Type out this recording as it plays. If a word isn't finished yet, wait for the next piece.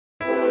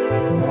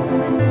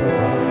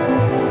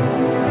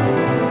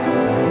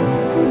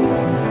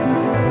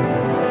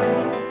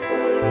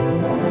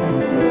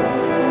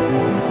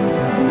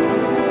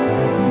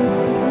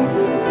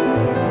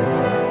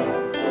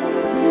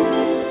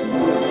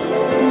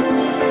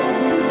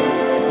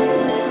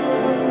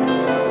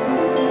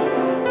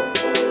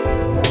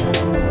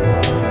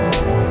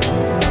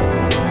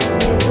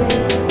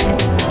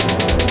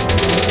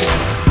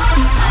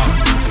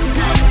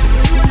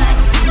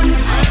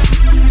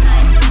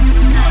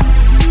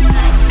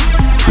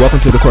Welcome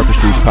to the Corporate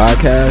Streets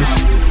podcast,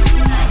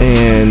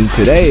 and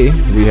today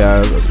we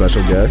have a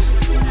special guest.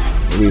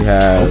 We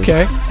have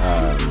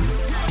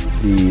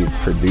the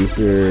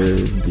producer,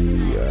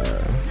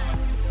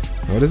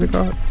 what is it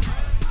called?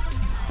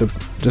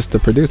 Just the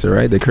producer,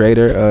 right? The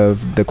creator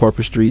of the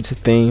Corporate Streets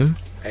theme.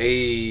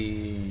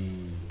 Hey.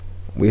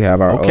 We have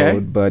our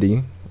old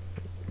buddy,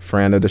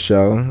 friend of the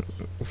show,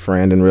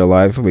 friend in real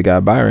life. We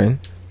got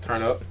Byron.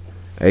 Turn up.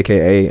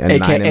 AKA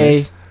Anonymous.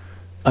 AKA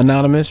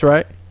Anonymous,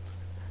 right?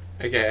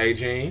 AKA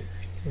Gene.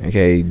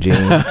 AKA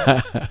Gene.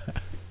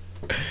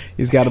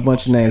 He's got a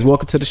bunch of names.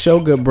 Welcome to the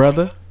show, good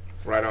brother.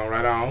 Right on,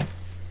 right on.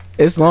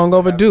 It's long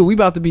overdue. We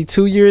about to be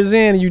 2 years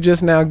in and you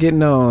just now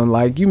getting on.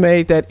 Like, you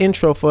made that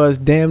intro for us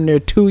damn near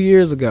 2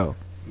 years ago.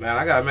 Man,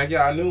 I gotta make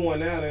y'all a new one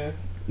now then.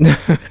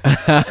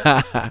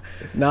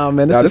 Nah,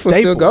 man, it's a this staple.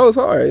 one still goes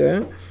hard,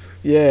 yeah.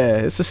 Yeah,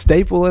 it's a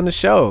staple in the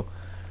show.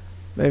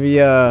 Maybe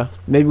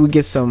we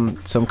get some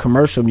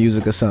commercial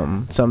music or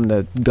something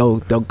to go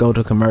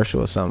to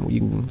commercial or something. You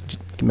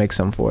can make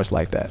something for us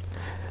like that.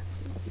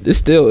 It's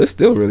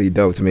still really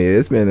dope to me.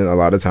 It's been a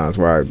lot of times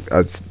where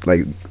I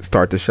like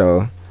start the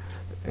show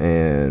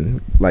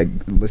and like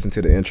listen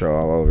to the intro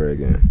all over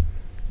again.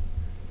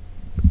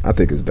 I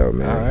think it's dope,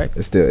 man. All right.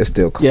 It's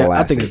still classic. Yeah,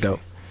 I think it's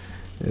dope.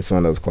 It's one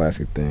of those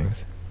classic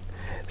things.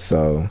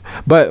 So,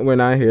 but we're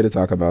not here to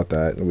talk about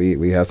that.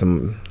 We have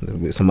some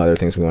other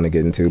things we want to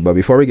get into. But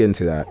before we get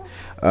into that,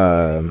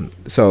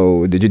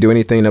 so did you do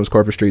anything that was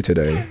Corporate Street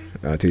today,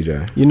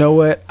 TJ? You know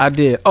what? I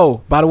did.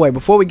 Oh, by the way,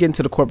 before we get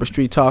into the Corporate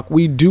Street talk,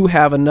 we do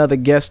have another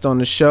guest on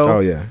the show. Oh,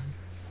 yeah.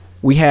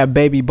 We have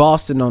Baby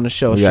Boston on the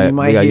show, so you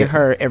might hear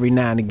her every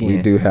now and again. We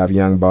do have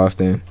Young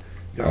Boston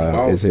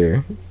is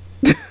here.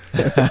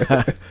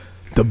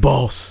 The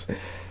boss.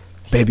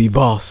 Baby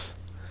boss.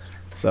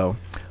 So...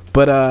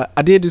 But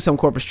I did do some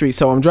Corporate Street.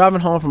 So I'm driving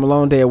home from a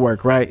long day at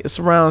work, right? It's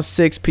around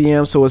 6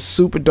 p.m., so it's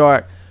super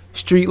dark.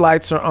 Street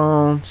lights are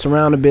on.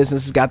 Surrounding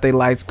businesses got their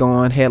lights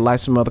going.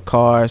 Headlights from other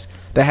cars.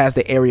 That has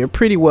the area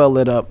pretty well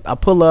lit up. I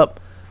pull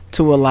up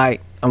to a light.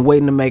 I'm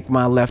waiting to make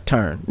my left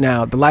turn.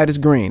 Now, the light is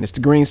green. It's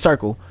the green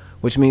circle,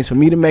 which means for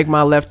me to make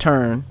my left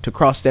turn to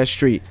cross that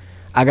street,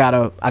 I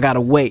gotta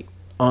wait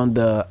on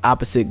the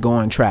opposite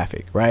going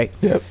traffic, right?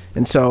 Yep.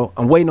 And so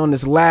I'm waiting on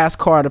this last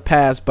car to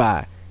pass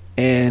by.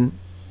 And...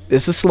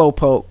 it's a slow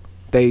poke.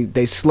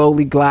 They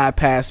slowly glide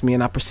past me,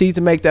 and I proceed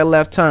to make that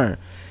left turn.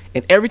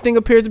 And everything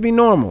appeared to be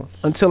normal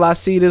until I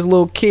see this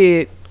little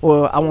kid.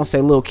 Well, I won't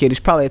say little kid. He's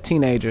probably a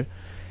teenager.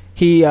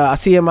 I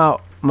see him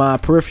out my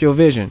peripheral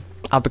vision,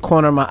 out the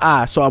corner of my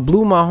eye. So I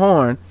blew my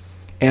horn,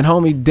 and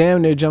homie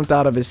damn near jumped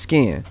out of his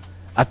skin.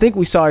 I think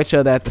we saw each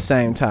other at the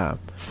same time.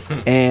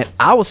 And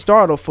I was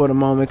startled for the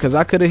moment because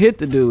I could have hit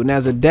the dude. And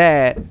as a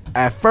dad,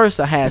 at first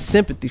I had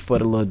sympathy for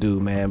the little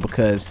dude, man,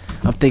 because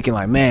I'm thinking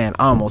like, man,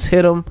 I almost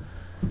hit him.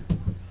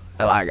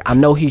 Like I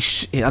know he's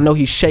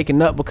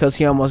shaking up because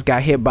he almost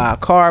got hit by a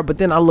car. But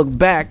then I looked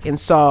back and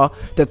saw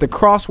that the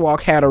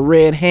crosswalk had a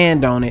red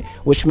hand on it,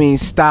 which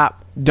means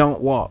stop,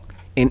 don't walk.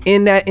 And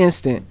in that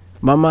instant,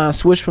 my mind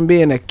switched from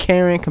being a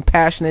caring,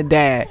 compassionate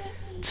dad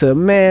to,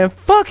 man,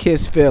 fuck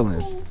his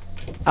feelings.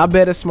 I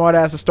bet a smart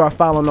ass to start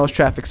following those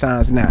traffic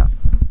signs now.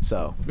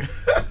 So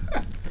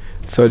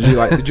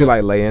did you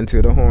lay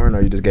into the horn,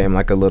 or you just gave him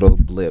like a little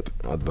blip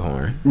of the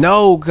horn?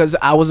 No, because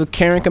I was a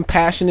caring,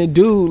 compassionate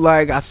dude.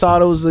 Like I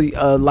saw it was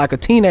like a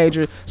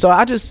teenager, so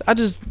I just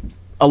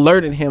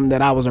alerted him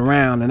that I was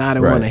around and I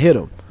didn't want to hit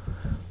him.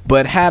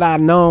 But had I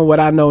known what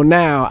I know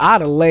now,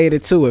 I'd have laid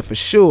it to it for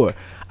sure.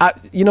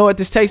 You know what?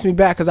 This takes me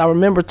back because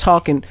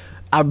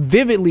I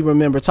vividly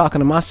remember talking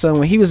to my son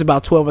when he was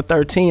about 12 or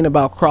 13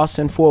 about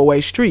crossing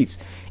four-way streets,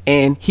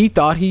 and he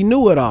thought he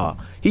knew it all.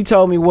 He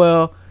told me,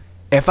 well,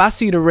 if I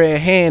see the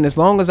red hand, as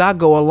long as I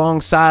go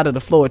alongside of the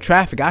flow of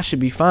traffic, I should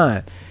be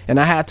fine. And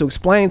I had to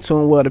explain to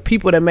him, well, the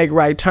people that make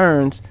right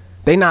turns,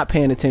 they not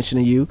paying attention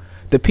to you.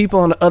 The people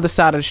on the other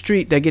side of the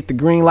street that get the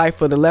green light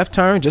for the left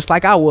turn, just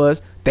like I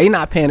was, they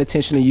not paying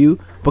attention to you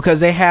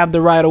because they have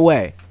the right of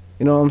way.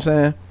 You know what I'm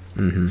saying?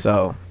 Mm-hmm.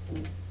 So...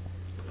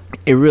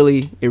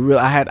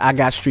 I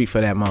got street for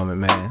that moment,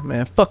 man.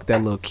 Man, fuck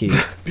that little kid.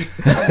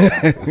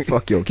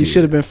 Fuck your kid. You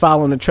should have been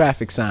following the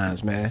traffic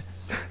signs, man.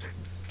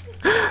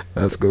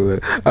 That's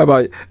good. How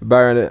about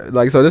Byron?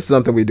 Like, so this is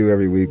something we do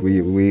every week.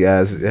 We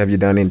ask, have you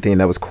done anything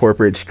that was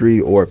corporate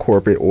street or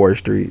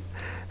street?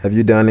 Have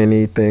you done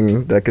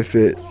anything that could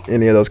fit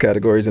any of those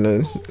categories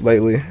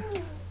lately?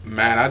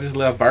 Man, I just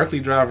left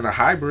Berkeley driving a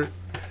hybrid.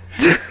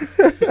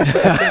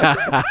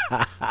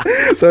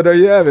 So there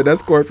you have it.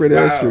 That's corporate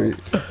and street.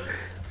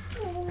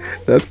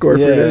 That's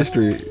corporate and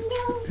street.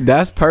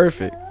 That's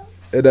perfect.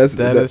 And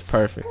that is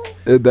perfect.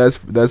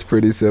 That's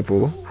pretty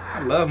simple.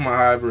 I love my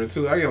hybrid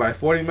too. I get like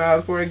 40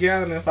 miles per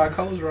gallon if I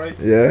coast right.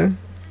 Yeah.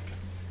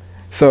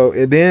 So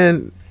and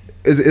then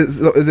is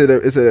it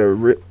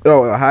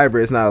a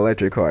hybrid? It's not an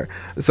electric car.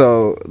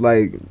 So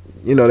like,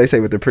 you know, they say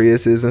with the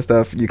Priuses and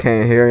stuff, you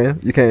can't hear him.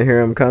 You can't hear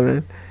him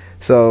coming.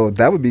 So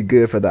that would be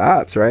good for the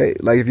ops, right?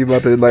 Like if you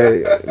about to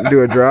like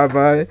do a drive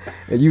by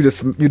and you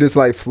just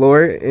like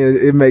floor it and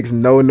it makes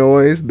no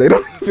noise. They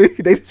don't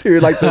they just hear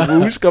like the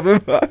whoosh coming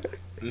by.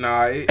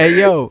 Nah. Hey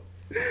yo,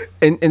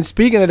 and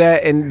speaking of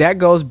that, and that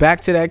goes back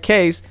to that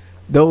case,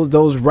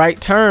 those right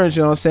turns,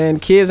 you know what I'm saying?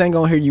 Kids ain't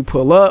gonna hear you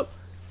pull up.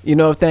 You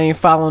know, if they ain't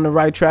following the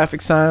right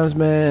traffic signs,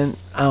 man,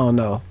 I don't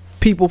know.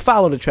 People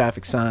follow the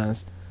traffic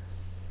signs.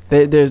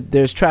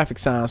 There's traffic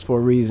signs for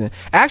a reason.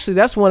 Actually,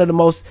 that's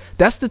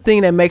the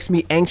thing that makes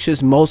me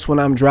anxious most when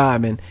I'm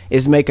driving,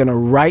 is making a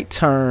right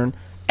turn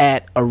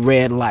at a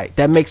red light.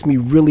 That makes me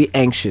really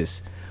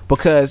anxious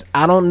because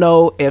I don't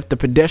know if the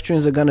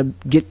pedestrians are gonna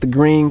get the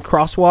green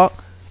crosswalk,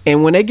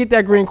 and when they get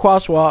that green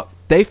crosswalk,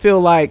 they feel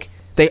like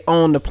they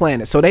own the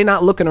planet, so they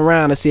not looking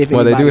around to see if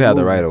Well, they do have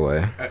the moving. right of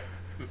way.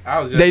 I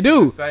was just They do.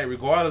 gonna say,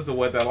 regardless of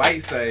what the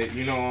lights say,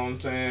 you know what I'm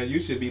saying, you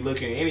should be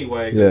looking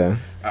anyway. Yeah.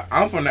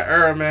 I'm from the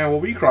era, man, where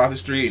we cross the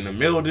street in the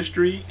middle of the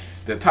street,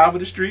 the top of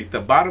the street, the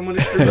bottom of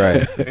the street.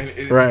 Right.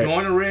 And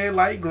doing a red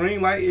light,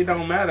 green light, it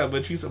don't matter,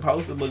 but you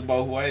supposed to look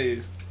both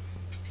ways.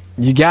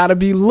 You gotta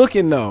be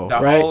looking though, The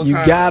right? whole You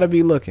time. gotta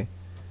be looking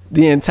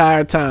the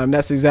entire time.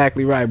 That's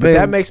exactly right. But Man.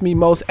 that makes me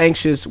most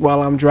anxious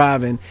while I'm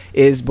driving,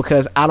 is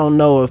because I don't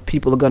know if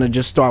people are gonna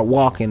just start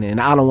walking,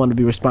 and I don't want to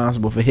be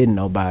responsible for hitting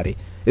nobody.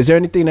 Is there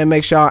anything that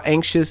makes y'all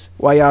anxious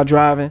while y'all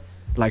driving?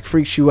 Like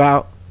freaks you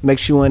out,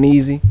 makes you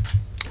uneasy?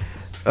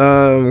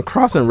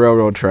 Crossing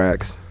railroad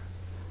tracks.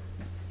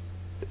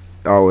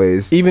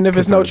 Always. Even if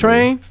it's no concerns me.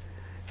 train?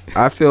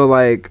 I feel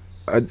like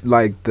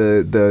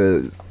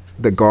the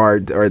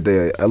guard or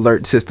the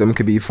alert system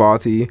could be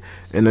faulty,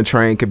 and the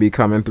train could be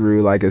coming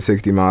through like at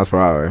 60 miles per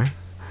hour.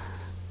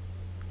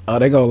 Oh,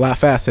 they go a lot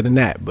faster than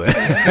that, but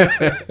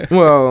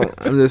Well,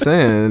 I'm just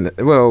saying.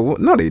 Well,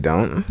 no, they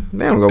don't.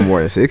 They don't go more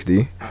than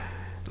 60.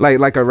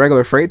 Like a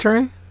regular freight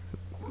train,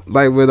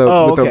 like with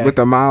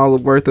a mile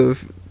worth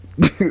of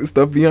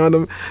stuff beyond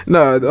them.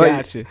 No, like,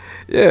 gotcha.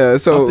 yeah.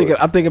 So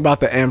I'm thinking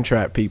about the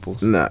Amtrak people.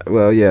 nah.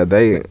 Well, yeah,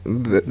 they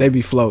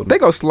Be floating. they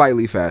go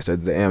slightly faster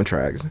than the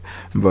Amtrak's,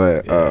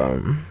 but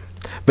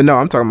no,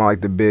 I'm talking about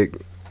like the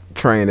big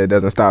train that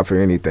doesn't stop for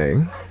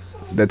anything,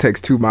 that takes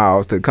 2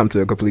 miles to come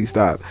to a complete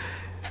stop.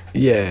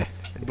 Yeah.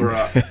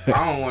 Bruh,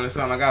 I don't want to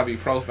sound like I be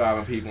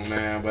profiling people,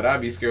 man, but I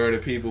be scared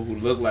of people who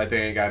look like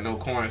they ain't got no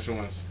car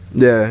insurance.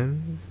 Yeah.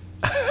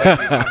 That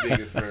be my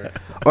biggest fear.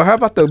 Or how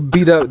about the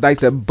beat up, like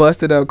the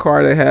busted up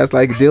car that has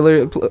like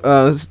dealer,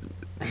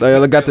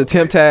 like got the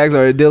temp tags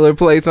or dealer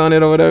plates on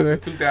it or whatever.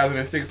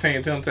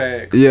 2016 temp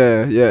tags.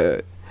 Yeah,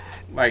 yeah.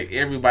 Like,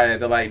 everybody at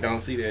the light don't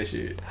see that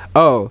shit.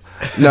 Oh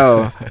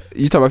no,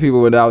 you talk about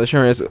people without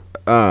insurance.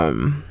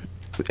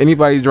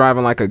 Anybody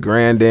driving like a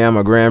Grand Am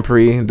or Grand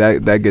Prix,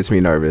 that gets me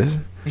nervous.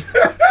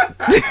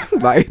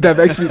 Like that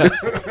makes me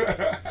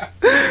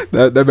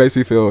that makes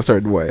me feel a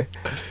certain way.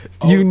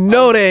 You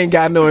know they ain't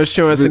got no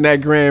insurance in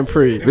that Grand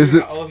Prix. This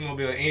is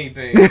Oldsmobile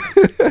anything.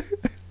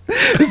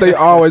 They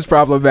always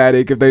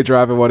problematic if they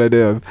driving one of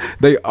them.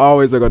 They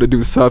always are going to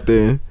do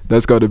something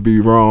that's going to be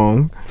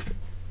wrong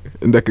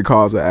and that could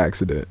cause an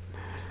accident.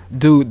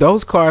 Dude,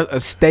 those cars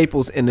are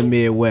staples in the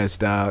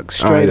Midwest, dog.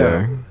 Straight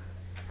up.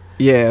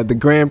 Yeah, the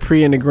Grand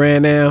Prix and the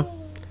Grand Am.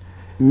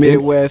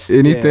 Midwest.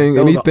 Anything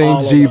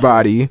G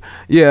body.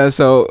 Yeah,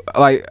 so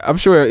like I'm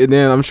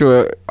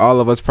sure all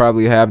of us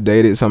probably have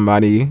dated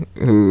somebody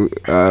who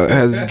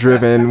has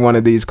driven one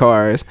of these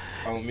cars.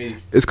 On me.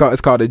 It's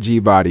called a G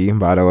body,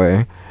 by the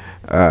way.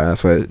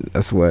 That's what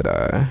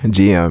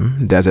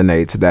GM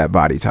designates that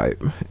body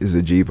type, is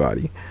a G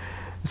body.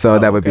 So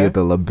that would be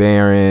the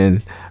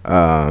LeBaron,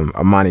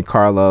 a Monte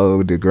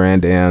Carlo, the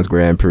Grand Ams,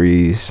 Grand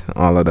Prix,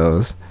 all of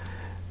those.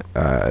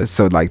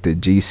 So like the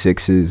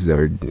G6s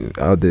or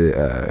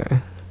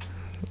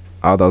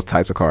all those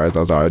types of cars,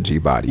 those are G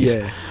bodies.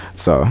 Yeah.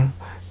 So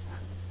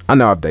I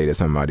know I've dated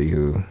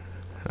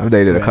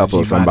a couple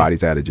of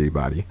somebody's had a G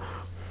body.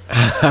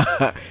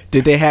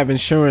 Did they have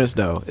insurance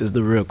though? Is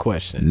the real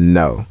question.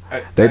 No,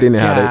 they didn't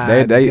have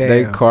it. They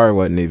damn. car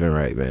wasn't even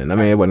right, man. I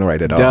mean, it wasn't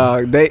right at all.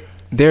 Dog,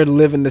 they're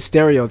living the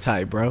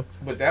stereotype, bro.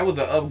 But that was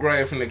an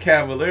upgrade from the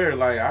Cavalier.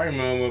 Like, I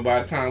remember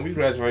by the time we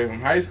graduated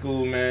from high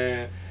school,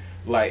 man,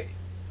 like,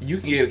 you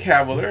can get a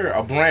Cavalier,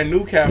 a brand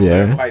new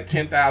Cavalier, for like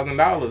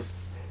 $10,000.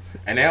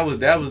 And that was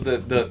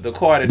the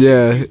car that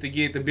you used to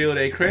get to build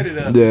their credit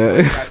up.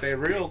 Yeah. Got their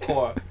real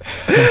car.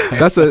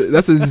 That's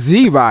a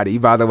Z body,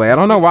 by the way. I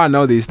don't know why I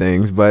know these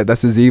things, but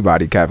that's a Z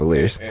body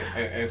Cavaliers.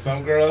 And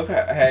some girls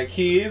had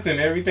kids and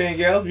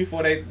everything else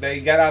before they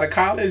got out of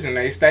college, and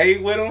they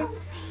stayed with them.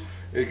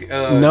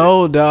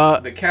 No,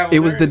 dog. The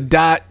Cavalier. It was the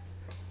Dodge.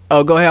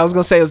 Oh, go ahead. I was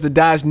gonna say it was the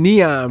Dodge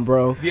Neon,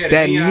 bro. Yeah,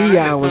 that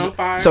Neon was.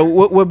 Sunfire. So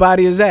what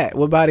body is that?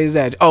 What body is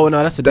that? Oh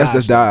no, that's the Dodge.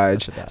 That's the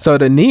Dodge. So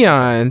the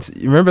Neons,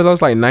 you remember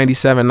those like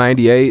 97,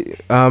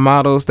 98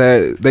 models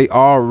that they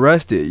all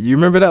rusted? You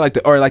remember that,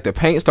 like the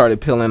paint started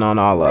peeling on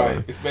all of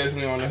them.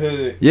 Especially on the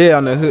hood. Yeah,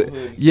 on the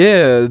hood.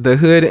 Yeah, the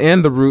hood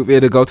and the roof.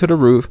 It'll go to the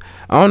roof.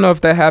 I don't know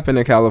if that happened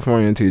in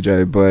California,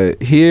 TJ,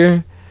 but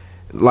here,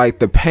 like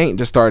the paint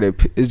just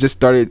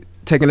started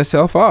taking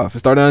itself off. It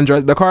started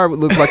undress. The car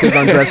looked like it was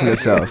undressing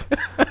itself.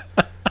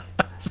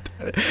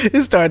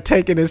 It started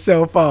taking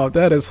itself off.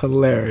 That is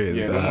hilarious.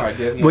 Yeah,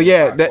 dog. But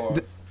yeah,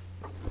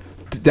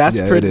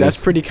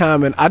 that's pretty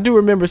common. I do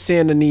remember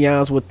seeing the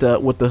neons with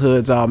the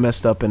hoods all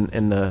messed up and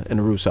the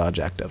roofs all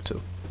jacked up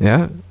too.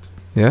 Yeah.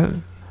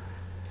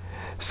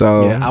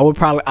 So yeah, I'll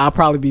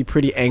probably be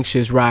pretty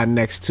anxious riding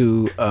next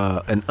to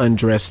an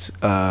undressed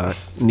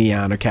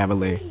neon or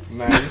Cavalier.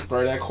 Man, you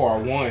spray that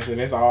car once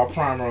and it's all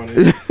primer on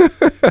it.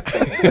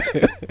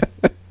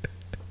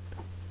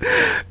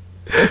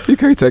 You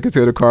can't take it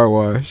to the car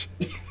wash.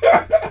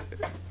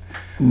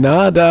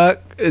 Nah, doc.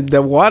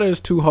 The water is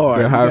too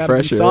hard. The high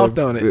pressure. Be soft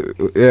on it.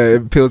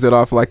 It peels it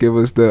off like it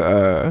was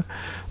the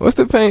what's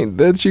the paint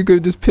that you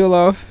could just peel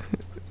off?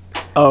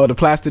 Oh, the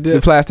plastic dip.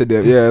 The plastic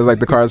dip. Yeah, it's like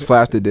the car's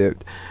plastic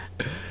dipped.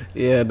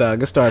 Yeah,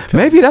 dog. It started.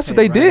 Maybe that's what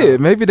they did.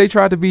 Maybe they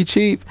tried to be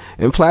cheap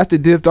and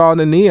plastic dipped all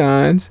the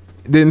neons.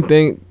 Didn't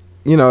think,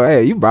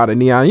 hey, you bought a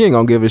neon, you ain't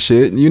gonna give a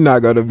shit. You're not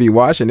gonna be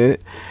washing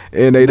it,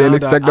 and they didn't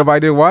expect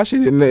nobody to wash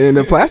it, and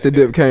the plastic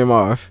dip came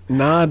off.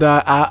 Nah,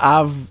 dog.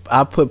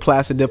 I put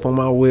plastic dip on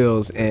my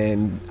wheels,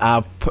 and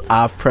I've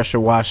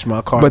pressure washed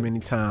my car many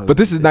times. But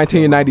this is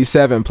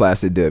 1997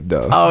 plastic dip,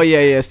 though. Oh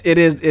yeah, yes, it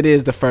is. It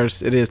is the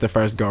first. It is the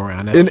first go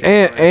around.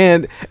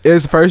 And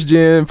it's first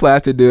gen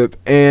plastic dip,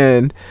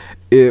 and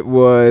it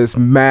was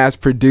mass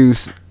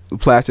produced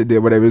plastic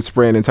dip where they would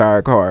spray an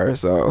entire car.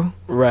 So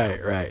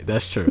right,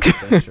 that's true.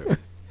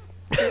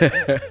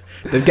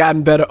 They've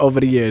gotten better over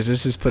the years.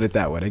 Let's just put it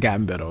that way. They've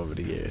gotten better over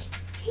the years.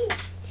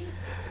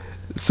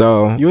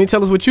 So you ain't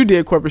tell us what you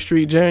did, Corporate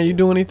Street, Jaren. You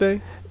do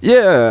anything?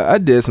 Yeah, I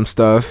did some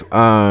stuff.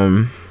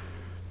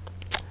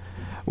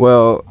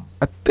 Well,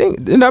 I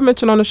think, didn't I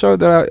mention on the show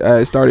that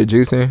I started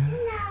juicing?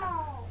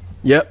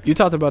 Yep, you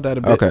talked about that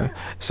a bit. Okay,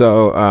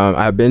 so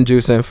I've been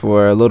juicing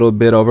for a little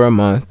bit over a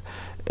month,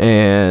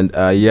 and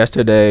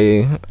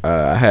yesterday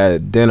I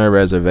had dinner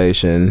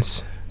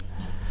reservations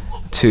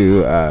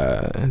to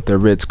the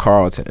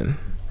Ritz-Carlton.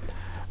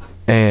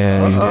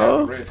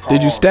 And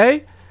did you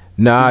stay?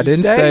 No, I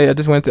didn't stay. I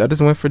just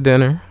went for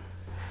dinner.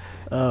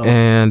 Oh.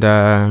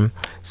 And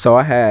so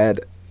I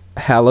had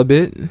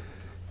halibut,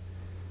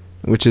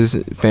 which is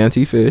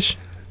fancy fish.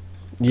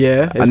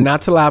 Yeah, it's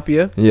not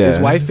tilapia. Yeah, it's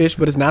white fish,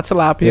 but it's not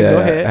tilapia. Yeah, go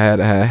ahead.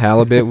 I had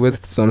halibut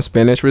with some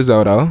spinach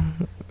risotto.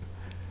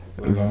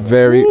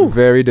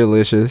 Very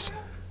delicious.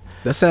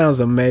 That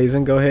sounds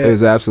amazing. Go ahead. It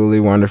was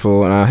absolutely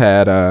wonderful. And I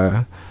had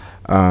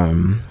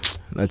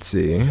let's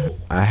see,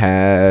 I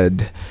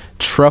had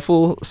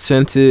truffle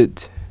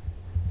scented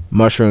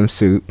mushroom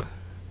soup.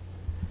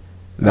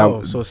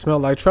 So it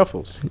smelled like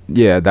truffles.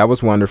 Yeah, that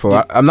was wonderful.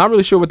 I'm not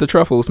really sure what the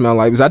truffles smell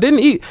like because I didn't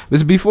eat.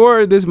 This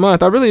before this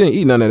month. I really didn't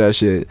eat none of that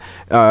shit.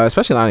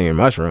 Especially not eating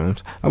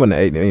mushrooms. I wouldn't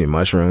have eaten any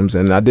mushrooms,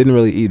 and I didn't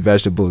really eat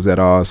vegetables at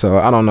all. So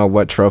I don't know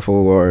what truffle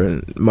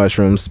or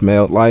mushrooms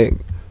smelled like,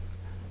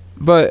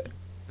 but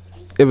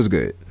it was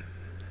good.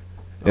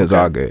 It was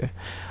all good.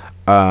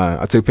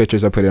 I took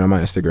pictures. I put it on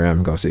my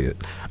Instagram. Go see it.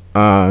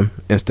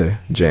 Insta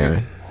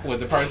Jaren. Was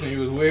the person you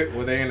was with?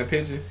 Were they in the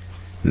picture?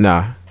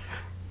 Nah.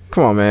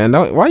 Come on, man.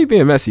 Why you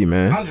being messy,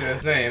 man? I'm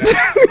just saying.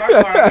 If I go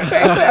out and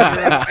date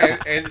that girl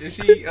and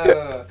she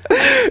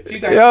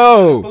takes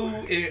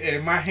food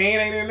and my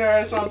hand ain't in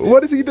there or something.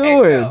 What is he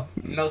doing?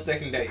 No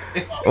second date.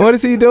 What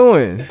is he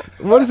doing?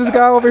 What is this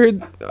guy over here?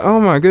 Oh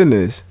my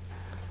goodness.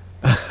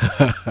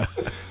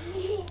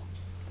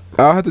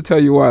 I'll have to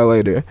tell you why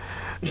later.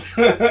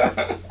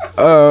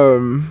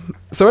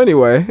 So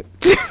anyway.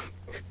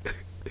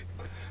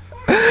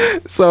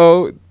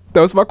 So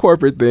that was my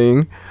corporate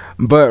thing.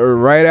 But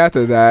right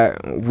after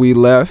that, we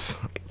left.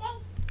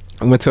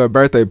 Went to a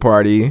birthday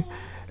party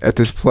at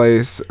this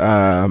place,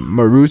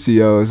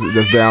 Mauricio's,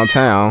 that's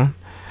downtown,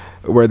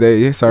 where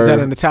they serve. Is that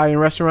an Italian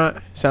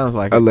restaurant? Sounds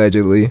like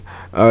allegedly.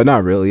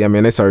 Not really. I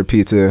mean, they serve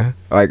pizza,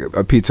 like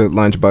a pizza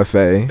lunch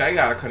buffet. They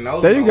got a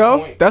cannoli. There you go.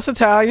 Point. That's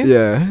Italian.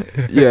 Yeah.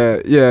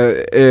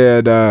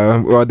 And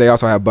well, they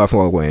also have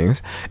buffalo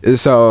wings.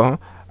 So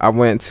I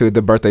went to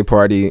the birthday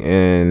party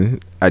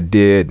and I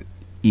did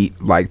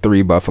eat like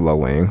 3 buffalo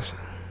wings.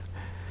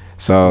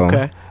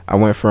 So I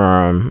went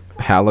from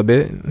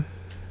halibut.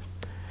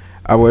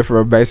 I went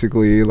from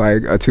basically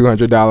like a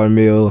 $200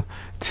 meal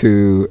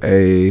to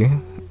a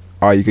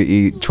all you could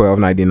eat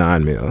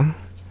 $12.99 meal.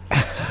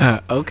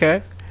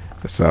 Okay.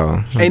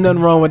 So ain't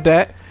nothing wrong with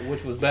that.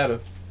 Which was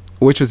better?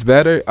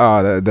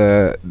 Oh,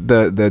 the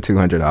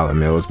 $200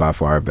 meal was by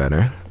far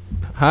better.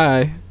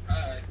 Hi.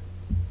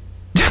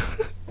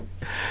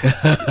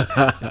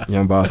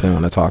 Young Boston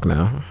want to talk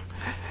now.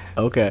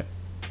 Okay.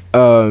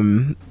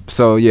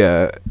 So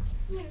yeah,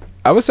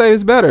 I would say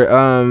it's better.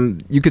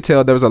 You could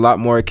tell there was a lot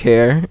more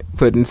care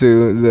put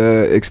into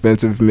the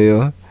expensive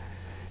meal.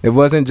 It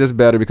wasn't just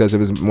better because it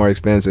was more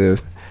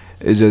expensive.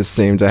 It just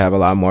seemed to have a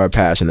lot more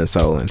passion and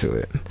soul into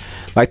it.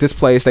 Like this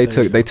place, they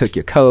took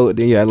your coat.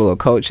 Then you had a little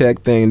coat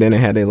check thing. Then they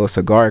had a little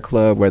cigar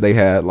club where they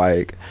had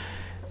like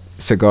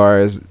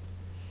cigars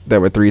that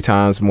were 3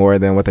 times more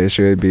than what they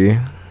should be.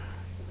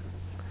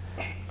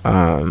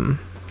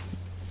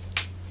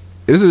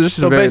 It It was just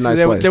So a very basically,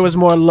 nice place. there was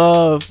more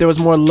love. There was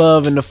more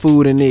love in the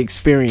food and the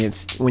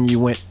experience when you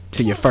went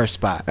to your first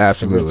spot.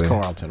 Absolutely. Ritz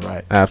Carlton,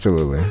 right?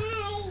 Absolutely.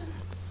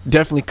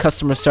 Definitely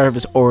customer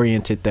service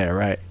oriented there,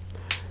 right?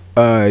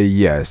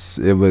 Yes,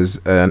 it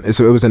was. It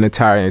was an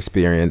entire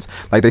experience.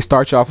 Like, they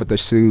start you off with the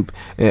soup,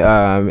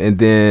 and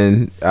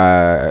then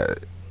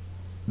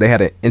they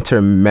had an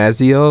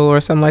intermezzo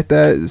or something like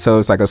that. So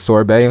it's like a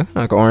sorbet,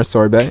 like an orange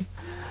sorbet.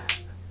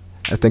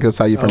 I think that's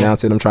how you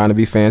pronounce it. I'm trying to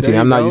be fancy.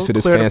 I'm not used to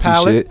this fancy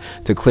shit.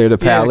 To clear the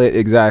palate,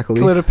 exactly.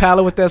 Clear the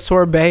palate with that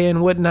sorbet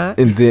and whatnot.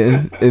 And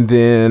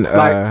then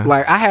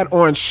like I had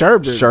orange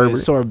sherbet.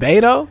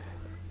 Sorbet though.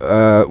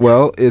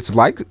 Well, it's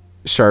like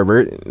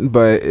sherbet,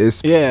 but it's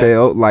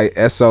spelled like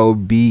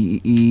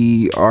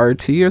SOBERT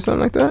or something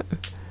like that.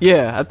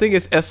 Yeah, I think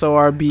it's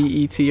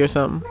SORBET or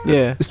something.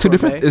 Yeah, it's two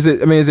different. Is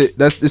it? I mean,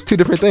 it's two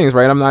different things,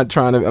 right? I'm not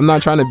trying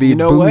to be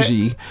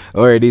bougie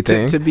or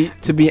anything.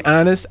 To be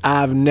honest,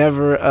 I've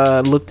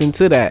never looked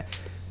into that.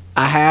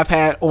 I have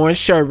had orange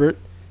sherbet,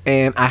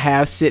 and I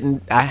have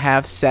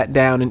sat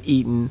down and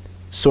eaten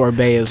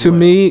sorbet as well. To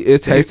me,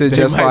 it tasted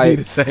just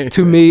like.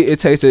 To me, it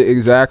tasted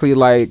exactly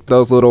like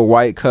those little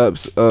white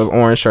cups of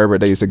orange sherbet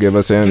they used to give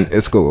us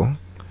in school.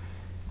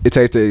 It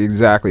tasted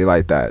exactly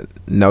like that.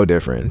 No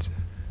difference.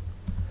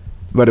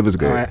 But it was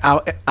good. All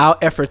right, I'll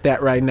effort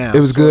that right now. It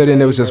was good,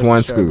 and it was just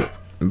one scoop,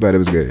 but it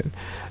was good.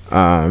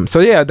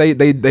 So yeah, they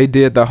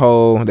did the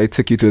whole. They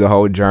took you through the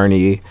whole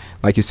journey,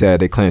 like you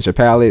said. They cleanse your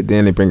palate,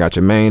 then they bring out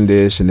your main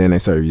dish, and then they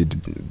serve you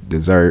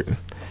dessert.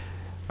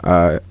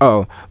 But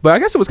I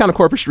guess it was kind of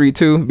corporate street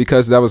too,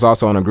 because that was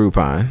also on a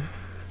Groupon.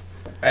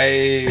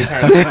 Hey.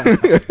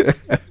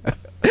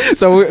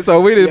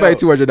 So we didn't pay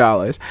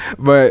 $200,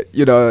 but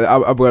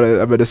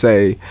I'm gonna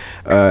say,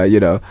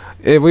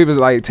 if we was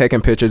like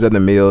taking pictures of the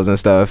meals and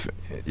stuff,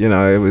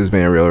 it was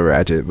being real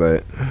ratchet,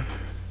 but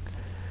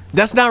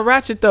that's not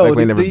ratchet though. Like,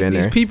 we never been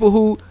there. These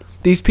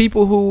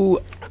people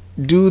who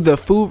do the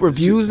food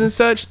reviews and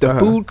such, the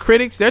food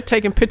critics, they're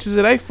taking pictures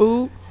of their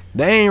food.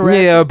 They ain't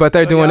ratchet. Yeah, but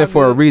they're doing it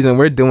for a reason.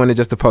 We're doing it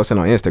just to post it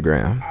on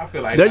Instagram. I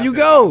feel like there you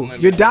go.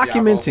 You're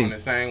documenting. On the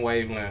same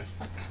wavelength.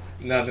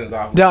 Nothing's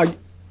off. Dog.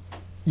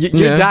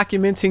 You're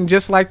documenting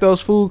just like those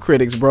food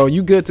critics, bro.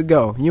 You good to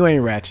go. You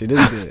ain't ratchet.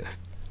 It's good.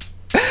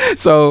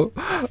 So,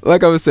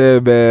 like I was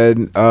saying,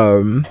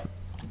 man,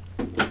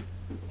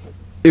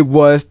 it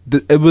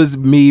was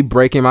me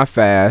breaking my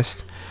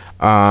fast.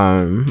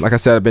 Like I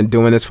said, I've been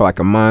doing this for like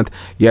a month.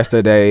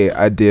 Yesterday,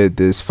 I did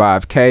this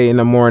 5K in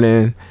the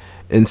morning,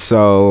 and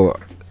so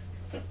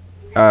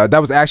that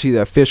was actually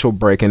the official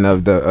breaking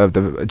of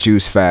the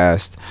juice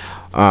fast.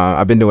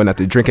 I've been doing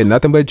nothing, drinking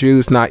nothing but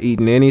juice, not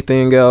eating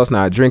anything else,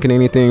 not drinking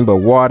anything but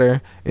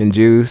water and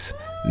juice,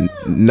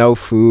 no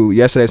food.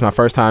 Yesterday's my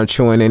first time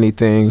chewing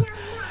anything,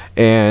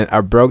 and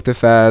I broke the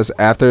fast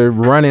after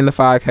running the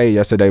 5K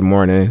yesterday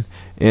morning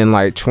in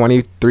like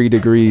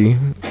 23-degree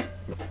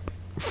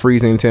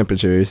freezing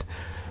temperatures.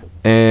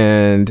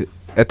 And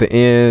at the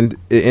end,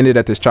 it ended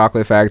at this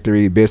chocolate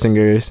factory,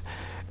 Bissinger's,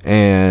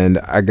 and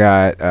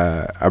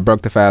I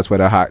broke the fast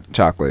with a hot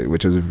chocolate,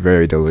 which was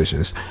very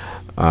delicious.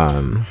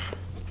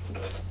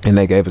 And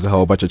they gave us a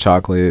whole bunch of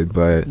chocolate,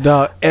 but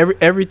dog,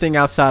 everything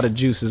outside of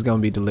juice is gonna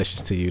be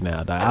delicious to you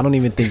now, dog. I don't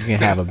even think you can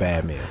have a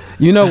bad meal.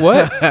 You know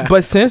what?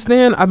 But since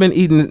then, I've been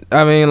eating.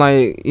 I mean,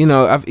 like,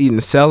 I've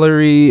eaten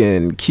celery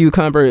and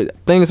cucumber,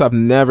 things I've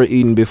never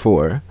eaten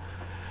before.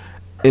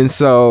 And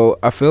so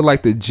I feel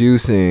like the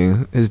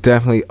juicing has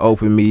definitely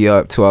opened me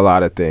up to a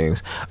lot of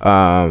things.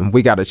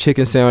 We got a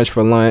chicken sandwich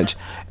for lunch.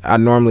 I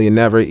normally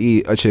never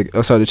eat a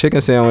chicken. So the chicken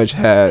sandwich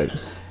had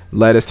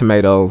lettuce,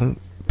 tomato,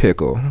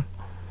 pickle.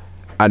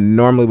 I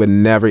normally would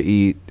never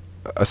eat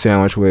a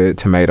sandwich with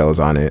tomatoes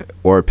on it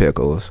or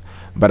pickles.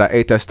 But I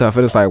ate that stuff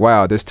and it's like,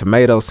 wow, this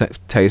tomato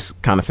tastes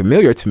kind of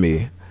familiar to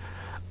me.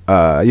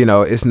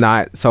 It's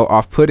not so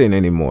off-putting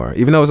anymore,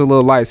 even though it's a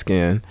little light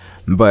skin.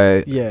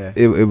 But yeah,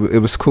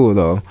 it was cool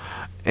though.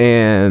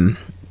 And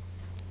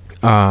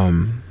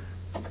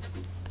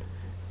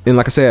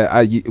like I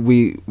said,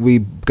 we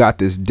got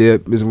this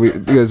dip because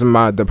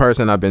the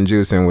person I've been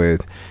juicing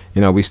with,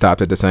 we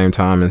stopped at the same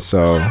time, and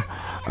so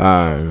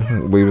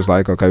we was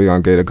like, okay, we're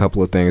gonna get a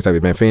couple of things that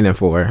we've been fiending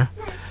for,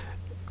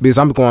 because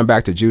I'm going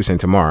back to juicing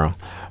tomorrow.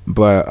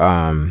 But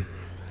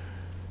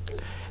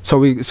so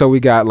we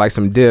got like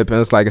some dip,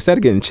 and it's like, instead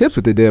of getting chips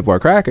with the dip or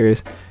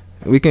crackers,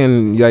 we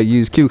can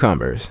use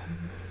cucumbers.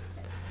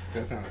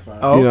 That sounds fine.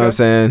 Oh, you know what I'm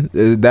saying?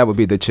 That would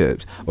be the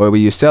chips, or we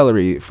use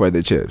celery for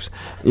the chips.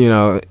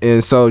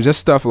 And so just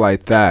stuff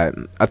like that.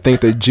 I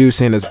think the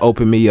juicing has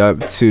opened me up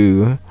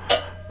to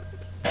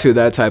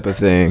that type of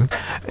thing,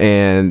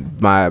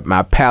 and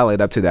my palate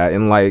up to that.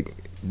 And like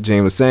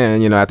Gene was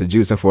saying, after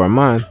juicing for a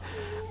month,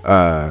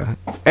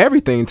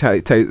 everything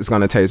is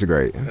gonna taste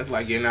great. That's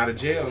like getting out of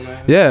jail,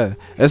 man. Yeah,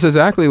 that's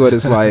exactly what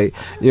it's like.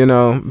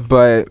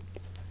 But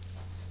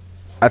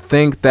I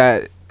think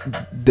that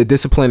the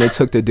discipline it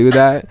took to do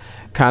that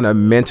kind of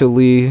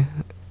mentally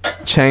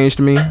changed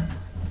me.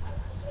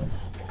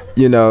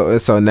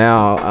 And so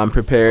now I'm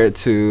prepared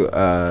to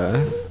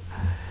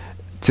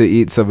to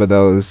eat some of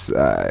those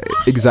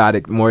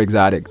more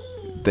exotic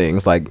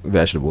things like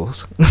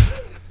vegetables.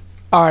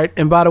 All right,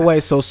 and by the way,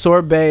 so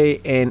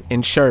sorbet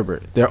and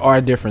sherbet, there are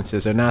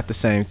differences. They're not the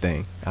same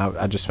thing.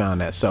 I just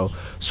found that. So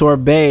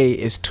sorbet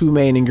is 2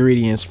 main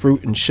ingredients,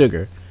 fruit and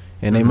sugar,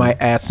 and they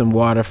might add some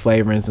water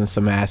flavorings and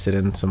some acid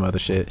and some other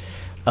shit.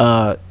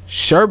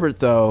 Sherbet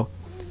though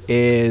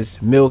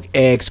is milk,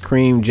 eggs,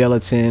 cream,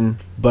 gelatin,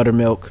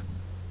 buttermilk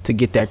to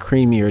get that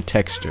creamier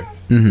texture.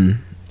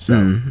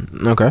 So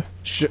Okay.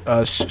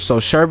 So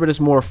sherbet is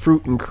more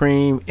fruit and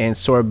cream, and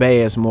sorbet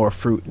is more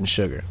fruit and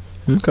sugar.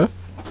 Okay.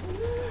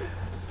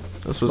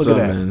 That's what's Look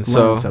up, at that. man. Learned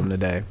So, something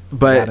today.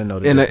 but Gotta know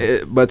the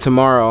difference. but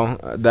tomorrow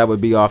that would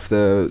be off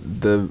the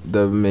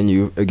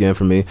menu again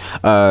for me.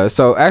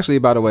 So actually,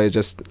 by the way,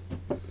 just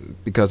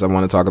because I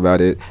want to talk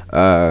about it,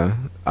 I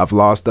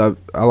lost.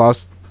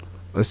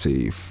 Let's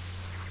see,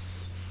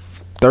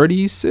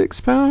 36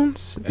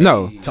 pounds.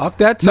 No, Talk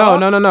that talk.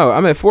 no.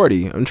 I'm at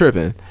 40. I'm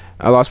tripping.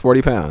 I lost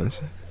 40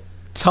 pounds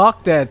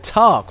Talk that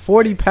talk.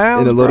 40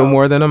 pounds. in a little bro.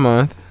 more than a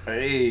month,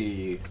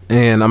 Hey,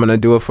 and I'm gonna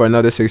do it for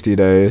another 60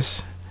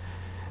 days.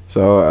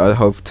 So I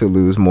hope to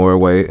lose more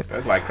weight.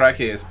 that's like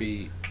crackhead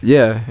speed.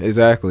 Yeah,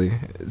 exactly.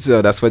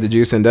 So that's what the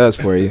juicing does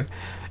for you.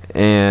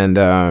 And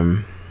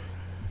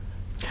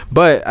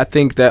but I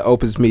think that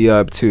opens me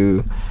up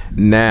to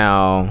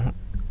now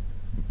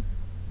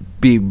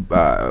be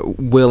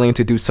willing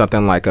to do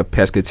something like a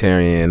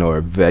pescatarian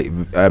or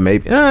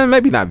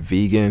maybe not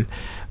vegan,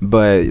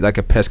 but like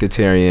a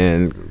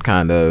pescatarian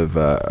kind of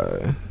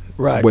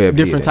Right. way of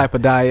Different eating. type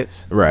of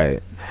diets.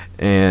 Right.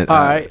 And All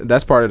right.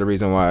 that's part of the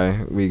reason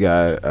why we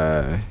got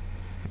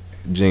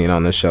Gene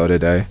on the show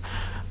today.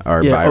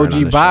 Or Yeah, Byron on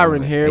the OG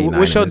Byron show, here. 8, 9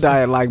 What's your minutes.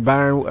 diet like,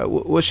 Byron?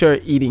 What's your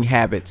eating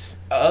habits?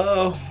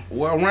 Well,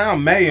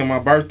 around May on my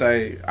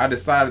birthday, I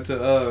decided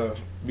to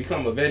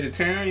become a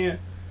vegetarian,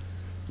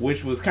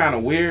 which was kind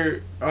of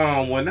weird.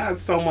 Well, not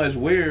so much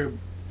weird.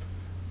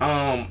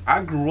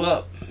 I grew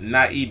up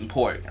not eating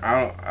pork.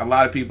 A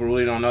lot of people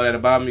really don't know that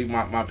about me.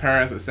 My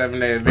parents are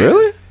 7-day Adventists.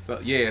 Really? So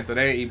yeah, so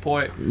they ain't eat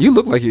pork. You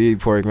look like you eat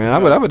pork, man. I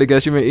would have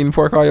guessed you been eating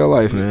pork all your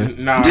life,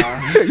 man. Nah.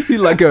 You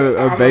like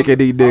a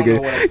bacon eat I don't know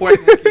nigga. what a pork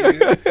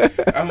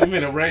is. I'm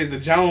gonna raise the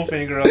Joan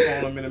finger up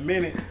on him in a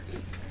minute.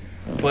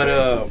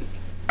 But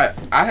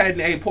I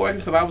hadn't ate pork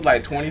until I was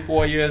like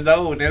 24 years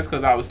old. And that's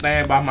because I was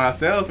staying by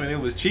myself and it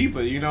was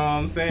cheaper. You know what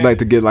I'm saying? Like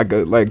to get like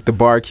the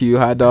barbecue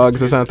hot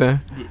dogs or something.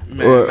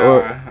 Man,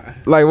 or nah.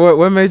 like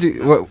what made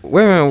you?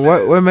 Wait a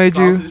minute. What made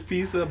you? Sausage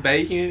pizza,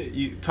 bacon.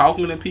 You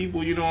talking to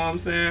people, you know what I'm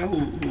saying?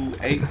 Who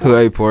ate pork? Who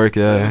ate pork?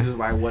 It was Yeah. just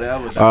like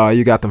whatever. Oh,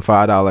 you got them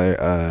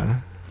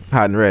 $5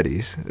 hot and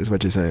ready's. Is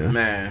what you're saying?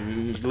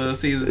 Man, Little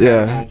Caesars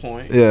Yeah. had 1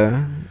 point.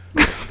 Yeah.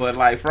 But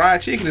like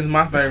fried chicken is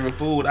my favorite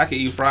food. I can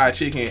eat fried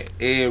chicken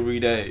every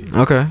day.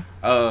 Okay.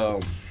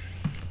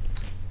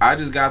 I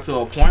just got to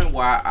a point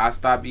where I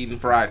stopped eating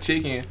fried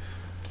chicken.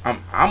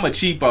 I'm a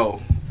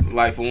cheapo.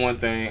 Like for one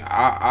thing,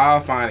 I'll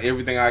find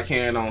everything I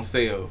can on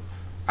sale.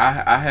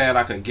 I had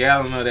like a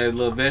gallon of that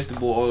little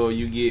vegetable oil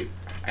you get,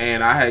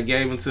 and I had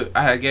gave it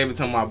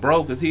to my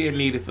bro because he had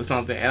needed for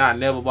something, and I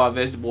never bought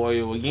vegetable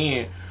oil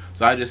again.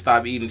 So I just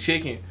stopped eating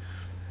chicken.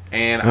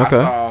 And Okay.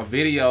 I saw a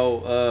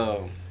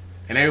video,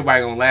 and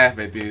everybody gonna laugh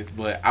at this,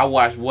 but I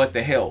watched What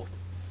the Health.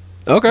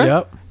 Okay.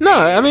 Yep. No,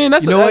 I mean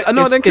that's You know what? I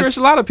know that It's- encouraged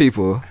a lot of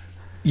people.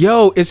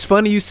 Yo, it's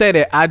funny you say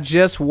that. I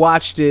just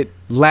watched it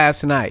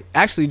last night.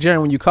 Actually,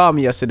 Jaron, when you called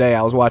me yesterday,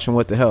 I was watching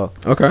What the Hell.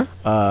 Okay.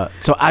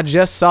 So I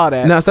just saw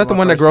that. Now is that for the my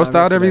one that first grossed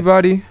time out yesterday.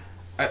 everybody?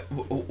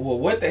 Well,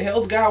 What the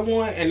Health got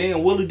one, and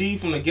then Willie D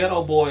from the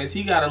Ghetto Boys,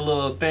 he got a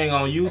little thing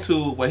on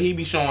YouTube where he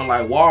be showing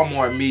like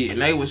Walmart meat, and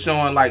they was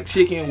showing like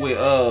chicken with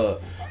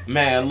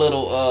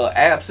little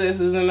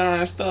abscesses in there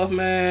and stuff,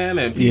 man,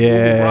 and people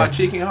who brought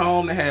chicken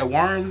home that had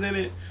worms in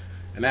it.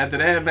 And after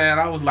that, man,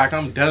 I was like,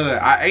 I'm done.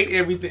 I ate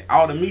everything,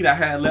 all the meat I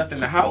had left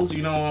in the house.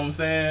 You know what I'm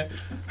saying?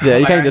 Yeah, you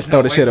Like, can't I just ain't throw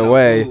no the shit waste no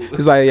away. food.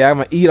 It's like, yeah, I'm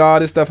gonna eat all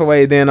this stuff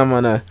away, then I'm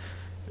gonna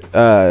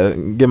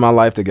get my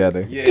life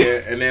together.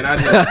 Yeah, and then I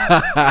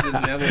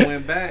just never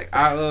went back.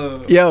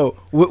 Yo,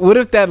 what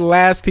if that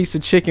last piece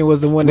of chicken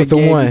was the one What's that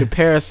the gave one? you the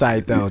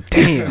parasite though?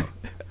 Damn.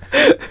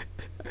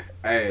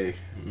 Hey,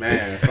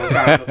 man,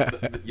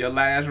 sometimes your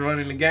last run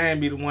in the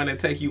game be the one that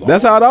take you.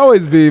 That's how over. it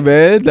always be,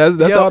 man. That's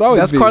Yo, how it always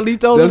that's be.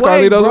 Carlito's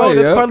way, bro.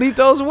 That's yeah.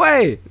 Carlito's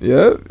way.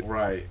 Yep.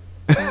 Right.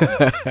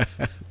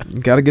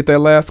 You gotta get that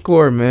last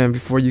score, man,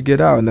 before you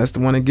get out, and that's the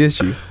one that gets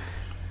you.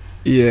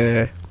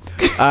 Yeah.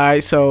 All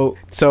right.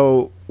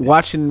 So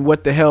watching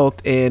What the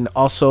Health and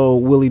also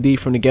Willie D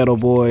from the Ghetto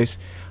Boys,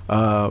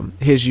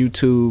 his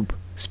YouTube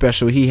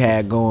special he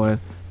had going,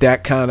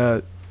 that kind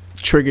of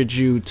triggered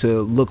you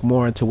to look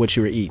more into what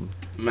you were eating.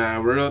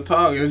 Man, real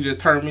talk, it just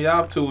turned me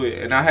off to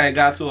it, and I had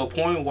got to a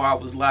point where I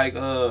was like,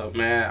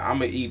 man, I'm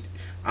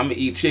gonna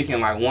eat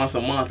chicken like once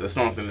a month or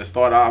something to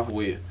start off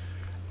with,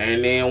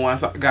 and then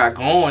once I got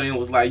going, it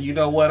was like, you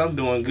know what, I'm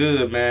doing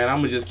good, man. I'm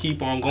gonna just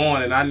keep on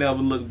going, and I never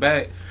look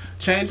back.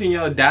 Changing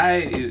your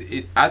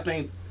diet I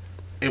think,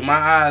 in my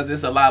eyes,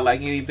 it's a lot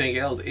like anything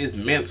else. It's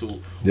mental.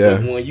 Yeah.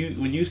 When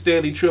you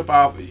steadily trip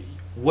off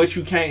what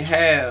you can't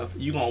have,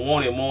 you gonna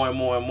want it more and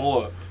more and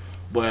more.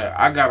 But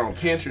I got on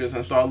Pinterest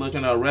and started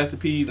looking up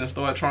recipes and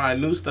started trying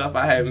new stuff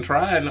I hadn't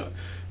tried.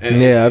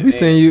 I be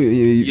seeing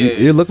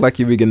you look like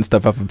you be getting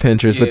stuff off of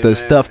Pinterest with the man.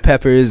 stuffed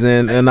peppers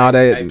and all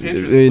that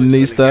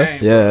neat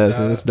stuff. Yeah,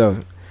 it's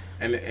dope.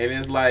 And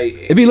it's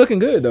like it be looking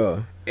good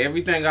though.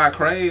 Everything I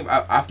crave,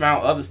 I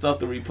found other stuff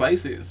to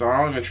replace it, so I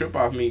don't even trip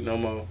off meat no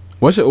more.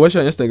 What's your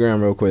Instagram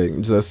real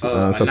quick? Just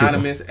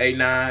Anonymous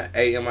A9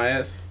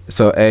 AMIS.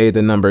 So A,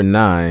 the number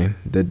 9,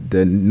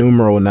 the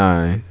numeral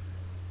 9.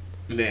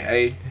 And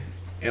then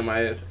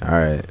AMIS. All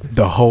right.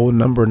 The whole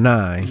number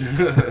 9.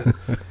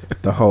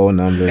 The whole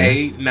number.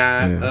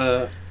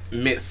 A9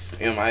 Miss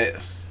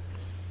MIS.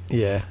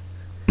 Yeah.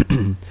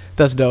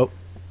 That's dope.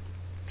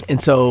 And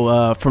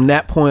so from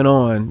that point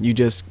on, you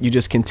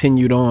just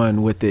continued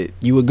on with it.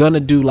 You were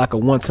gonna do like a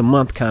once a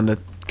month kind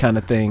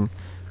of thing,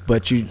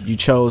 but you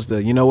chose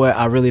the, you know what,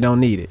 I really don't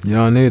need it. You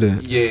don't need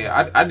it.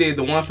 Yeah, I did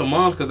the once a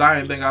month because I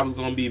didn't think I was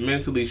gonna be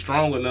mentally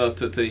strong enough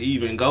to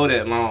even go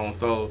that long.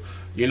 So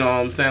you know what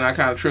I'm saying, I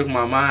kind of tricked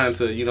my mind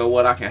to, you know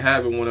what, I can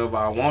have it whenever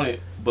I want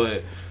it.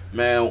 But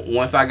man,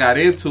 once I got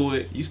into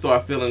it, you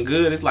start feeling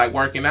good. It's like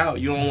working out.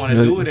 You don't want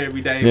to do it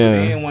every day,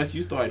 yeah. But then once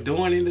you start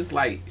doing it, it's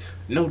like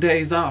no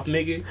days off,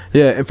 nigga.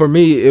 Yeah, and for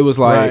me, it was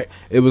like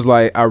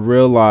I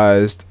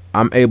realized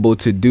I'm able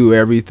to do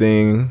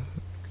everything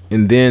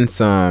and then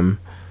some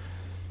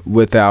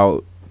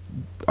without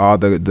all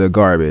the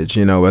garbage,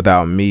 you know,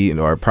 without meat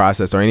or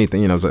processed or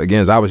anything, you know. So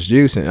again, as I've been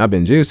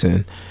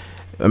juicing.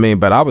 I mean,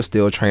 but I was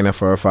still training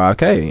for a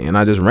 5K, and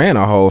I just ran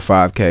a whole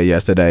 5K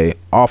yesterday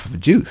off of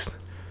juice.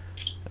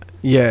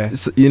 Yeah,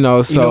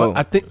 so,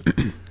 I think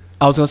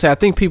I was gonna say, I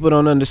think people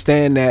don't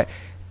understand that,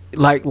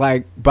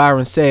 like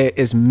Byron said,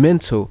 it's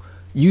mental.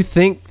 You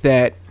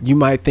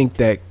might think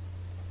that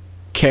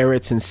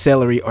carrots and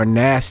celery are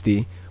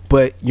nasty,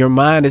 but your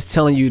mind is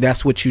telling you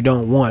that's what you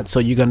don't want, so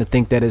you're gonna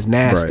think that it's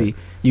nasty. Right.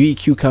 You eat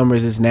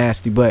cucumbers, it's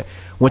nasty, but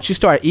once you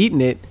start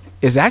eating it,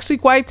 it's actually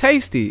quite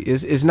tasty.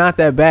 It's not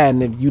that bad,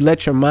 and if you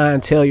let your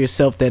mind tell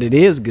yourself that it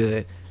is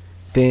good,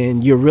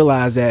 then you'll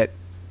realize that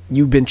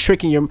you've been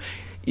tricking your.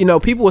 You know,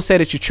 people will say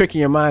that you're tricking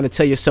your mind to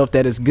tell yourself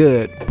that it's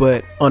good,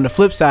 but on the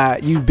flip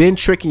side, you've been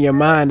tricking your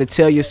mind to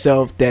tell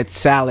yourself that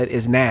salad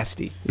is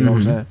nasty. You know what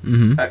I'm saying?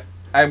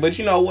 Mm-hmm. But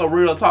you know what,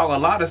 real talk, a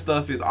lot of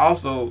stuff is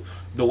also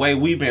the way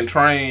we've been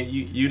trained,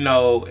 you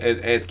know,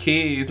 as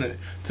kids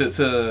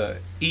to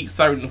eat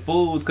certain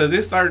foods, because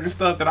there's certain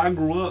stuff that I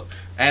grew up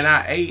and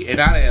I ate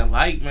and I didn't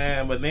like,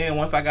 man. But then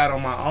once I got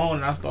on my own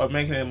and I started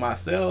making it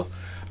myself,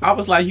 I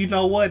was like, you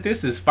know what,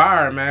 this is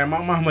fire, man.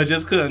 My mama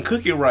just couldn't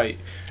cook it right.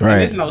 And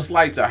there's no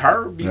slight to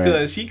her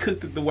because she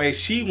cooked it the way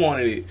she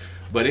wanted it,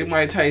 but it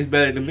might taste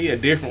better to me a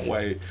different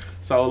way.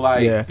 So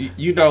like,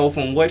 you know,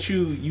 from what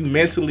you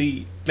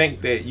mentally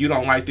think that you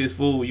don't like this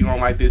food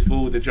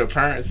that your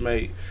parents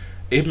made,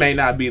 it may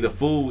not be the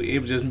food,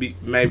 it just be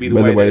maybe the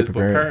way that it's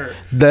prepared.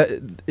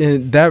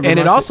 And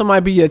it also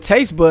might be your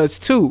taste buds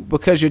too,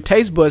 because your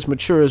taste buds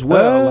mature as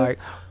well.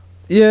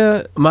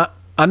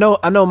 I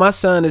know my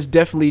son is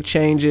definitely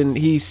changing.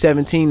 He's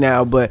 17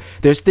 now, but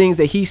there's things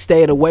that he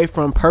stayed away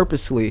from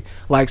purposely,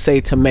 like say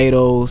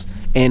tomatoes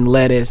and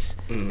lettuce,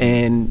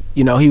 and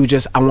you know, he was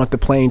just, I want the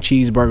plain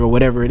cheeseburger,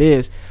 whatever it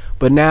is.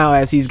 But now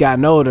as he's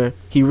gotten older,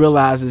 he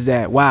realizes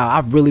that, wow,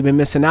 I've really been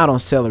missing out on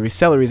celery.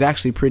 Celery is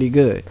actually pretty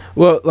good.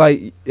 Well,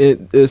 like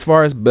as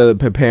far as the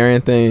preparing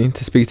thing,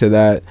 to speak to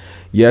that,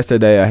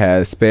 yesterday I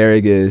had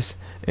asparagus.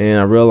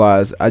 And I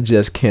realized I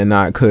just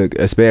cannot cook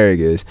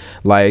asparagus.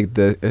 Like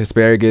the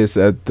asparagus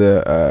at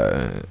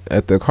the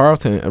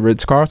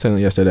Ritz-Carlton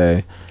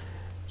yesterday,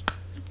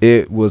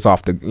 it was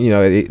off the, you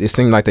know, it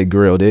seemed like they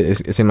grilled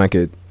it. It seemed like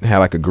it had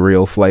like a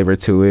grill flavor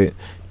to it.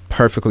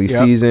 Perfectly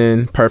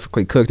seasoned,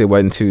 perfectly cooked. It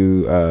wasn't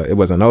too, it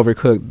wasn't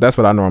overcooked. That's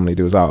what I normally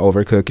do, is I'll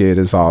overcook it.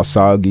 It's all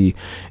soggy,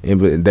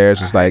 and theirs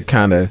just like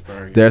kind of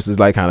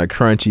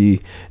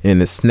crunchy, and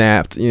it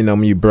snapped, you know,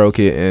 when you broke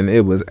it, and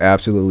it was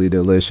absolutely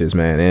delicious,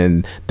 man.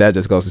 And that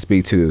just goes to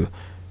speak to,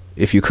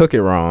 if you cook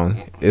it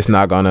wrong, it's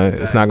not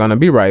gonna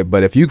be right.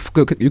 But if you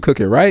cook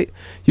it right,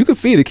 you can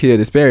feed a kid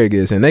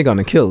asparagus and they're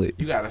gonna kill it.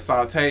 You gotta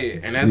saute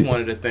it, and that's one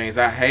of the things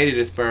I hated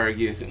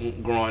asparagus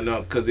growing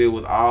up, because it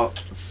was all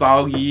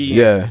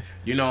soggy. And,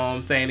 you know what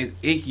I'm saying, it's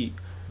icky.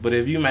 But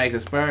if you make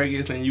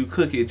asparagus and you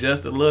cook it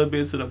just a little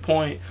bit to the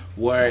point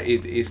where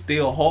it's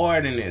still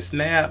hard and it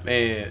snap,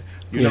 and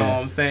you know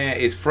what I'm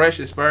saying, it's fresh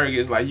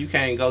asparagus. Like, you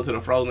can't go to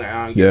the frozen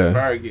aisle and get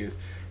asparagus.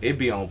 It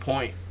be on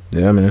point.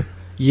 Yeah, man.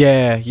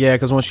 Yeah,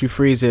 because once you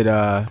freeze it,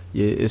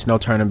 it's no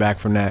turning back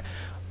from that.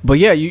 But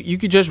yeah, you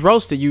could just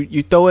roast it.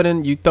 You throw it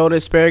in, you throw the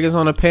asparagus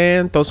on a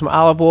pan, throw some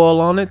olive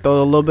oil on it,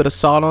 throw a little bit of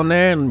salt on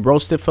there, and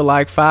roast it for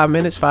like 5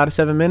 to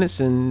 7 minutes,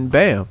 and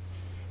bam,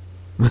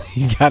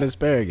 you got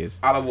asparagus.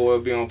 Olive oil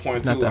be on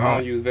point too. I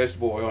don't use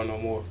vegetable oil no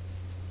more.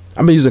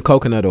 I've been using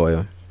coconut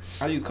oil.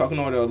 I use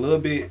coconut oil a little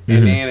bit,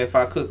 and then if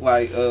I cook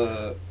like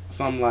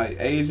something like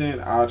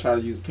Asian, I'll try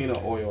to use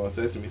peanut oil or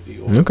sesame seed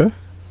oil. Okay.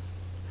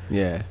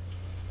 Yeah.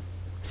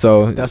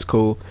 So that's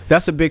cool.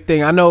 That's a big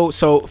thing. I know.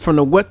 So from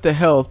the What the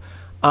Health,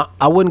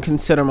 I wouldn't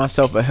consider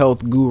myself a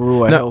health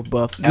guru or health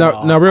buff at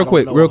all. No, real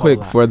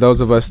quick, for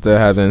those of us that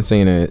haven't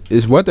seen it,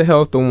 is What the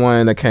Health the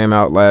one that came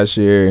out last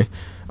year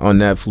on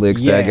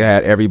Netflix that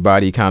had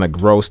everybody kind of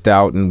grossed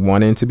out and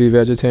wanting to be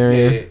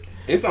vegetarian? Yeah,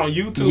 it's on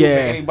YouTube for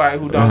anybody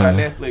who don't got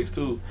Netflix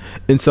too.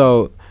 And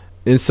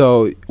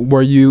so,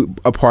 were you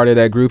a part of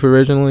that group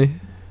originally?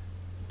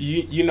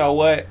 You know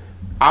what?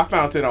 I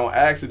found it on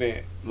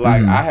accident.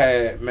 Like I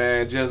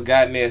had just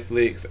got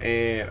Netflix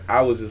and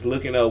I was just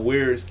looking up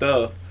weird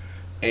stuff.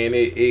 And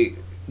it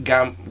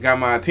got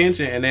my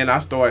attention, and then I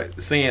started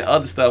seeing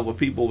other stuff where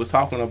people was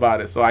talking about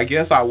it. So I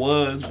guess I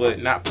was, but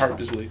not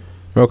purposely.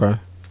 Okay.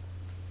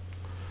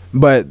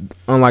 But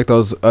unlike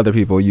those other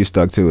people, you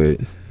stuck to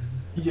it.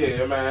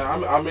 Yeah,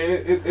 man. I mean,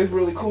 it's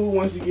really cool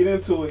once you get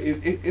into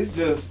it. It's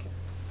just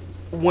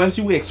once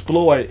you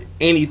explore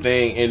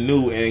anything and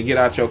new and get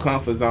out your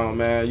comfort zone,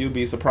 man, you'll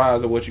be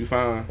surprised at what you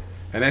find.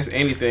 And that's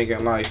anything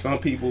in life. Some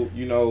people,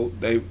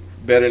 they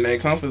better in their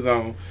comfort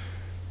zone.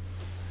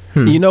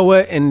 You know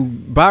what?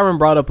 And Byron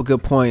brought up a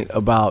good point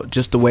about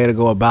just the way to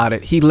go about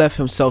it. He left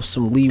himself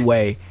some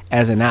leeway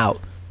as an out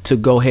to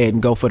go ahead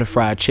and go for the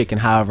fried chicken,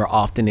 however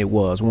often it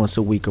was, once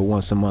a week or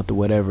once a month or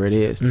whatever it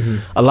is.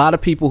 A lot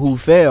of people who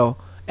fail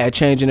at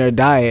changing their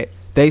diet,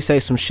 they say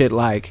some shit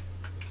like,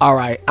 all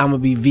right, I'm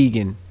going to be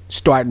vegan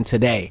starting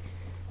today.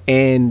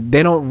 And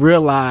they don't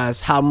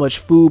realize how much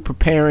food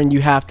preparing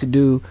you have to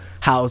do,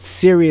 how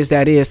serious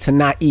that is to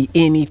not eat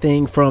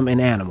anything from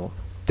an animal.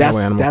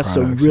 That's products,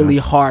 a really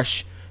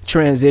harsh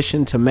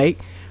transition to make.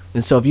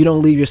 And so if you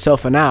don't leave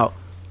yourself an out,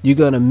 you're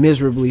gonna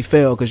miserably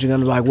fail, because you're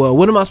gonna be like, well,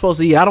 what am I supposed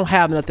to eat? I don't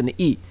have nothing to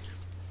eat.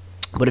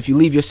 But if you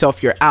leave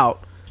yourself your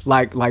out,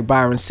 like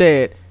Byron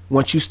said,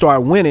 once you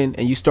start winning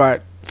and you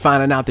start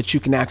finding out that you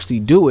can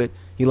actually do it,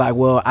 you're like,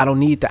 well, I don't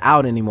need the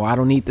out anymore. I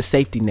don't need the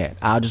safety net.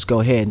 I'll just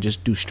go ahead and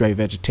just do straight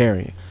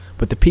vegetarian.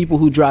 But the people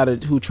who try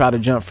to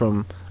jump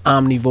from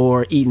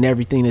omnivore, eating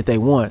everything that they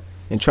want,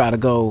 and try to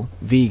go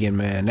vegan,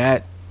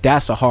 man,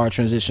 that's a hard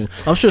transition.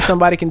 I'm sure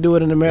somebody can do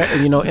it in America,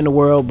 in the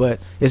world, but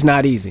it's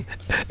not easy.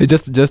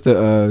 Just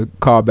to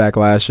call back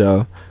last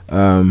show,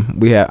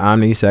 we had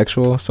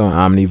omnisexual. So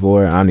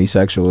omnivore,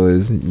 omnisexual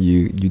is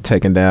you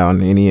taking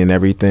down any and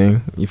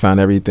everything. You find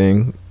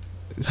everything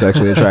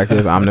sexually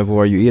attractive.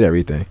 Omnivore, you eat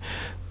everything.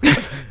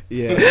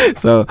 Yeah.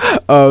 So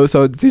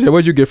TJ,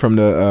 what'd you get from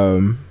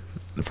the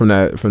from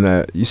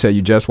that? You said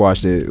you just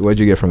watched it. What'd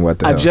you get from What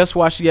the Hell? I just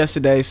watched it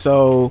yesterday.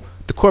 So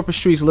the Corporate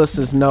Streets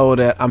listeners know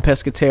that I'm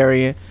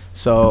pescatarian.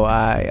 So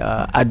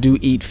I do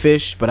eat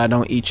fish, but I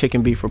don't eat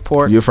chicken, beef, or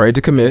pork. You afraid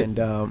to commit? And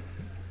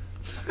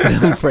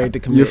I'm afraid to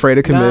commit. You afraid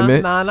of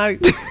commitment?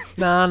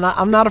 Nah,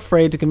 I'm not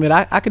afraid to commit.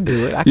 I could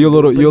do it. You're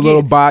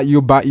a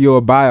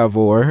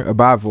biovore.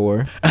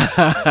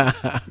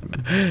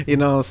 You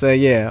know what I'm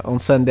saying? Yeah, on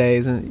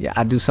Sundays, and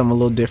I do something a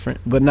little different.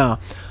 But no,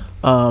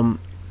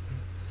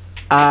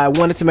 I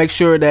wanted to make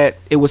sure that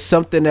it was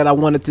something that I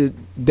wanted to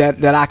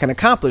that I can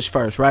accomplish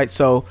first, right?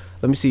 So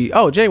let me see.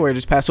 Oh, January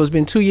just passed, so it's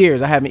been 2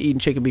 years I haven't eaten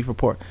chicken, beef, or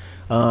pork.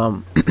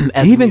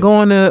 Even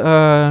going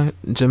to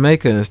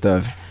Jamaica and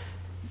stuff.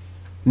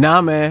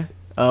 Nah, man.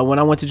 When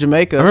I went to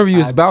Jamaica, I remember you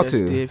was about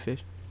to. Did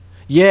fish.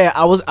 Yeah,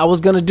 I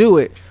was gonna do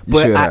it,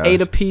 but I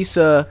ate a piece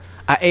of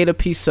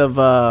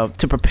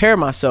to prepare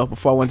myself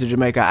before I went to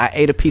Jamaica. I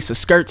ate a piece of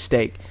skirt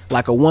steak,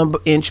 like a 1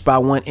 inch by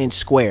 1 inch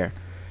square,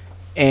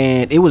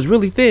 and it was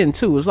really thin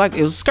too. It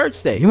was skirt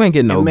steak. You ain't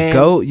getting no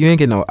goat. You ain't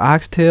getting no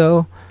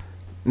oxtail.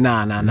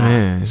 Nah.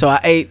 Man.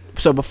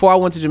 So before I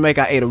went to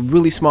Jamaica, I ate a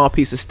really small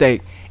piece of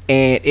steak,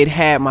 and it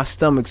had my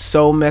stomach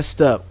so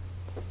messed up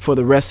for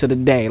the rest of the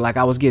day. Like,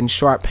 I was getting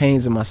sharp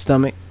pains in my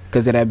stomach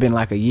because it had been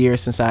like a year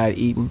since I had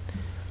eaten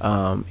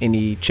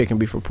any chicken,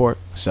 beef, or pork.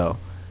 So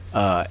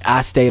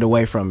I stayed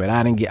away from it.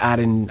 I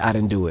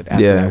didn't do it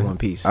after that one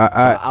piece.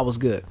 I was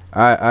good.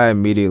 I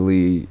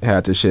immediately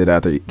had to shit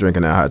after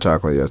drinking that hot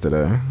chocolate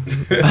yesterday.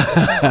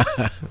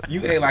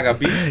 You ate like a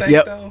beef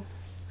steak though?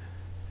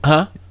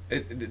 Huh?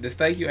 The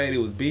steak you ate, it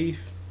was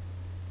beef?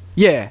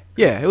 Yeah,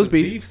 it was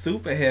beef. Beef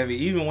super heavy.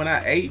 Even when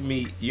I ate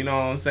meat, you know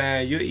what I'm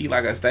saying? You eat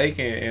like a steak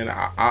and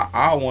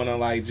I want to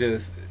like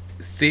just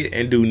sit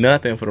and do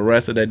nothing for the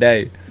rest of the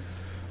day.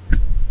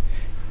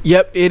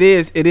 Yep, it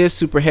is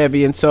super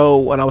heavy. And so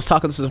when I was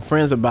talking to some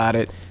friends about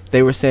it,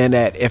 they were saying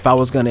that if I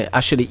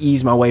should have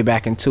eased my way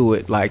back into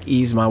it, like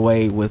ease my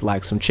way with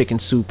like some chicken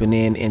soup and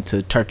then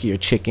into turkey or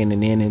chicken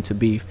and then into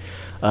beef.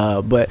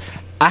 But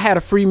I had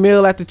a free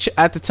meal at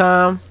the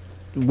time.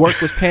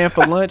 Work was paying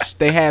for lunch.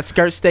 They had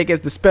skirt steak as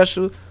the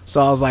special, so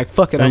I was like,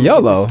 "Fuck it, I'm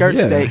gonna get skirt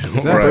steak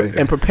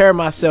and prepare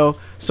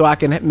myself so I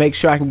can make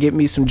sure I can get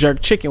me some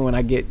jerk chicken when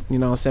I get,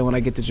 when I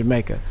get to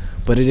Jamaica."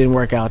 But it didn't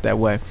work out that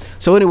way.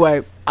 So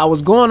anyway, I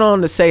was going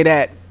on to say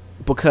that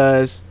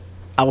because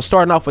I was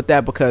starting off with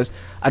that because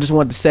I just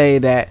wanted to say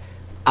that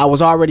I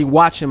was already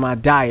watching my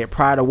diet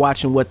prior to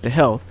watching What the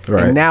Health,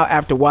 and now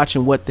after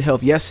watching What the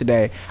Health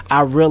yesterday,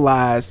 I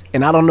realized,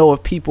 and I don't know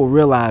if people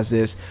realize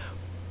this,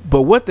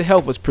 but What the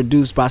Health was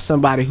produced by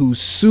somebody who's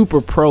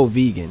super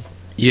pro-vegan.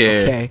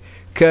 Yeah. Okay?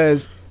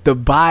 Because the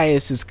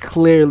bias is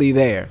clearly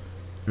there.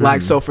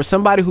 Like, so for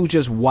somebody who's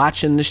just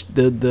watching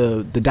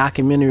the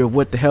documentary of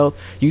What the Health,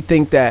 you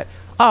think that,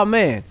 oh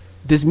man,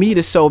 this meat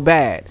is so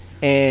bad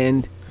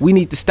and we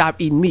need to stop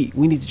eating meat.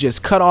 We need to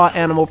just cut all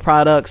animal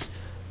products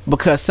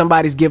because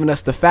somebody's giving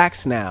us the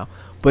facts now.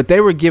 But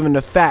they were given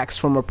the facts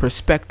from a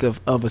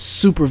perspective of a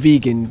super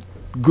vegan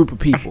group of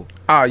people.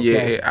 Oh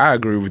yeah, I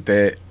agree with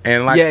that.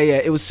 And like,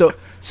 it was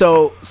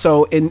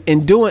so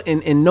in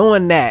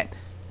knowing that,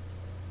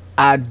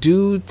 I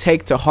do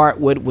take to heart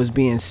what was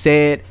being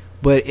said,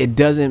 but it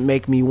doesn't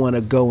make me want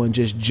to go and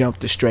just jump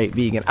to straight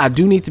vegan. I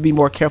do need to be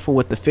more careful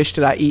with the fish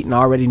that I eat, and I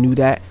already knew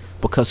that,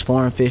 because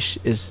foreign fish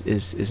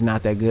is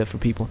not that good for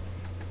people.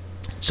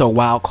 So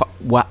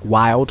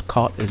wild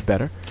caught is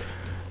better.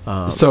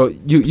 So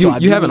you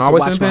haven't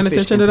always been paying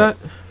attention to that?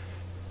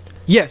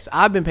 Yes,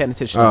 I've been paying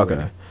attention to that.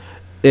 Okay.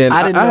 And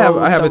I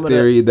have a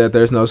theory that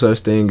there's no such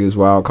thing as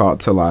wild caught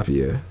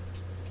tilapia.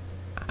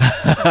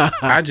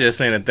 I just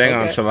seen a thing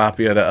on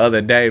tilapia the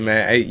other day,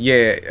 man.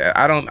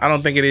 I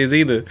don't think it is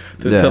either.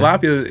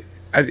 Tilapia,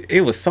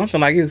 it was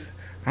something like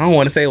I don't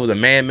want to say it was a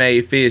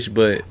man-made fish,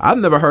 but I've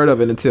never heard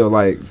of it until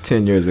like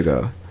 10 years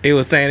ago. It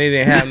was saying it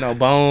didn't have no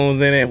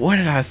bones in it. Where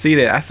did I see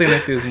that? I seen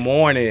it this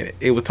morning.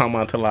 It was talking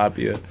about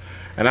tilapia,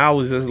 and I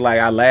was just like,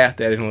 I laughed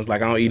at it and was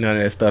like, I don't eat none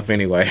of that stuff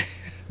anyway.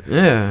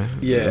 Yeah.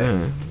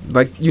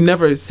 Like, you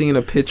never seen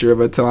a picture of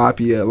a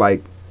tilapia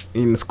like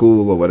in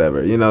school or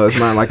whatever. You know, it's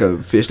not like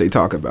a fish they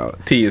talk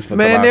about. T is for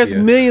man, tilapia. There's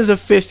millions of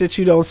fish that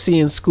you don't see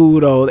in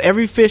school though.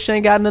 Every fish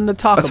ain't got nothing to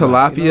talk about.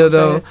 Tilapia, you know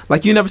though,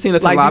 like, you never seen a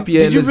tilapia like, in the zoo.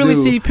 Did you really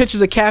see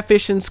pictures of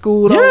catfish in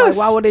school though? Yes.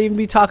 Like, why would they even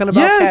be talking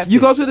about catfish?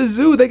 You go to the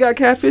zoo, they got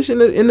catfish in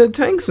the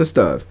tanks and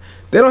stuff.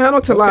 They don't have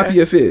no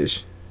tilapia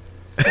fish.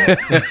 They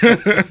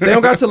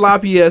don't got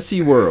tilapia at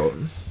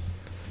SeaWorld.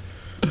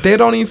 They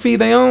don't even feed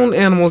their own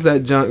animals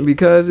that junk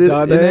because it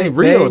ain't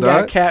real, they ain't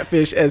dog. got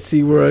catfish at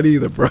SeaWorld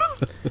either, bro.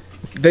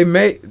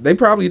 They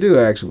probably do,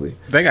 actually.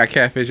 They got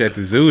catfish at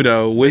the zoo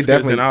though,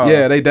 whiskers and all.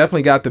 Yeah, they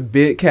definitely got the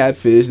big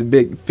catfish, the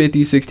big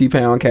 50, 60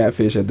 pound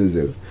catfish at the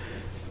zoo.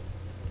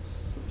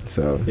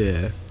 So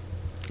yeah,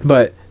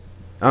 but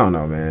I don't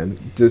know, man.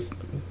 Just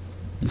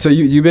so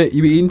you been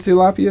eating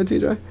tilapia,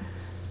 TJ?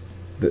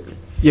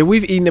 Yeah,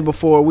 we've eaten it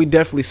before. We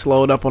definitely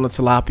slowed up on the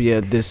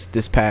tilapia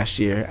this past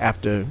year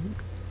after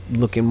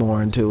looking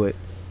more into it,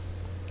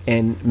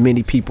 and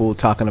many people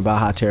talking about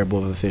how terrible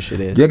of a fish it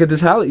is. You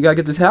gotta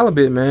get this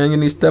halibut, man. You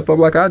need to step up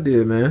like I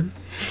did, man.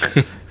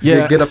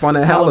 Yeah, get up on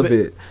that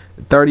halibut.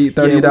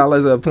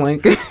 $30 a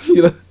plank.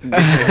 You know?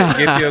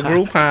 Get you a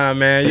Groupon,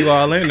 man. You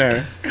all in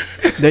there.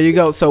 There you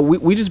go. So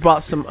we just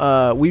bought some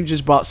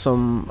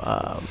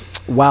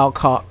wild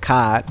caught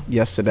cod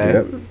yesterday.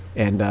 Yep.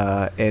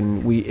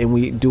 And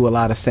we do a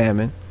lot of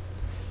salmon,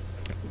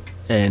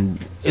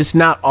 and it's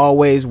not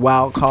always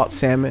wild caught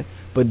salmon,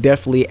 but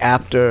definitely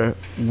after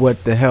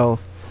What the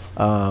Health,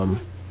 I'm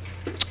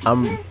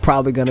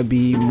probably gonna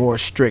be more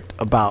strict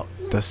about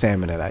the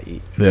salmon that I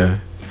eat. Yeah.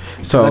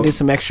 So I did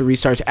some extra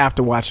research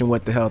after watching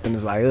What the Health, and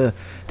it's like,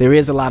 there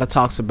is a lot of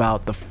talks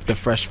about the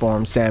fresh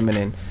farm salmon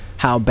and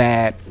how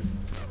bad,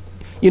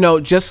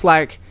 just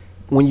like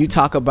when you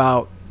talk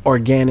about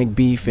organic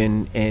beef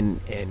and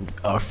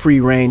free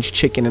range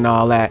chicken and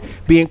all that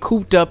being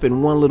cooped up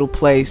in one little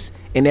place,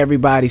 and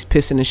everybody's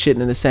pissing and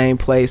shitting in the same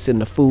place,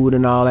 and the food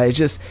and all that, it's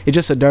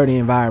just a dirty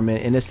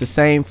environment. And it's the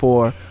same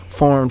for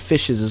foreign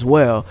fishes as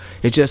well.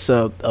 It's just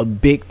a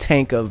big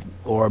tank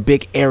or a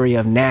big area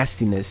of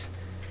nastiness,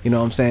 you know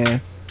what I'm saying?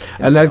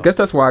 And I guess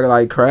that's why,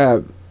 like,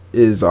 crab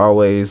is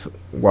always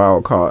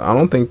wild caught. I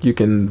don't think you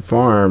can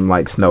farm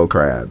like snow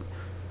crab.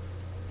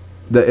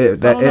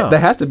 That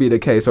has to be the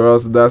case, or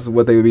else that's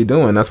what they would be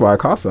doing. That's why it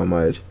costs so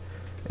much.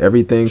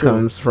 Everything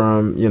comes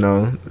from,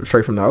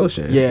 straight from the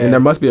ocean. Yeah. And there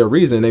must be a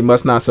reason. They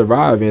must not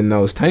survive in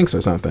those tanks or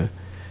something.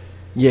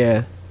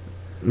 Yeah.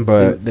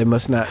 But they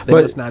must not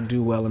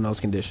do well in those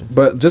conditions.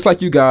 But just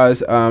like you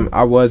guys,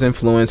 I was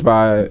influenced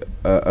by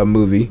a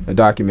movie, a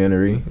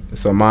documentary.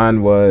 So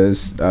mine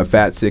was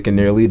Fat, Sick, and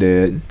Nearly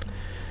Dead.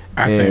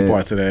 I seen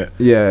parts of that.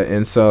 Yeah,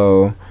 and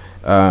so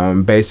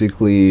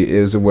basically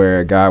it was where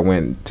a guy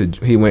went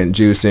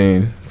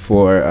juicing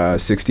for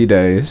 60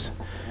 days.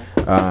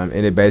 And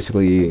it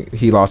basically,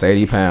 he lost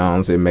 80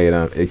 pounds.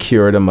 It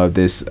cured him of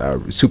this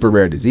super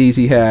rare disease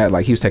he had.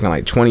 Like, he was taking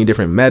like 20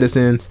 different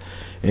medicines,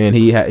 and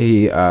he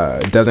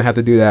doesn't have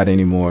to do that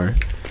anymore.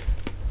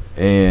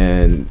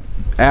 And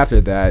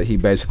after that, he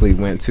basically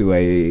went to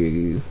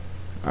a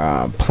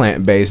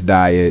plant-based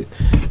diet,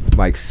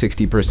 like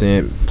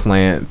 60%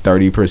 plant,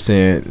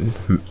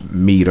 30%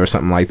 meat or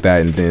something like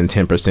that, and then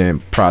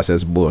 10%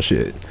 processed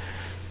bullshit.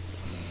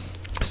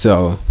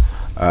 So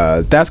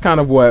that's kind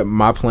of what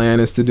my plan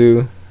is to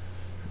do.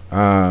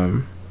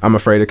 I'm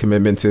afraid of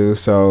commitment too,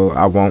 so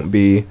I won't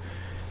be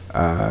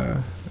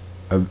a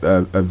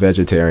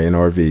vegetarian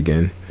or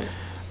vegan.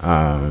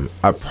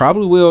 I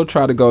probably will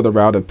try to go the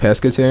route of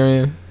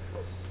pescatarian,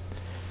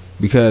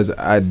 because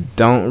I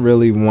don't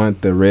really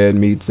want the red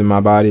meats in my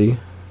body.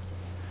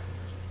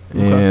 Okay.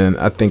 And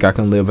I think I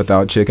can live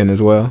without chicken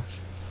as well.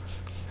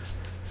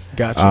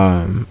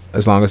 Gotcha.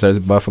 As long as there's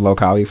buffalo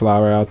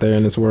cauliflower out there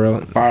in this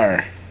world,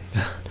 Fire.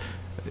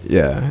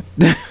 yeah,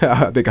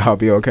 I think I'll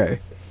be okay.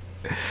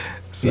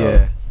 So,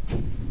 Yeah.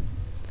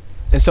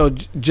 And so,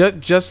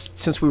 just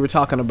since we were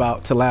talking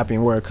about tilapia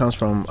and where it comes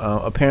from,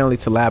 apparently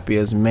tilapia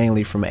is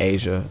mainly from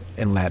Asia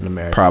and Latin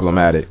America.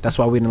 problematic. So that's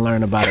why we didn't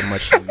learn about it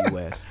much in the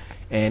U.S.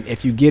 And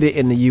if you get it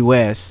in the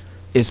U.S.,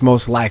 it's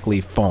most likely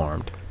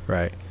farmed,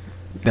 right?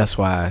 That's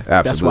why.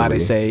 That's why they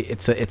say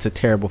it's a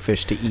terrible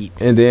fish to eat.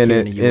 And then here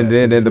in the US,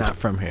 'cause it's not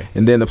from here.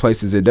 And then the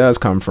places it does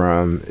come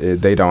from,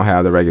 they don't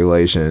have the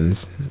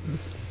regulations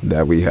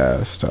that we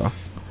have. So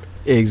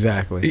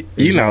Exactly.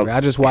 You know,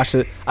 I just watched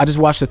it. I just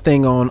watched a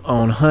thing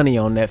on honey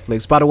on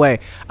Netflix. By the way,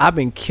 I've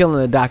been killing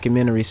the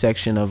documentary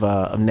section of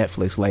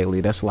Netflix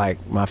lately. That's like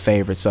my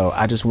favorite. So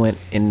I just went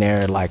in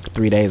there like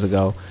 3 days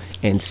ago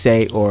and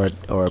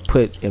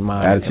put in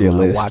my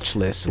list. watch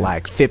list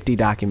like 50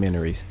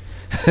 documentaries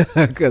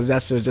because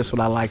that's just what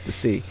I like to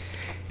see.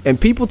 And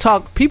people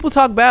talk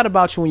bad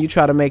about you when you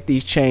try to make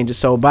these changes.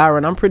 So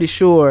Byron, I'm pretty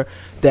sure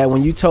that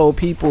when you told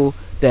people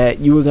that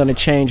you were going to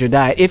change your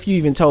diet, if you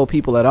even told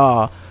people at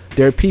all,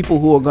 there are people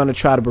who are going to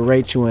try to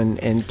berate you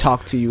and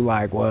talk to you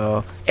like,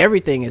 well,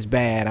 everything is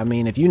bad. I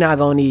mean, if you're not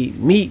going to eat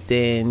meat,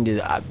 then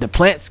the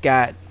plants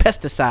got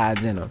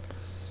pesticides in them.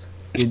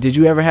 Did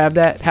you ever have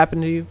that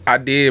happen to you? I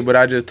did, but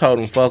I just told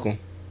them fuck them.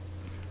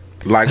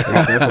 Like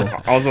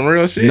on some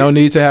real shit. no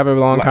need to have a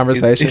long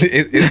conversation.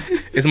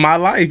 It's my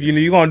life. You know,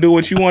 you're gonna do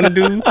what you want to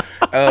do.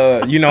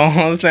 You know what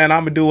I'm saying?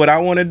 I'm gonna do what I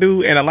want to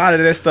do. And a lot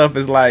of that stuff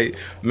is like,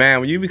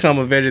 man, when you become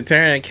a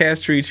vegetarian,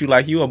 cats treat you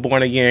like you a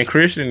born again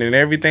Christian, and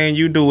everything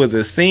you do is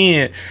a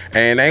sin.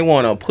 And they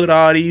want to put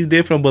all these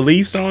different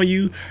beliefs on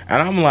you.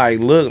 And I'm like,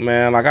 look,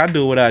 man, like I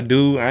do what I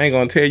do. I ain't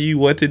gonna tell you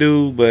what to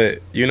do, but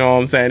you know what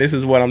I'm saying? This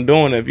is what I'm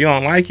doing. If you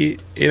don't like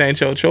it, it ain't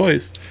your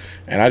choice.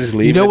 And I just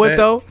leave. You know it what at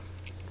that. though?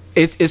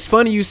 It's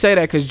funny you say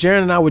that because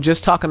Jaron and I were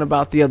just talking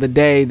about the other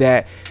day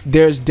that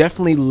there's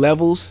definitely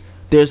levels.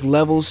 There's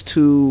levels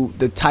to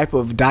the type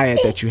of diet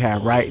that you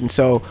have, right? And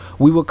so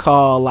we would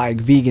call like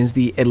vegans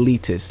the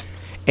elitists.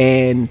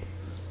 And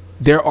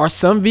there are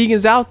some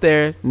vegans out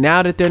there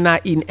now that they're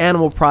not eating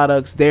animal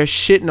products, they're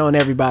shitting on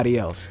everybody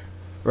else,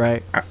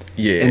 right?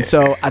 Yeah. And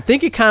so I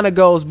think it kind of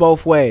goes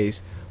both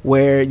ways,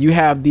 where you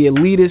have the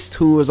elitist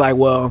who is like,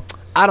 well,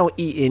 I don't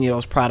eat any of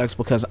those products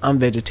because I'm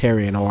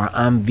vegetarian or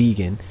I'm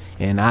vegan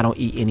and I don't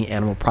eat any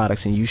animal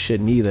products and you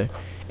shouldn't either.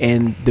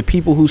 And the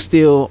people who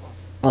still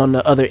on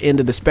the other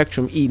end of the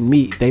spectrum eating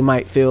meat, they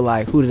might feel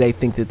like, who do they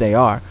think that they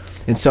are?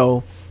 And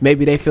so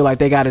maybe they feel like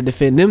they got to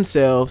defend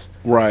themselves.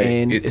 Right.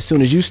 And as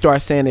soon as you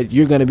start saying that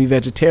you're going to be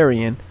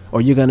vegetarian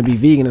or you're going to be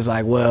vegan, it's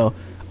like, well,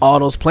 all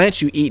those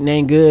plants you eating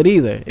ain't good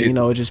either. You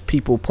know, it's just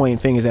people pointing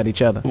fingers at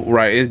each other.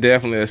 Right, it's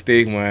definitely a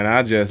stigma,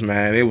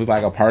 and it was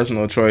like a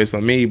personal choice for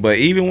me. But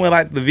even with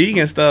like the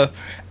vegan stuff,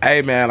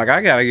 hey man, like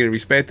I gotta get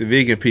respect to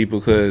vegan people,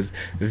 because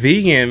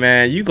vegan,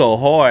 man, you go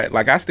hard.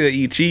 Like I still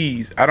eat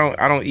cheese. I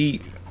don't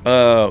eat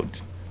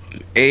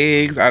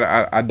eggs.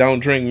 I don't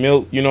drink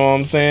milk. You know what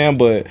I'm saying?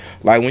 But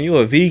like when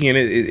you're a vegan,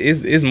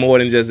 it's more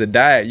than just a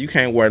diet. You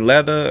can't wear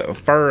leather,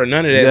 fur, or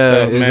none of that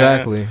stuff,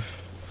 man.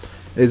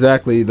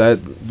 Exactly. That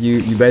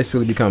you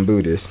basically become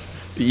Buddhist.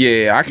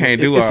 Yeah, I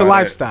can't do. It's a all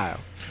lifestyle.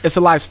 It's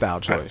a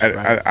lifestyle choice.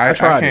 Right?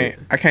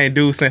 I can't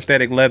do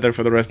synthetic leather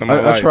for the rest of my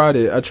life.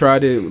 I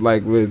tried it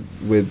like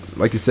with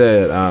like you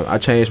said. I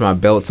changed my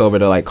belts over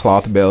to like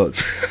cloth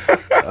belts.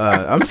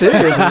 I'm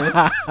serious,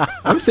 man.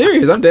 I'm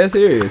serious. I'm dead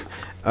serious.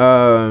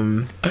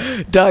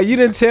 Dog, you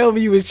didn't tell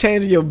me you was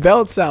changing your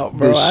belts out,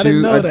 bro. I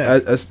didn't know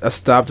that. I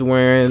stopped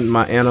wearing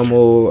my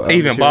animal.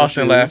 Even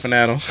Boston shoes. laughing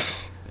at him.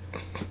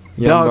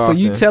 Dog, so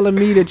you telling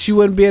me that you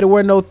wouldn't be able to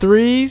wear no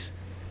threes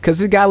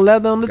because it got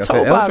leather on the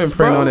toe box, elephant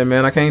print on it,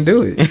 man. I can't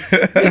do it.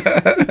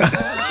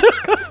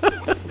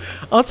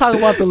 I'm talking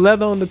about the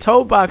leather on the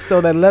toe box,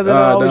 though. That leather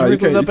that always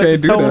wrinkles up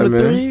at the toe on the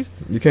threes.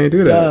 You can't do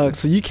that. Dog,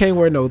 so you can't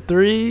wear no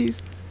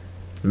threes.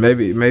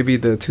 Maybe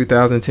the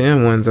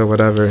 2010 ones or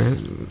whatever.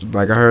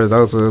 Like I heard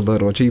those were a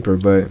little cheaper,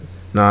 but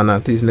no,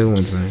 not these new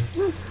ones, man.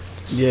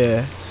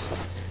 Yeah.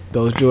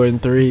 Those Jordan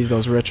 3s,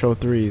 those retro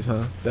 3s,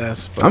 huh?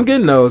 That's fun. I'm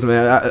getting those,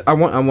 man. I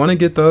want to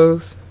get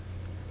those.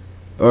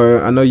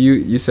 Or I know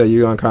you said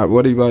you on cop.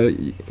 What about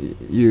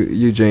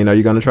you, Gene? Are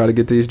you gonna try to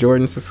get these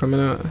Jordans that's coming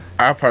out?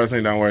 I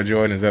personally don't wear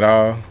Jordans at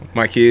all.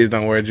 My kids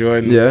don't wear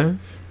Jordans. Yeah.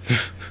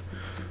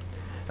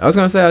 I was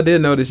gonna say I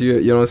did notice you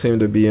don't seem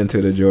to be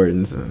into the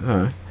Jordans,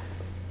 huh?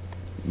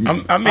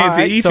 I mean,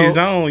 to each his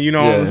own. You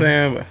know what I'm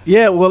saying?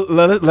 Yeah. Well,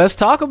 let's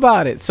talk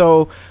about it.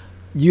 So.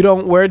 You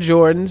don't wear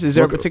Jordans. Is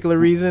there a particular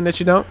reason that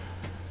you don't?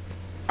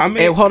 I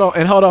mean, and hold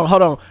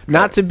on.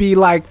 Not to be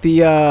like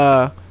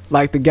the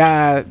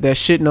guy that's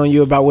shitting on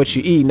you about what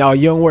you eat. No,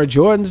 you don't wear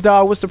Jordans,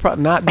 dog. What's the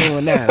problem? Not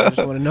doing that. I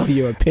just want to know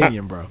your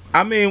opinion, bro.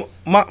 I mean,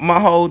 my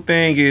whole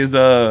thing is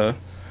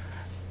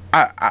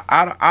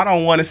I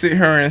don't want to sit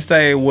here and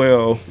say,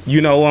 well,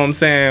 you know what I'm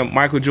saying,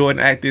 Michael Jordan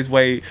act this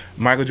way,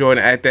 Michael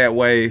Jordan act that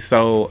way,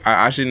 so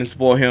I shouldn't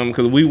support him,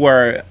 because we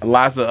wear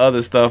lots of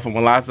other stuff from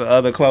lots of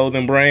other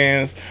clothing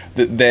brands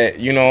that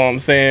you know what I'm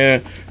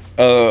saying,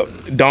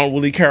 don't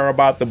really care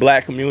about the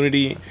black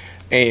community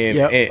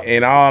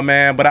and all,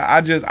 man. But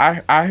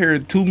I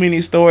heard too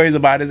many stories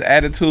about his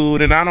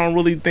attitude, and I don't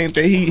really think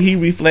that he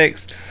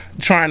reflects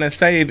trying to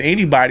save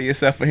anybody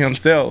except for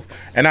himself.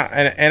 And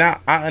I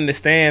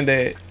understand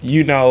that,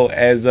 you know,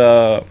 as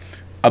a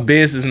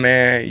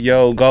businessman,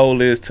 your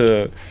goal is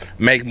to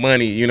make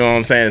money, you know what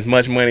I'm saying, as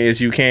much money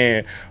as you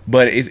can.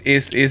 But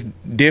it's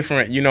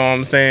different, you know what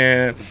I'm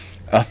saying,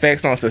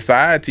 effects on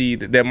society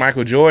that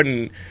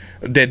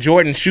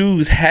Jordan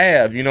shoes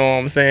have, you know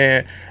what I'm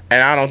saying?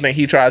 And I don't think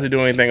he tries to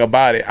do anything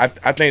about it.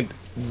 I think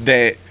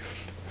that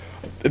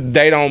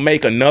they don't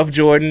make enough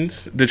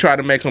Jordans to try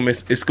to make them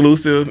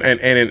exclusive,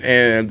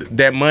 and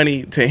that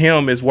money to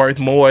him is worth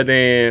more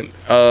than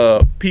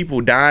people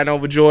dying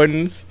over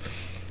Jordans.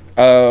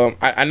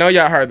 I know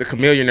y'all heard the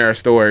Chameleonaire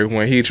story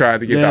when he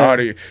tried to get the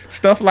audio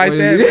stuff like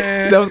that,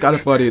 man. That was kind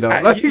of funny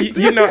though.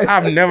 You know,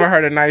 I've never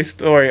heard a nice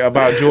story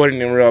about Jordan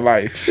in real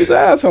life. He's an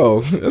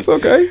asshole. That's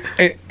okay.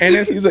 And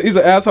he's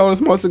an asshole that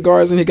smokes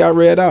cigars and he got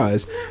red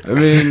eyes. I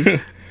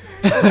mean,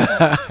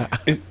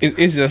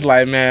 it's just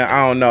like, man,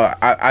 I don't know.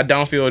 I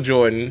don't feel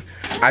Jordan.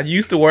 I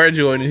used to wear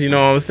Jordans, you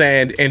know what I'm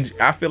saying? And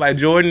I feel like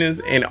Jordans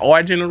in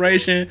our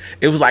generation,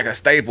 it was like a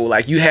staple.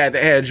 Like, you had to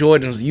have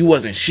Jordans. You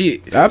wasn't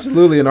shit.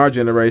 Absolutely, in our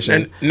generation.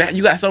 And now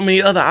you got so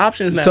many other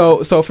options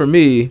now. So for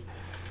me,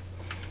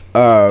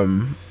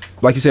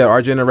 like you said,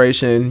 our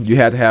generation, you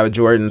had to have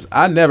Jordans.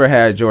 I never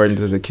had Jordans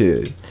as a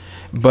kid.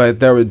 But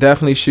there were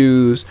definitely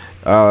shoes.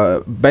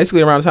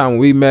 Basically around the time when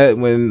we met,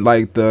 when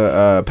like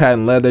the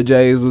patent leather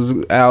J's was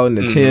out and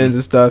the 10s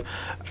and stuff,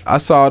 I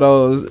saw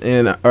those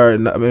the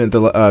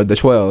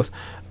 12s.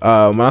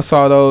 When I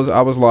saw those,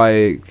 I was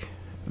like,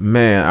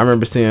 man, I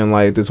remember seeing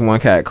like this one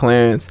cat,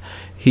 Clarence.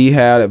 He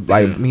had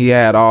he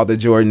had all the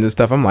Jordans and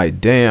stuff. I'm like,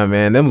 damn,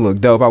 man, them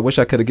look dope. I wish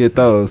I could have get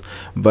those,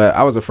 but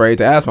I was afraid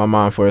to ask my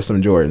mom for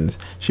some Jordans.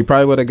 She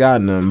probably would have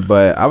gotten them,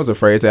 but I was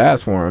afraid to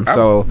ask for them.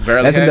 So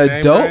as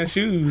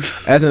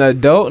an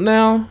adult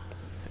now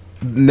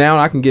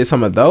I can get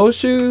some of those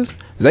shoes.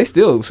 They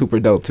still super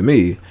dope to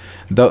me.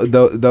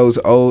 Those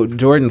old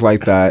Jordans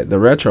like that, the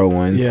retro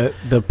ones. Yeah,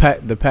 the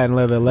patent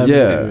leather 11.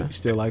 Yeah, you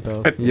still like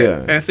those.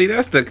 Yeah, and see,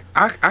 that's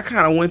I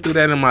kind of went through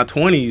that in my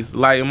 20s.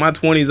 Like in my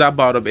 20s, I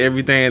bought up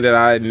everything that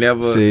I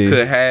never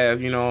could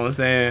have. You know what I'm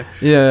saying?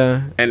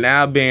 Yeah. And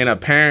now being a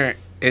parent,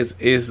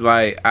 it's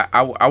like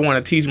I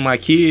want to teach my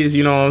kids,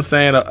 you know what I'm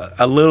saying,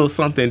 a little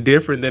something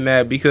different than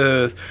that,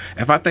 because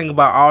if I think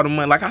about all the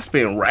money, like I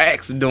spent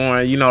racks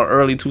during, you know,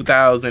 early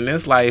 2000,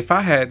 it's like if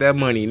I had that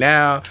money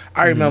now,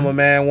 I remember,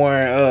 man,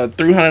 wearing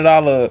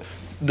 $300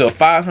 the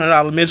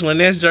 $500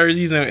 Michelin S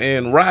jerseys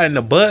and riding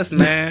the bus,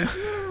 man.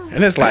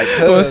 And it's like,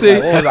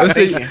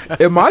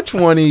 in my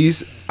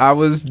 20s, I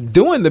was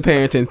doing the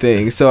parenting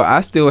thing, so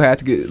I still had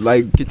to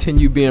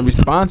continue being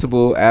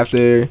responsible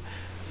after,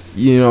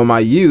 you know, my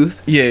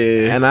youth.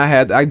 Yeah. And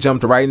I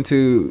jumped right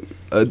into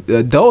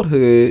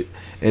adulthood,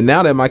 and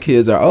now that my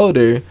kids are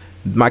older,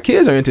 my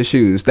kids are into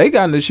shoes. They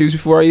got into shoes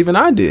before even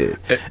I did.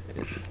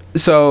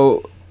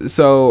 So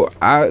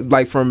I,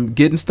 like, from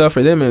getting stuff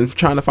for them and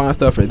trying to find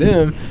stuff for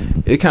them,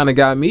 it kind of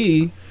got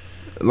me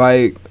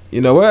like, you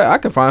know what, I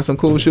can find some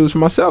cool shoes for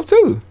myself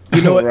too.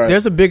 You know what? Right.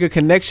 There's a bigger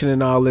connection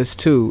in all this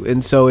too,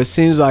 and so it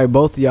seems like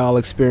both of y'all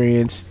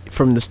experienced,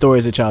 from the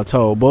stories that y'all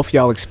told, both of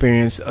y'all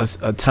experienced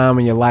a time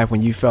in your life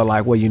when you felt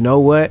like, well, you know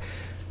what,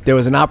 there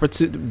was an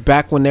opportunity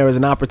back when there was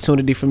an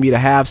opportunity for me to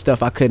have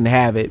stuff, I couldn't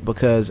have it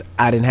because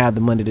I didn't have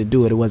the money to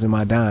do it. It wasn't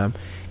my dime.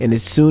 And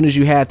as soon as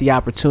you had the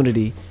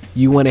opportunity,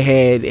 you went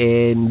ahead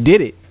and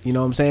did it. You know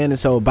what I'm saying? And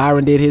so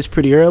Byron did his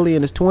pretty early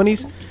in his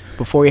 20s.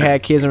 Before he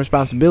had kids and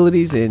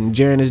responsibilities, and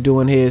Jaren is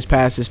doing his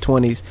past his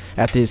 20s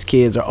after his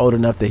kids are old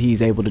enough that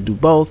he's able to do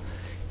both.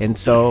 And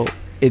so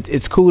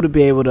it's cool to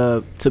be able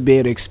to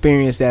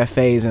experience that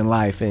phase in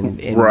life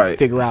and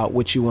figure out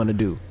what you want to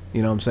do.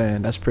 You know what I'm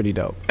saying? That's pretty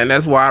dope. And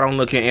that's why I don't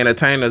look at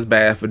entertainers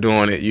bad for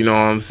doing it. You know what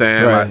I'm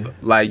saying?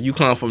 Right. Like you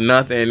come from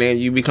nothing and then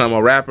you become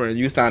a rapper and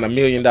you sign $1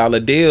 million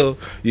deal.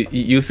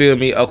 You feel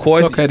me? Of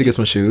course, it's okay to get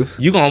some shoes.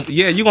 You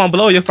gonna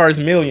blow your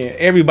first $1 million.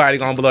 Everybody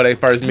gonna blow their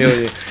first $1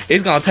 million.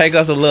 It's gonna take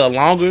us a little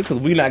longer because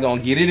we're not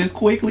gonna get it as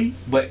quickly.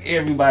 But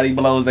everybody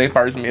blows their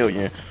first $1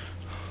 million.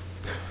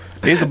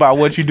 It's about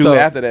what you do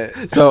after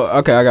that. So,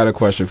 okay, I got a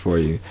question for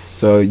you.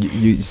 So,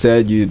 you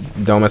said you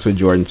don't mess with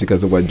Jordan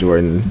because of what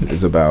Jordan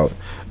is about.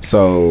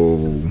 So,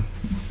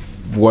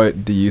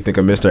 what do you think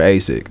of Mr.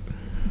 Asics?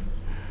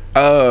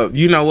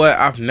 You know what?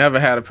 I've never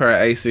had a pair of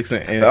Asics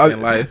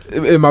in life.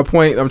 And my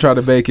point I'm trying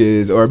to make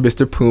is, or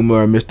Mr. Puma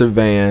or Mr.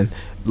 Van,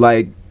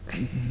 like,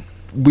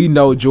 we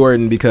know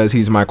Jordan because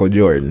he's Michael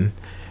Jordan.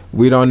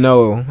 We don't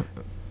know...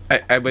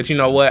 but you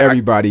know what?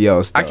 Everybody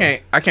else, though.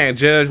 I can't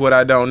judge what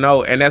I don't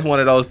know, and that's one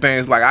of those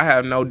things. Like, I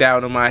have no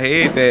doubt in my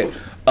head that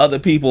other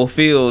people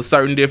feel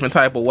certain different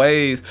type of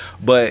ways,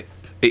 but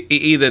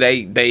either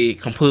they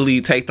completely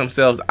take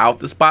themselves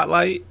out the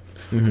spotlight,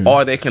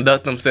 or they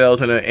conduct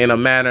themselves in a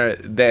manner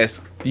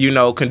that's, you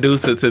know,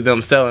 conducive to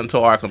them selling to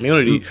our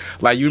community.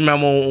 Like, you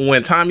remember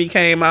when Tommy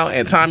came out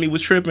and Tommy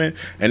was tripping,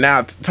 and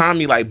now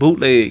Tommy like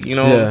bootleg. You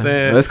know what I'm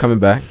saying? That's coming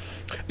back.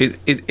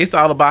 it's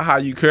all about how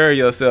you carry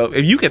yourself.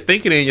 If you can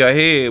think it in your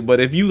head, but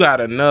if you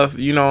got enough,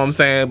 you know what I'm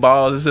saying,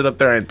 balls to sit up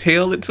there and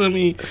tell it to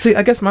me. See,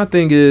 I guess my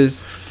thing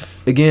is,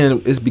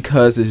 again, it's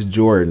because it's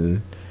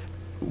Jordan.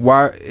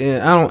 Why?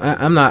 And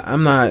I'm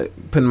not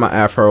putting my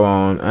afro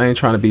on. I ain't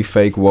trying to be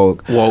fake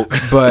woke.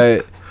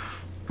 But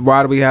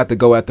why do we have to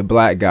go at the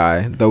black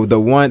guy? The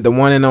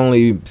one and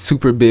only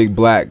super big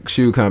black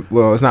shoe company.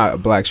 Well, it's not a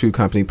black shoe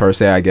company per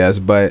se, I guess,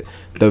 but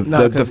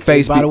the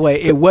face. By the way,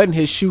 it wasn't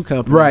his shoe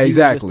company. Right,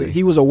 exactly.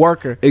 He was a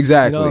worker.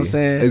 Exactly. You know what I'm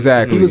saying?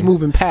 Exactly. He was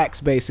moving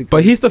packs basically.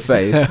 But he's the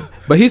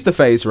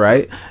face.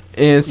 Right?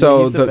 And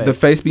so the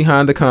face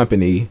behind the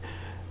company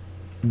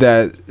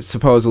that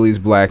supposedly is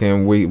black,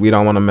 and we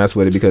don't want to mess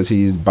with it because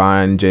he's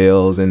buying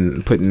jails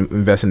and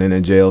investing in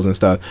the jails and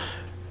stuff.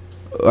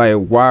 Like,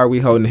 why are we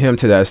holding him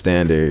to that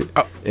standard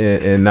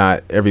and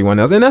not everyone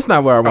else? And that's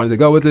not where I wanted to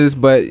go with this,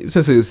 but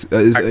since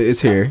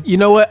it's here. You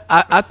know what?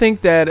 I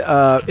think that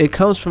it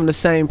comes from the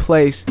same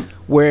place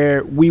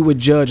where we would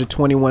judge a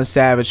 21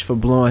 Savage for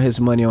blowing his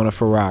money on a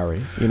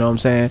Ferrari. You know what I'm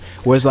saying?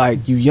 Where it's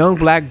like, you young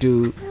black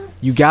dude,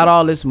 you got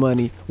all this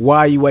money, why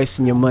are you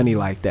wasting your money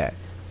like that?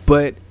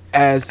 But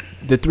as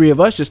the three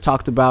of us just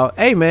talked about,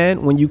 hey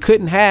man, when you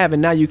couldn't have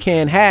and now you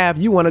can have,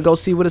 you want to go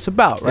see what it's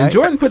about, right? And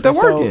Jordan put that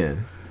work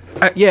in.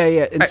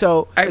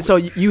 So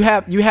you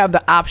have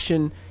the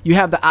option. You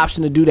have the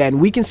option to do that, and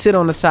we can sit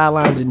on the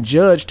sidelines and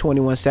judge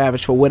 21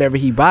 Savage for whatever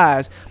he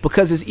buys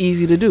because it's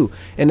easy to do.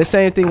 And the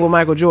same thing with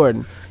Michael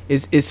Jordan.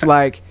 It's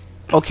like,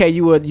 okay,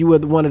 you were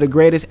one of the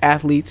greatest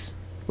athletes,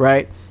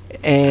 right?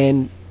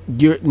 And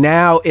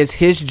now it's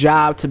his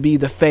job to be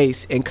the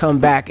face and come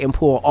back and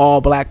pull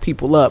all black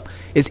people up.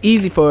 It's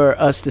easy for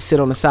us to sit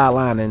on the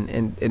sideline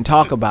and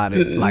talk about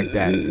it like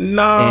that.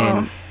 No,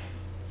 and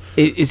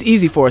it's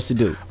easy for us to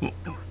do.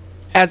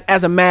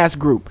 As a mass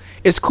group,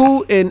 it's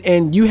cool,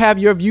 and you have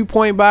your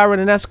viewpoint, Byron,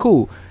 and that's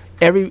cool.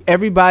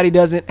 Everybody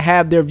doesn't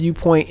have their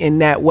viewpoint in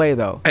that way,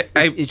 though.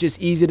 It's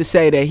just easy to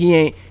say that he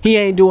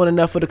ain't doing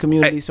enough for the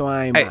community, so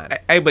I ain't mind.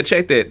 Hey, but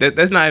check that.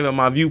 That's not even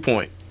my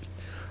viewpoint.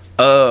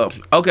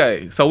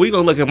 Okay, so we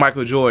gonna look at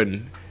Michael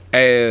Jordan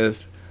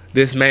as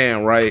this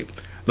man, right?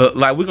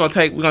 Like we're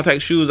gonna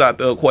take shoes out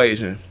the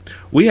equation.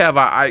 We have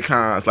our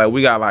icons, like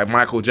we got like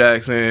Michael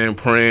Jackson,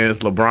 Prince,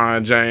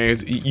 LeBron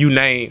James, you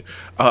name,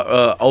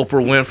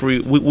 Oprah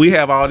Winfrey. We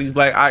have all these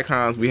black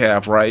icons we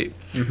have, right?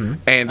 Mm-hmm.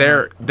 And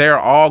they're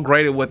all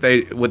great at what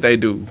they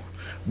do.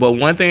 But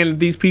one thing that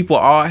these people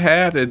all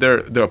have is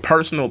they're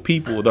personal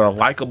people, they're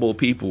likable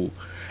people.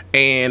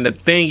 And the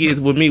thing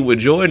is with me with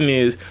Jordan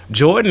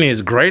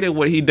is great at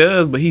what he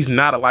does, but he's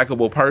not a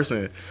likable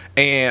person.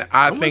 And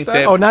I think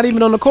that not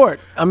even on the court.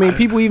 I mean,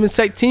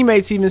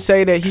 teammates even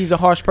say that he's a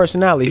harsh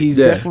personality. He's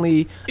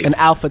definitely an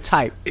alpha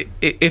type.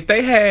 If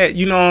they had,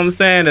 you know what I'm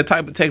saying, the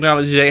type of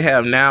technology they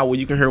have now where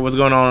you can hear what's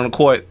going on the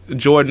court,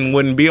 Jordan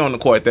wouldn't be on the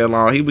court that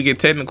long. He would get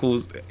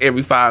technicals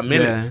every 5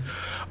 minutes. Yeah.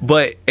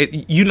 But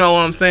you know what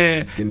I'm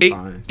saying?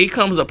 It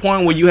comes a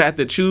point where you have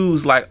to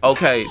choose, like,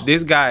 okay,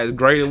 this guy is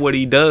great at what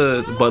he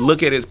does, but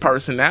look at his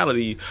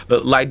personality.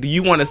 Like, do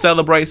you want to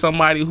celebrate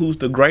somebody who's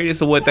the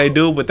greatest at what they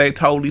do, but they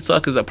totally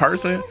suck as a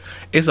person?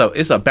 It's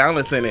a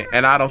balance in it,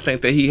 and I don't think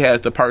that he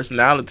has the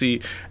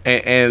personality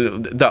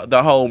and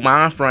the whole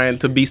mind frame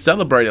to be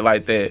celebrated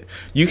like that.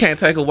 You can't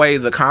take away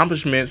his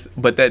accomplishments,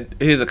 but that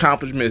his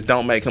accomplishments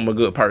don't make him a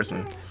good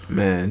person.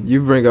 Man,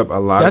 you bring up a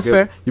lot. That's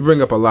fair. You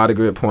bring up a lot of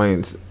good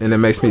points, and it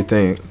makes me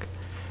think.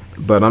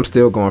 But I'm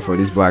still going for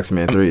these Blacks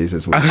Man threes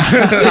as well.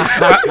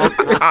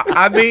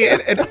 I mean,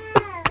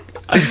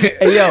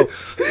 hey yo,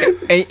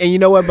 and you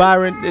know what,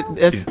 Byron?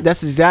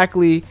 That's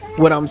exactly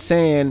what I'm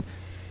saying.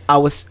 I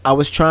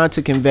was trying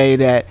to convey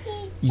that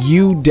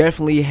you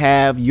definitely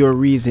have your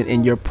reason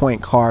and your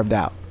point carved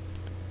out,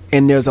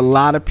 and there's a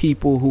lot of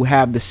people who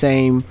have the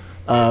same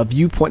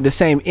viewpoint, the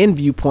same end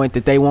viewpoint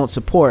that they won't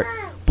support.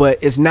 But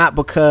it's not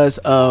because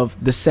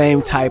of the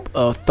same type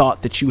of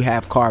thought that you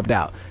have carved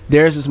out.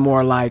 Theirs is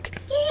more like,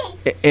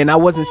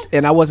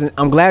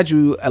 I'm glad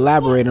you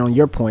elaborated on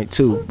your point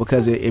too,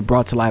 because it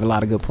brought to light a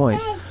lot of good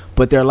points.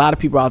 But there are a lot of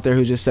people out there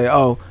who just say,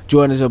 oh,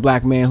 Jordan is a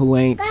black man who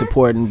ain't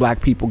supporting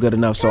black people good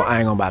enough, so I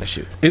ain't gonna buy the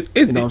shoe. You know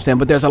what I'm saying?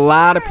 But there's a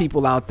lot of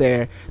people out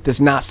there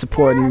that's not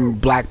supporting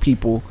black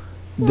people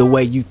the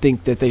way you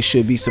think that they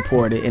should be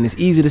supported. And it's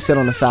easy to sit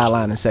on the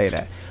sideline and say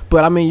that.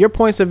 But I mean, your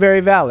points are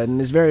very valid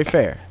and it's very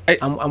fair.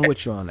 I'm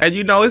with you on that. And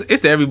you know,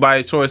 it's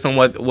everybody's choice on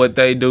what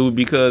they do,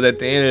 because at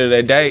the end of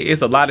the day,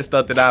 it's a lot of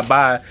stuff that I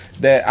buy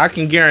that I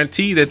can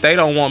guarantee that they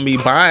don't want me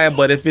buying.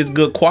 But if it's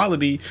good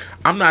quality,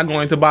 I'm not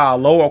going to buy a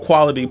lower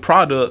quality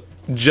product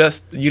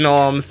just, you know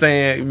what I'm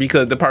saying,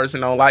 because the person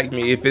don't like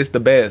me if it's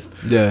the best.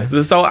 Yeah.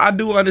 So I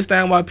do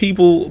understand why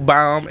people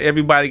buy them.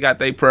 Everybody got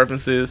their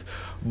preferences.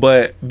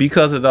 But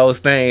because of those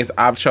things,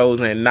 I've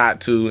chosen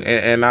not to,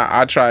 and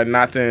I try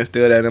not to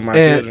instill that in my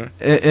children.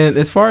 And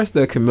as far as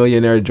the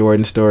Chameleon Air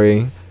Jordan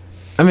story,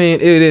 I mean,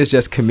 it is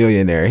just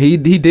Chameleon Air. He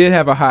did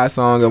have a hot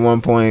song at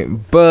one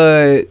point,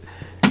 but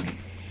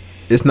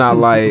It's not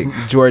like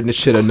Jordan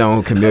should have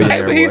known who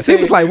Chameleonaire Hey, was. He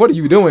was like, "What are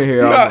you doing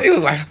here?" No, it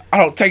was like, I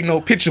don't take no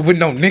picture with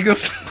no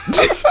niggas.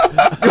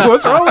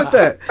 What's wrong with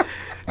that?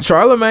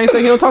 Charlamagne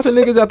said he don't talk to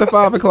niggas after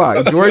 5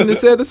 o'clock. Jordan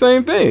just said the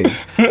same thing.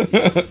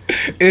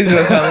 It's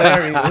just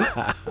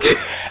hilarious.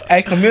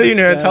 Hey,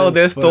 Chameleonaire told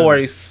that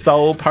story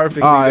so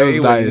perfectly that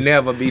it would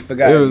never be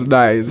forgotten. It was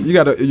nice. You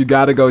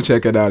gotta go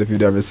check it out if you've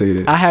never seen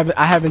it. I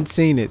haven't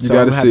seen it, You so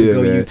gotta I'm see it,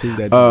 have to go man.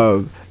 YouTube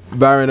that.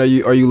 Byron, are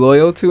you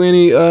loyal to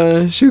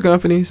any shoe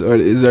companies, or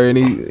is there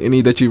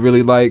any that you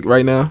really like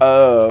right now?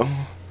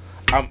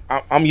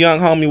 I'm young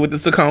homie with the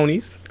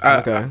Sauconys.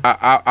 Okay.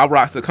 I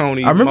rock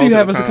Sauconys. I remember you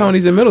having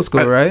Sauconys in middle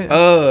school, right?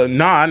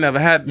 No, I never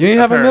had. You didn't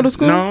have in middle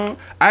school? No,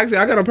 actually,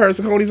 I got a pair of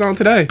Sauconys on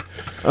today.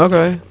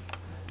 Okay.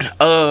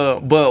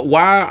 But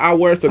why I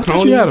wear Sauconys? I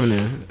thought you had them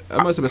then.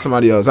 That must have been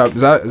somebody else.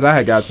 I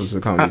had got some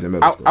Sauconys in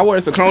middle school. I wear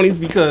Sauconys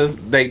because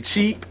they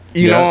cheap.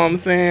 You know what I'm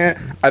saying?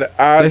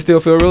 They still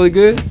feel really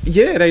good?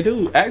 Yeah, they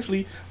do.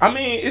 Actually, I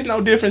mean, it's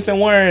no difference than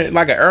wearing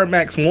like an Air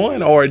Max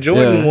 1 or a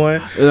Jordan 1.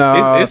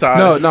 It's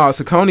all no,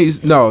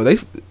 Sauconys, no. They,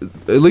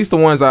 at least the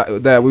ones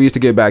that we used to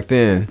get back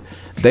then,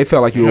 they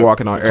felt like you were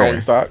walking on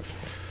air. Socks.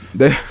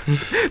 They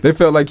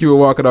felt like you were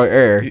walking on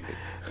air.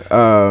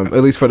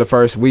 At least for the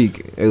first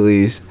week, at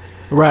least.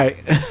 Right.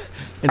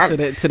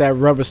 To that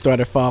rubber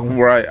started falling.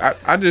 Right.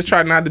 I just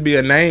try not to be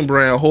a name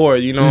brand whore.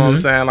 You know what I'm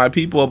saying? Like,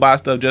 people will buy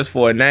stuff just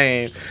for a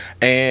name,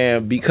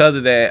 and because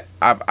of that,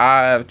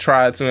 I've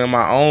tried to, in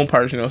my own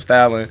personal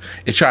styling,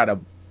 is try to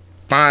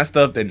find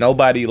stuff that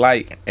nobody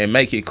like and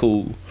make it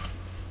cool.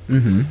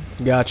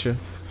 Gotcha.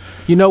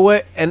 You know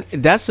what? And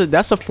that's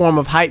a form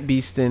of hype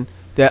beasting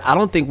that I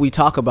don't think we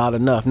talk about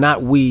enough.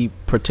 Not we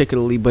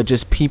particularly, but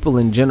just people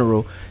in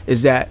general.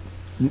 Is that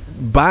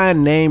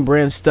buying name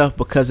brand stuff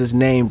because it's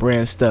name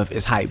brand stuff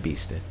is hype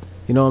beasting.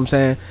 You know what I'm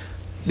saying?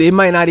 It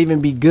might not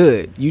even be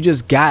good. You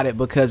just got it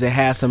because it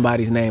has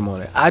somebody's name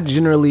on it. I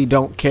generally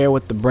don't care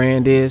what the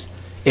brand is.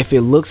 If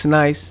it looks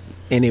nice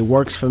and it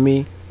works for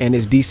me and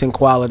it's decent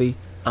quality,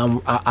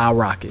 I'll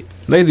rock it.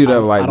 They do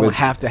that I don't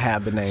have to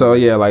have the name. So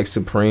yeah, like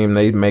Supreme,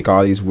 they make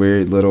all these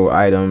weird little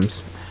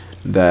items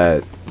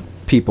that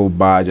people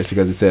buy just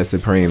because it says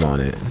Supreme on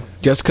it.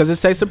 Just because it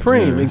say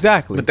Supreme,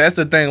 exactly. But that's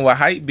the thing with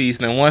hype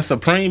beast. And once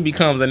Supreme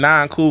becomes a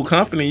non-cool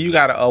company, you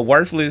got a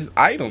worthless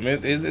item.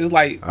 It's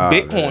like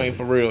Bitcoin, man.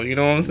 For real. You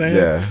know what I'm saying?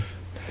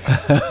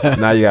 Yeah.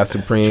 Now you got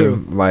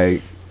Supreme,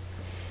 like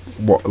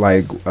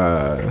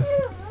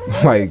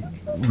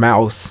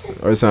mouse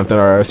or something,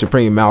 or a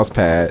Supreme mouse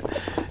pad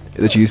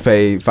that you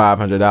paid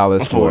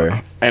 $500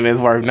 for, and it's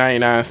worth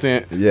 99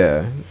 cents.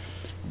 Yeah.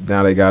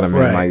 Now they got them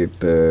in like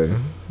the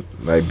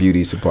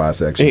beauty supply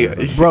section. Yeah.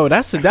 Bro,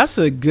 that's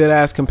a good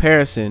ass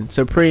comparison.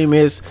 Supreme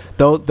is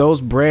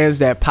those brands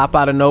that pop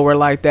out of nowhere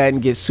like that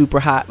and get super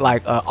hot.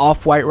 Like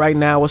Off-White right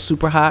now is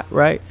super hot,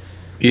 right?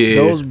 Yeah.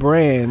 Those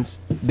brands,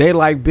 they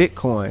like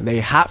Bitcoin. They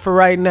hot for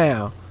right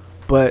now,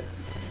 but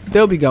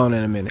they'll be gone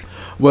in a minute.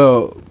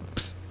 Well,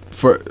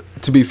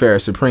 to be fair,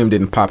 Supreme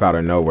didn't pop out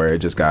of nowhere. It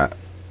just got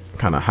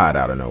kind of hot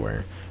out of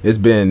nowhere. It's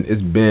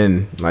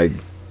been like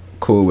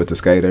cool with the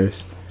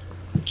skaters.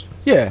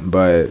 Yeah.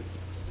 But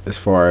as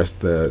far as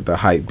the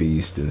hype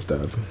beast and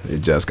stuff, it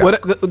just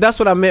got. Well, that's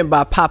what I meant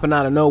by popping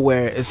out of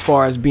nowhere. As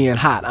far as being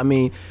hot, I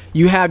mean,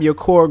 you have your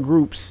core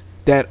groups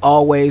that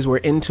always were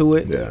into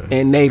it,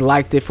 and they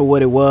liked it for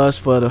what it was,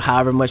 for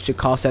however much it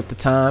cost at the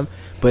time.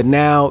 But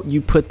now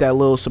you put that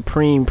little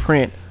Supreme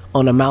print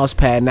on a mouse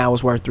pad, now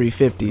it's worth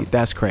 $350.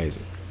 That's crazy.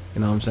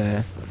 You know what I'm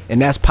saying?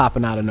 And that's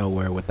popping out of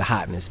nowhere with the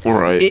hotness.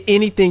 Right.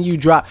 Anything you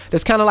drop,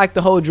 that's kind of like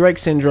the whole Drake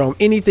syndrome.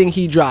 Anything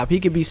he drop, he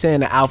could be saying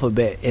the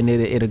alphabet and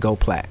it'll go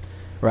plat.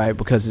 Right,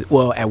 because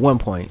at one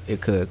point it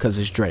could, because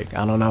it's Drake.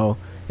 I don't know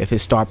if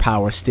his star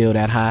power is still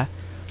that high,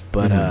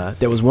 but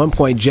there was one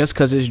point just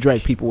because it's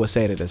Drake, people would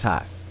say that it's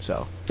high.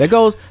 So that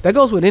goes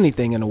with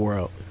anything in the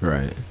world.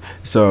 Right.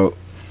 So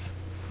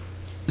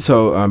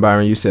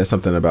Byron, you said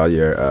something about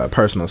your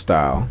personal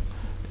style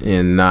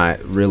and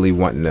not really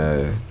wanting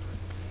to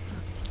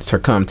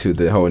succumb to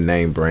the whole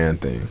name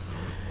brand thing.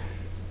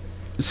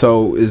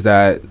 So is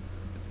that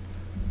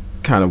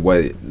kind of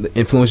what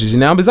influences you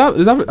now?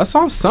 Because I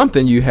saw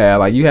something you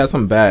had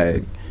some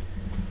bag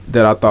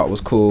that I thought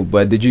was cool,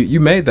 but did you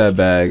made that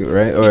bag,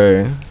 right?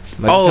 Or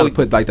like kind of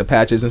put like the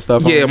patches and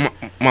stuff on it?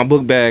 my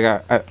book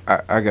bag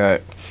I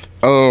got.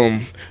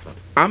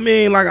 I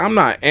mean, like, I'm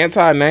not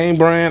anti name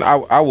brand.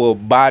 I will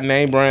buy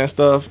name brand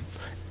stuff,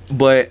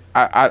 but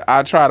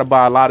I try to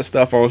buy a lot of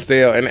stuff on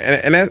sale, and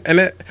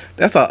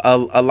that's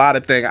a lot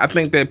of things. I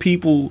think that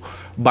people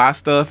buy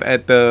stuff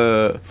at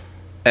the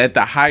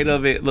height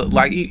of it. Look,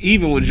 like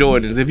even with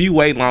Jordans, if you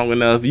wait long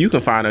enough, you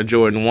can find a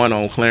Jordan 1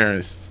 on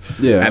clearance.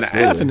 Yeah,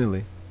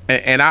 definitely.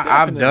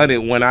 I've done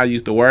it when I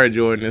used to wear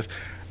Jordans,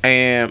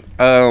 and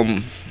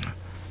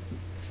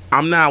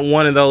I'm not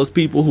one of those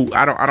people who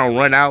I don't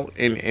run out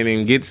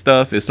and get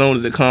stuff as soon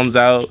as it comes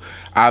out.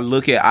 I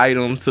look at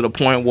items to the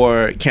point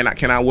where can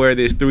I wear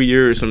this 3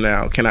 years from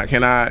now? Can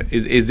I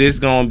is this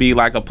gonna be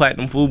like a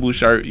platinum FUBU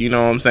shirt? You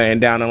know what I'm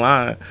saying, down the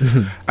line?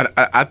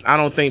 I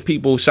don't think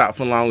people shop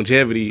for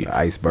longevity.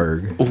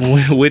 Iceberg,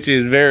 which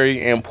is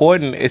very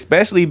important,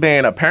 especially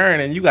being a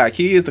parent and you got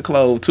kids to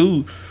clothe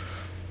too.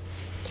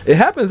 It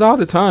happens all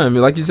the time.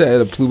 Like you said,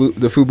 the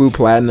FUBU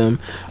Platinum,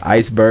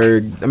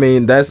 Iceberg. I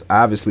mean, that's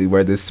obviously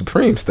where this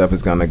Supreme stuff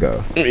is gonna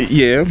go.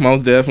 Yeah,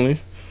 most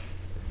definitely.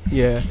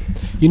 Yeah.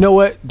 You know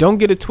what? Don't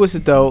get it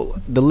twisted, though.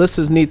 The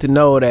listeners need to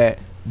know that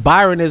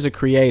Byron is a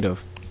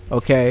creative,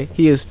 okay?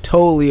 He is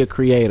totally a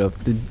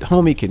creative. The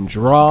homie can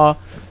draw.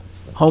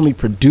 Homie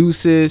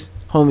produces.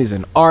 Homie's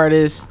an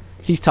artist.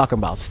 He's talking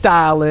about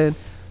styling.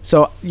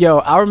 So, yo,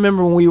 I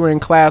remember when we were in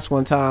class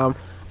one time,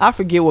 I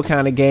forget what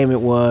kind of game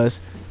it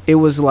was. It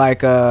was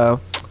like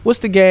what's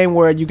the game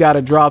where you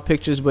gotta draw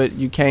pictures but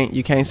you can't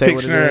say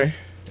what it is?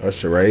 Or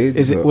charade?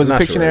 Was it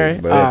Pictionary? Charades,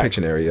 but yeah,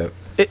 Pictionary,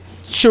 yeah.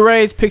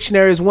 Charades,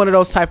 Pictionary is one of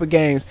those type of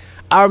games.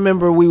 I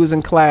remember we was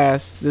in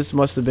class. This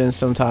must have been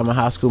sometime in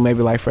high school,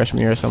 maybe like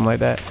freshman year or something like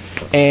that.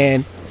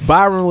 And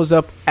Byron was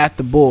up at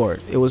the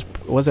board. It was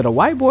it a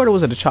whiteboard or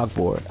was it a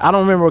chalkboard? I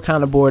don't remember what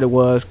kind of board it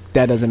was.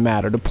 That doesn't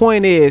matter. The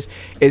point is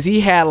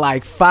he had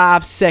like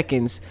 5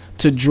 seconds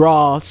to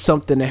draw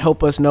something to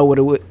help us know what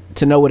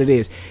it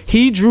is.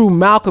 He drew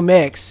Malcolm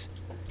X.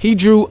 He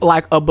drew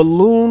like a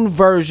balloon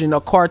version,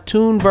 a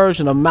cartoon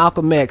version of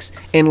Malcolm X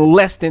in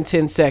less than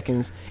 10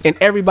 seconds. And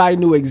everybody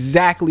knew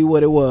exactly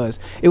what it was.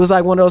 It was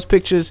like one of those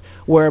pictures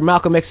where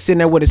Malcolm X is sitting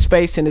there with his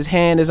face and his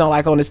hand is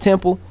on his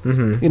temple.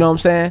 Mm-hmm. You know what I'm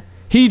saying?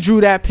 He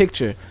drew that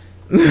picture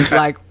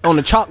like on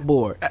the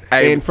chalkboard.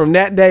 And from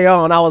that day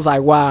on, I was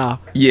like, wow.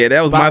 Yeah,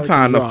 that was my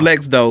time to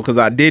flex though, because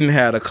I didn't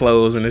have the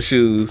clothes and the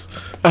shoes.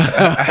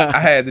 I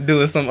had to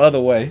do it some other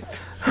way.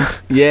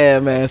 Yeah,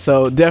 man.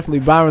 So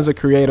definitely Byron's a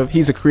creative.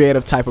 He's a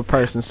creative type of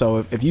person.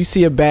 So if you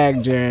see a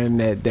bag,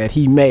 Jaren, that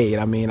he made,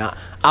 I mean,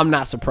 I'm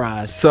not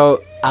surprised.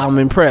 So I'm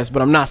impressed,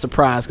 but I'm not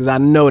surprised because I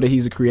know that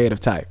he's a creative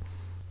type.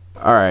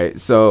 All right,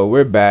 so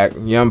we're back.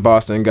 Young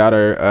Boston got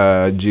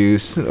her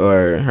juice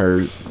or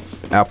her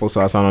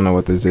applesauce. I don't know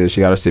what this is. She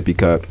got her sippy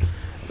cup.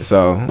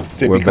 So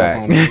we're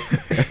back.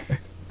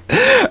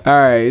 All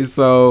right,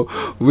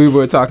 so we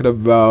were talking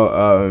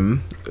about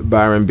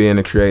Byron being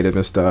a creative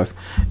and stuff,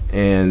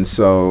 and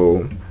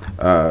so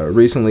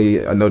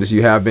recently I noticed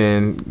you have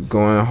been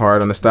going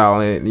hard on the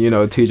style, and you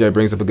know TJ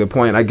brings up a good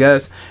point. I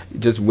guess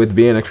just with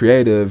being a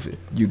creative,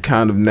 you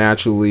kind of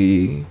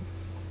naturally,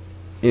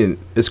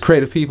 as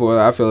creative people,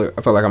 I feel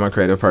like I'm a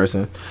creative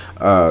person.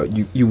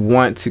 You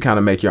want to kind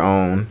of make your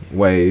own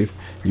wave.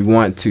 You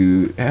want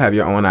to have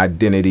your own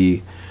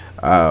identity.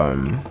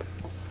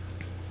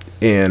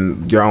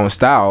 And your own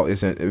style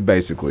isn't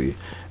basically.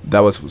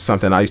 That was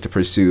something I used to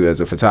pursue as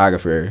a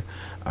photographer.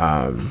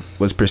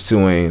 Was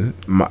pursuing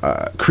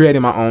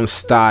creating my own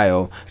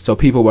style, so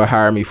people would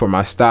hire me for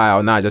my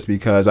style, not just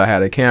because I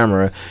had a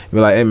camera.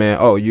 Be like, hey man,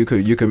 oh you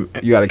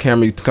got a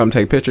camera, you come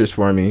take pictures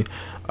for me,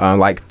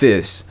 like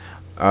this.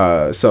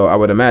 So I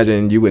would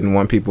imagine you wouldn't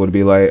want people to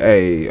be like,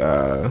 hey,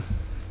 oh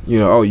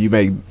you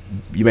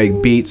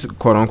make beats,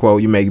 quote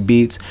unquote, you make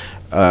beats.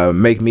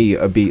 Make me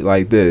a beat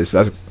like this.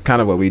 That's kind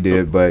of what we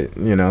did, but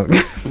you know,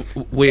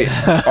 with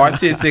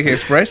artistic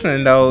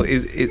expression though,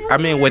 I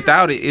mean,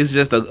 without it, it's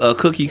just a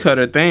cookie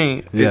cutter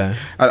thing. Yeah,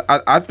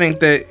 I think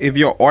that if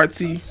you're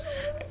artsy,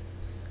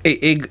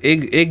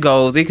 it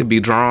goes. It could be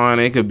drawing,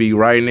 it could be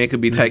writing, it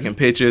could be taking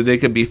pictures, it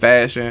could be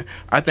fashion.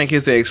 I think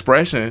it's the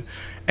expression,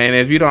 and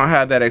if you don't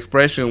have that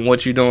expression,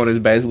 what you're doing is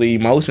basically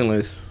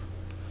emotionless.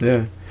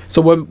 Yeah.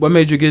 So what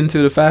made you get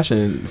into the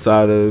fashion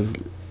side of?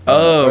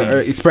 Or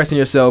expressing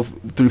yourself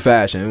through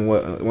fashion.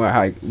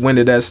 When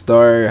did that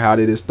start? How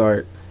did it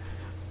start?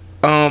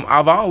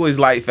 I've always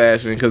liked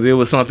fashion because it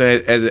was something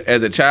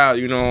as a child.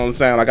 You know what I'm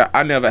saying? Like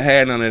I never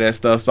had none of that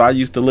stuff, so I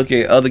used to look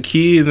at other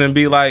kids and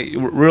be like,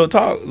 real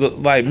talk,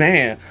 like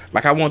man,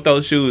 like I want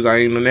those shoes. I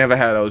ain't never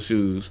had those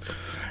shoes.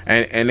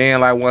 And then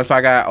like once I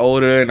got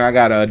older and I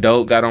got an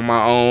adult, got on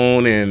my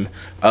own and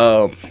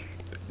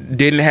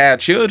didn't have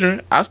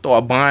children, I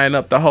started buying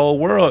up the whole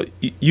world.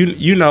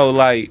 You know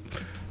like.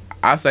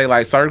 I say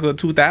like circa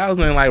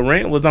 2000, like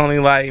rent was only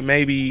like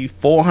maybe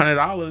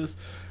 $400,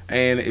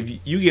 and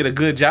if you get a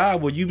good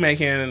job where you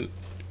making,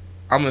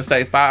 I'm gonna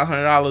say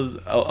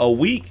 $500 a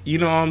week, you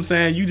know what I'm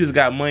saying? You just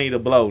got money to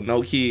blow,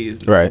 no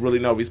kids, right? Really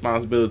no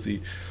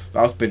responsibility. So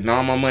I was spending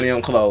all my money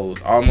on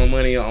clothes, all my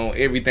money on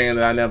everything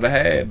that I never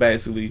had,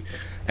 basically.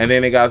 And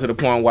then it got to the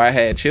point where I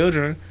had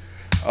children.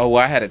 Well,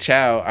 I had a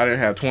child. I didn't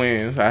have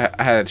twins. I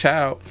had a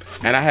child,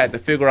 and I had to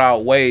figure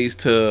out ways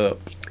to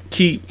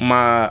keep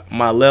my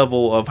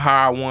level of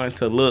how I want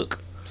to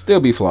look. Still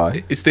be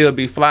fly. It still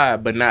be fly,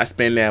 but not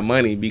spend that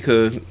money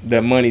because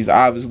that money's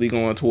obviously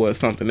going towards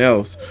something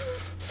else.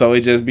 So it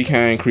just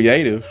became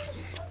creative.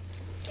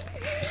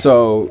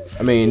 So,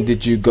 I mean,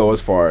 did you go as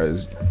far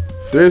as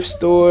thrift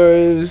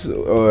stores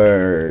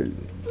or,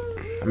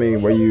 I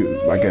mean, were you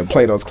like in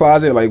Plato's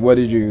Closet? Like, what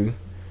did you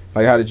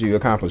Like, how did you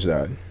accomplish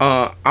that?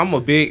 I'm a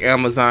big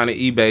Amazon and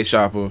eBay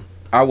shopper.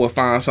 I will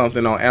find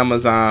something on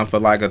Amazon for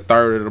like a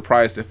third of the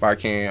price if I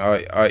can, or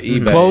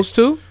eBay. Clothes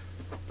too?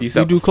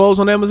 You do clothes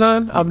on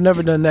Amazon? I've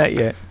never done that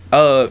yet.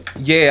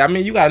 Yeah. I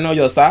mean, you gotta know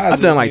your size.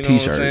 I've done like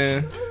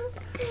t-shirts.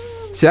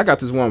 See, I got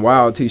this one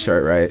wild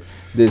t-shirt, right?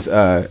 This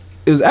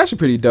it was actually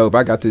pretty dope.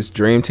 I got this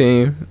Dream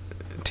Team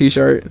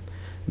t-shirt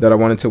that I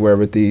wanted to wear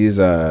with these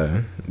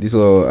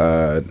little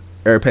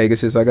Air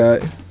Pegasus I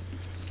got.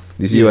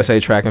 These USA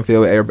track and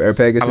field Air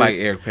Pegasus. I like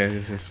Air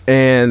Pegasus.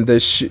 And the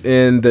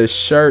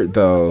shirt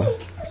though,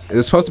 it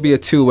was supposed to be a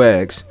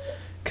 2X.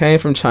 Came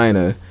from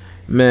China.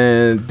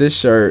 Man, this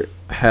shirt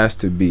has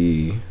to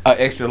be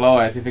extra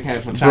large if it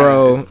came from China.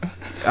 Bro,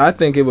 I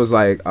think it was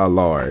like a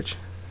large.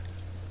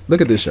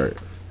 Look at this shirt.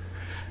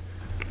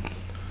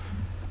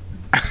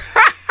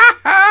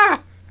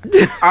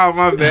 Oh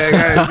my bad,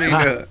 I didn't mean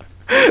that.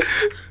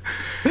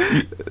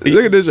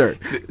 Look at this shirt.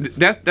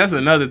 That's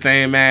another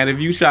thing, man.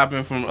 If you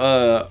shopping from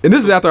and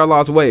this is after I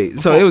lost weight,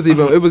 so it was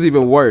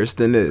even worse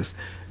than this.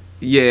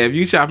 Yeah, if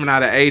you shopping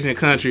out of Asian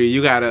country,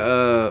 you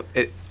gotta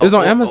it's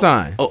on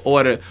Amazon.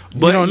 Order,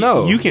 but you don't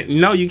know. You can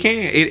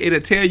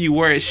It'll tell you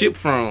where it's shipped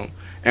from,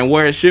 and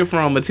where it's shipped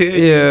from will tell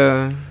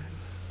you.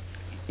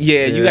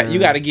 Yeah. You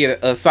got to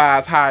get a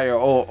size higher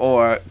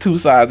or 2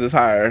 sizes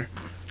higher,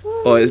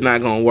 or it's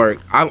not gonna work.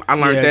 I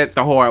learned that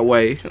the hard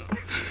way.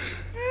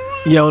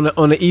 Yeah,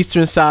 on the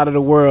eastern side of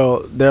the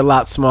world, they're a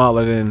lot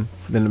smaller than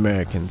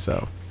Americans.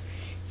 So,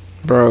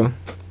 bro,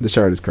 the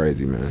shirt is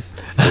crazy, man.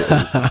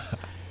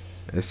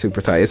 It's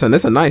super tight. It's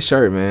a nice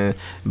shirt, man.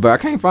 But I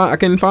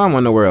couldn't find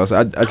one nowhere else.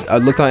 I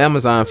looked on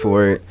Amazon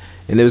for it,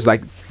 and it was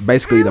like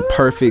basically the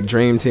perfect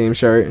Dream Team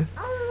shirt,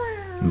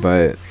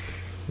 but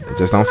it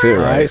just don't fit right.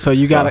 All right, so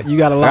you got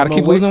a lot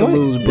more weight to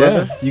lose,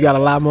 brother. Yeah. You got a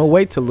lot more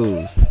weight to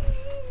lose.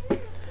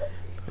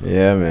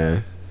 Yeah,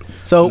 man.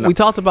 So we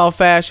talked about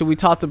fashion. We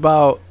talked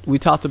about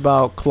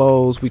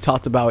clothes. We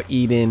talked about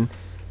eating.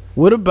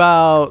 What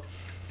about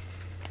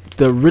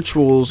the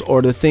rituals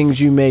or the things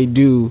you may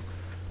do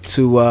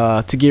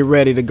to get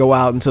ready to go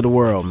out into the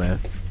world, man?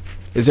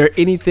 Is there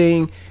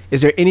anything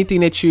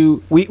that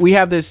you we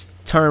have this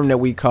term that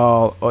we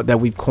call, or that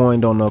we've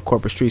coined on the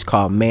corporate streets,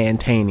 called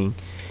MANtaining.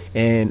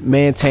 And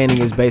MANtaining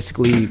is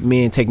basically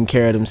men taking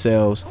care of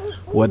themselves,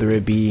 whether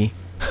it be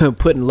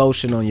putting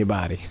lotion on your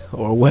body,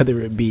 or whether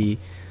it be,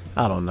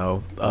 I don't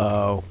know,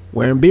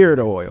 wearing beard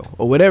oil,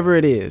 or whatever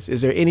it is.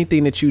 Is there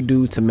anything that you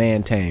do to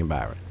maintain,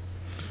 Byron?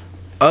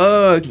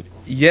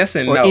 Yes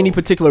and or no. Or any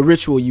particular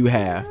ritual you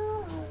have?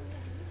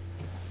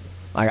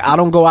 Like, I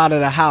don't go out of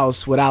the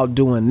house without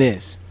doing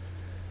this.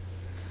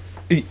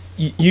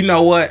 You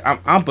know what?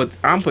 I'm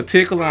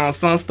particular on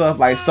some stuff,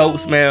 like soap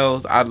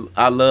smells.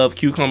 I love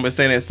cucumber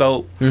scented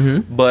soap.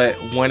 Mm-hmm. But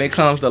when it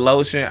comes to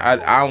lotion,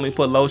 I only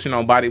put lotion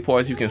on body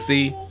parts you can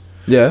see.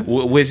 Yeah.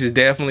 Which is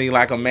definitely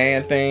like a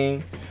man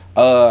thing.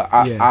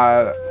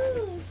 I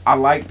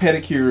like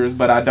pedicures,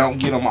 but I don't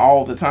get them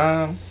all the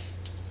time.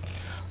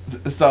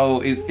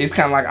 So it's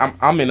kind of like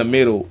I'm in the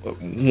middle.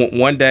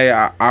 One day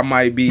I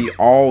might be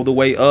all the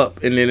way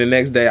up, and then the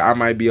next day I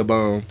might be a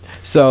bum.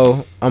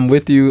 So I'm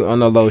with you on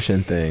the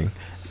lotion thing.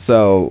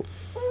 So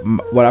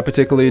what I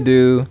particularly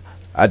do,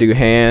 I do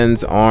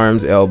hands,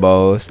 arms,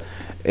 elbows.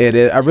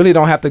 I really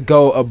don't have to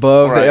go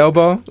above the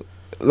elbow.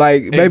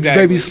 Like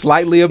maybe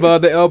slightly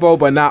above the elbow,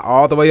 but not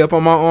all the way up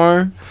on my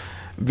arm,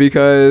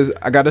 because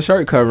I got a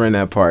shirt covering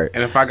that part.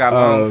 And if I got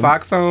long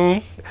socks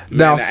on,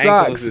 now the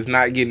socks ankles is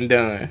not getting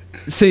done.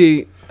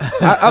 See,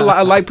 I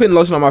like putting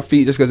lotion on my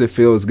feet just because it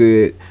feels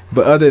good.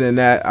 But other than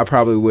that, I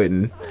probably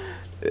wouldn't.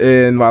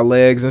 And my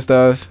legs and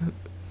stuff,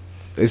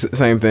 it's the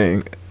same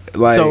thing.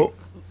 Like, so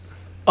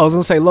I was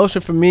gonna say,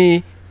 lotion for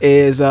me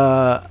is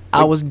I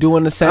was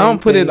doing the same. I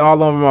don't put it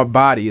all over my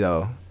body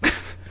though.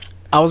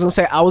 I was gonna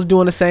say I was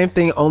doing the same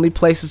thing, only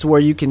places where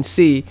you can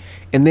see.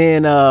 And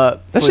then that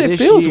shit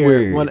feels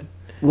weird.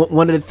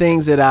 One of the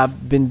things that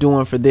I've been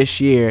doing for this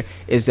year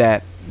is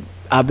that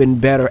I've been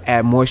better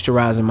at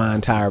moisturizing my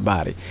entire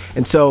body.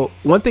 And so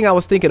one thing I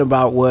was thinking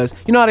about was,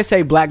 you know how they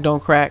say black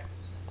don't crack?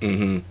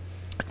 Mm-hmm.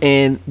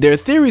 And there are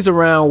theories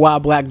around why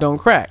black don't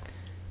crack.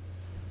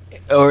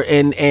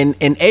 And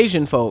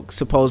Asian folks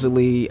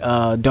supposedly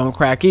don't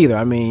crack either.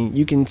 I mean,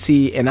 you can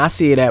see, and I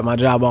see it at my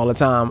job all the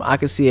time. I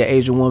can see an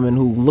Asian woman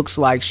who looks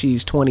like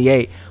she's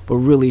 28, but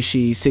really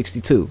she's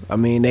 62. I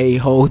mean, they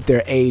hold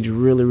their age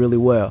really, really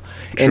well.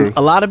 True. And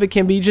a lot of it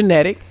can be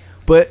genetic,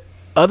 but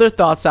other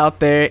thoughts out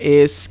there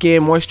is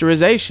skin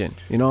moisturization.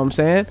 You know what I'm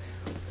saying?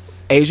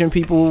 Asian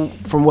people,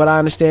 from what I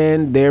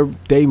understand, they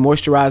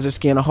moisturize their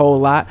skin a whole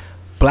lot.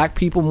 Black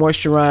people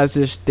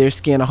moisturize their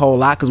skin a whole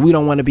lot because we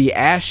don't want to be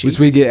ashy. Which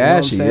we get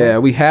ashy. Yeah,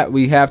 we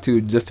have to,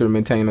 just to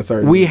maintain a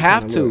certain. We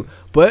have to, look.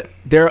 But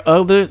there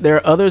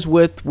are others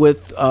with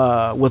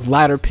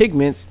lighter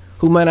pigments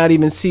who might not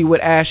even see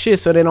what ash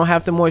is, so they don't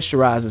have to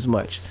moisturize as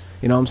much.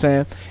 You know what I'm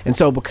saying? And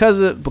so because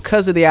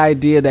of the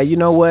idea that, you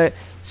know what,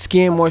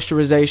 skin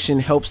moisturization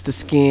helps the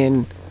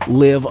skin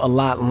live a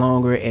lot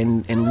longer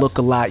and look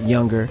a lot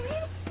younger,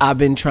 I've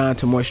been trying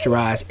to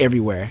moisturize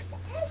everywhere.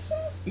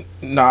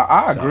 Nah,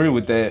 I agree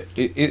with that.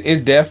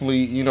 It's definitely,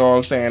 you know what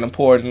I'm saying,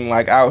 important.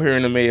 Like out here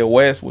in the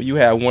Midwest where you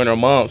have winter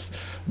months,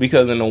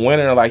 because in the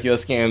winter, like your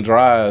skin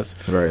dries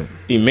Right.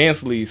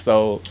 immensely.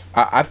 So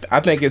I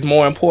think it's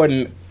more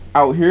important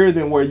out here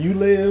than where you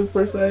live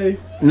per se.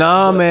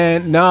 Nah,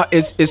 man, nah.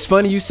 It's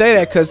funny you say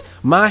that because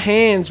my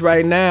hands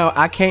right now,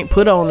 I can't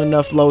put on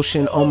enough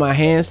lotion on my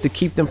hands to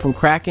keep them from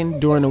cracking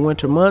during the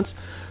winter months.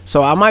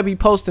 So I might be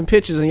posting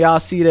pictures and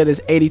y'all see that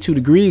it's 82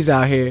 degrees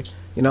out here.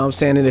 You know what I'm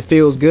saying? And it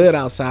feels good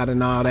outside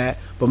and all that.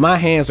 But my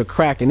hands are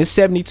cracking. It's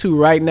 72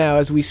 right now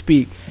as we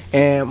speak.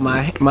 And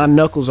my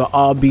knuckles are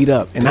all beat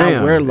up. And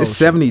Damn, I wear lotion. it's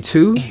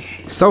 72?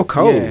 So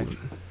cold. Yeah.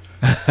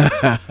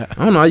 I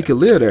don't know how you could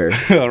live there.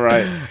 All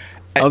right.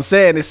 I'm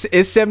saying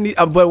it's 70,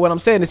 but what I'm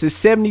saying is it's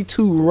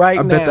 72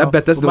 right now. I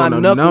bet that's with my doing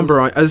a knuckles. number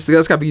on. That's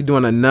got to be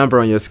doing a number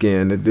on your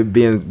skin. It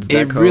being that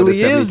It cold,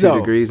 really at is 72 though,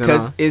 degrees and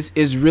because all.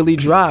 it's really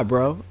dry,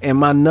 bro, and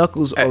my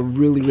knuckles are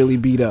really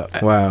beat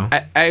up. Wow.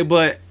 Hey,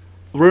 but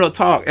real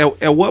talk.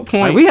 At what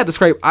point Like, we had to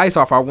scrape ice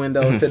off our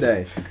windows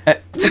today.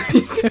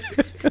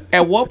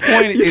 At what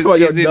point You is saw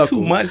your it too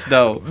knuckles. much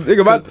though?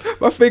 Nigga,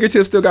 my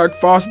fingertips still got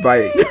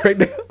frostbite right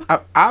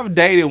now. I've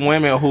dated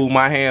women who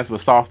my hands were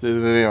softer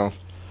than them,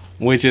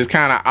 which is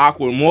kind of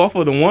awkward, more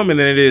for the woman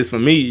than it is for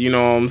me. You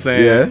know what I'm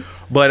saying? Yeah.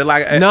 But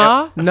like,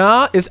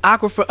 Nah, it's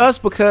awkward for us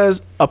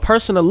because a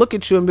person will look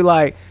at you and be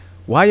like,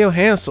 "Why your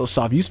hands so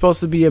soft? You supposed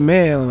to be a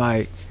man."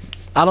 Like,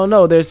 I don't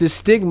know. There's this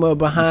stigma You're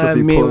supposed to behind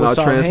be men pulling with out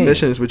soft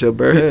transmissions hands. with your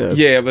bare hands.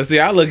 yeah, but see,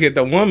 I look at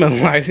the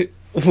woman like,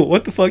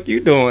 what the fuck you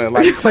doing?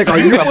 Like, Like, are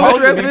you pulling supposed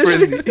to be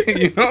transmission?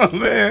 prissy. You know what I'm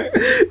saying?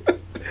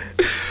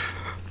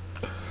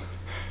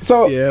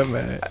 So Yeah,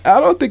 man. I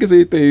don't think it's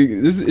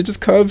anything. It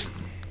just comes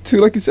to,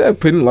 like you said,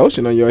 putting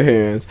lotion on your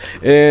hands,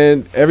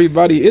 and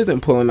everybody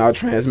isn't pulling out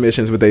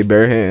transmissions with their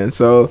bare hands.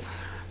 So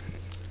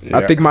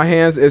I think my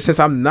hands, since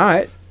I'm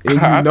not, and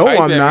I you know type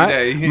I'm every not,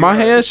 day, you my know.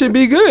 hands should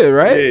be good,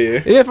 right?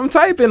 Yeah. If I'm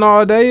typing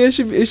all day, it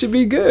should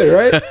be good,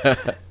 right?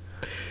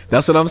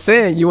 That's what I'm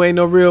saying. You ain't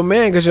no real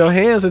man because your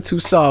hands are too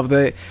soft.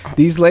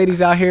 These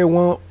ladies out here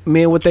want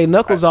men with their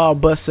knuckles all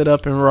busted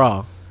up and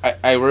raw.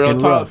 I real And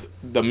talk. rough.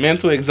 The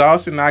mental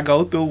exhaustion I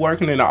go through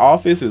working in the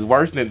office is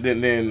worse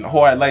than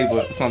hard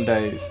labor some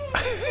days.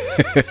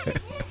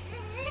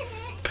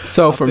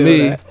 So for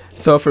me,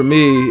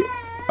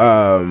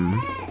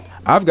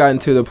 I've gotten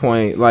to the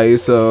point, like,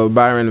 so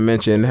Byron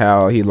mentioned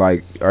how you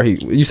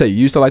say you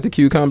used to like the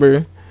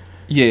cucumber,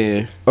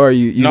 Yeah. or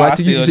you No, like I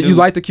to, you still do.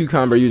 like the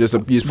cucumber, you just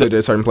put it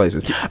in certain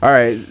places. All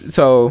right,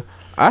 so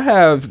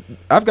I've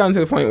gotten to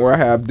the point where I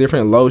have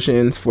different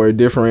lotions for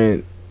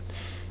different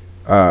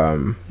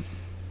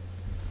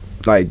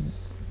like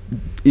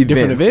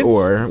events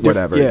or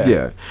whatever.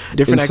 Yeah.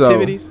 Different And so,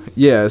 activities.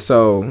 Yeah,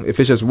 so if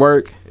it's just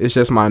work, it's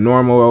just my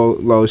normal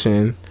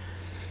lotion.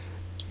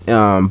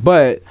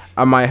 But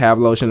I might have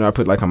lotion that I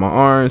put like on my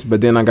arms, but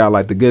then I got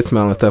like the good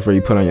smelling stuff where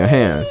you put on your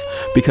hands,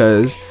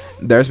 because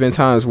there's been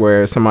times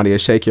where somebody will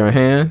shake your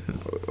hand,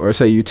 or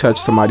say you touch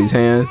somebody's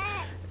hand,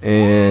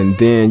 and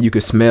then you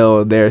could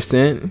smell their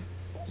scent.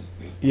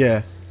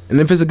 Yeah. And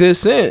if it's a good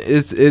scent,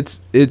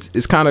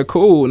 it's kind of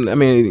cool. I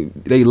mean,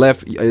 they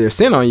left their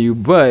scent on you,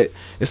 but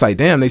it's like,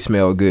 damn, they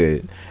smell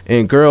good.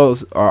 And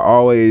girls are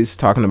always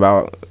talking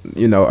about,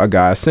 a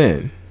guy's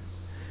scent.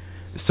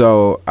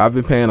 So I've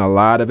been paying a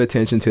lot of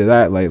attention to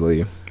that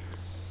lately.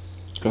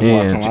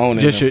 And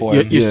Just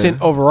your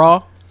scent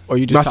overall, or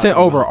you just my scent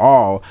talking about-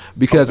 overall,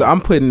 because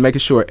I'm making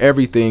sure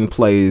everything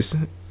plays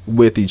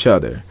with each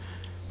other.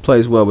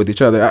 Plays well with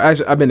each other.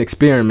 I've been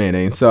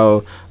experimenting.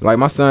 So like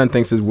my son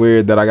thinks it's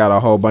weird that I got a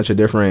whole bunch of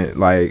different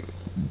like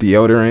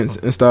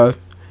deodorants and stuff,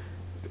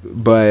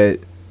 but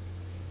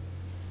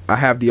I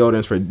have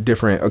deodorants for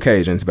different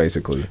occasions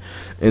basically.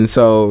 And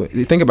so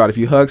you think about, if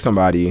you hug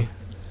somebody,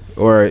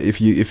 or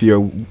if you're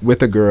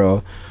with a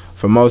girl,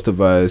 for most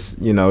of us,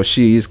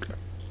 she's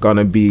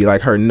gonna be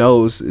like, her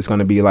nose is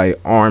gonna be like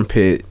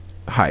armpit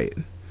height.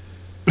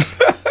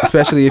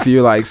 Especially if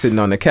you're like sitting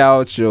on the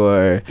couch,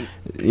 or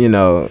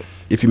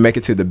if you make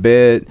it to the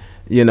bed,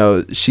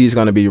 she's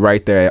gonna be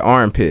right there at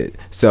armpit.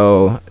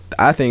 So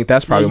I think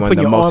that's probably you one of put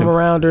the your most arm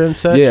around her and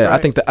such. yeah, right?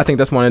 I think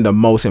that's one of the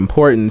most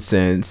important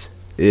scents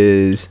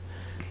is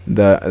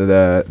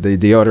the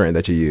deodorant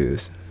that you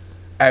use.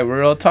 Hey,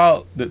 real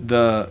talk.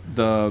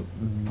 The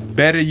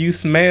better you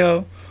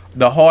smell,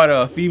 the harder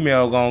a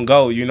female gonna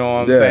go. You know what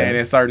I'm saying?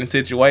 In certain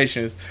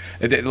situations,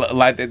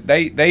 like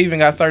they even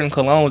got certain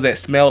colognes that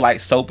smell like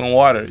soap and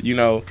water.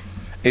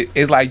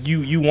 It's like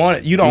you want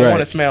it. You don't want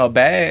to smell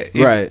bad,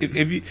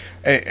 If you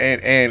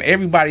and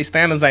everybody's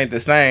standards ain't the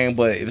same,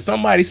 but if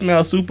somebody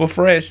smells super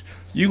fresh,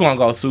 you gonna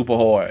go super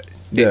hard.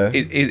 Yeah.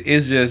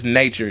 It's just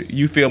nature.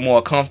 You feel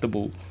more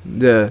comfortable.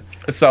 Yeah.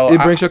 So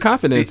It brings your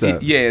confidence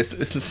up. Yes,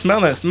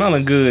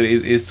 smelling good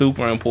is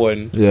super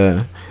important.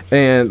 Yeah.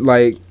 And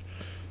like,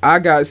 I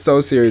got so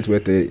serious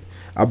with it.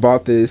 I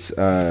bought this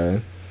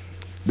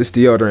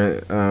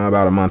deodorant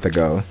about a month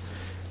ago.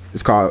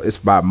 It's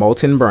by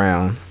Molten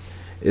Brown.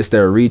 It's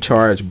their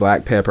Recharge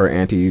Black Pepper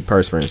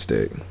Antiperspirant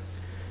Stick.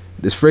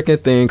 This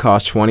freaking thing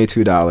costs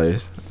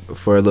 $22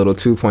 for a little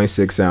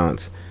 2.6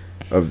 ounce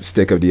of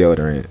stick of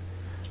deodorant,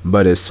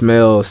 but it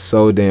smells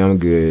so damn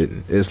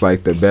good. It's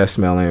like the best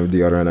smelling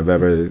deodorant I've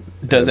ever.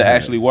 Does it had.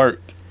 actually work,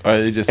 or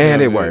it just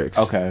And it good? works.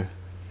 Okay.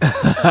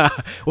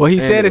 Well, he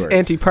said it's works.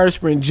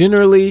 antiperspirant.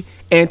 Generally,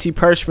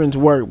 antiperspirants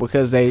work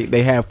because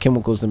they have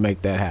chemicals to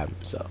make that happen.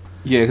 So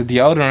Yeah, because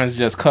deodorants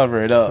just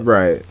cover it up.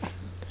 Right,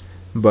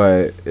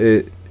 but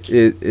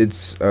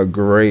it's a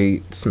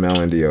great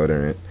smelling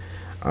deodorant.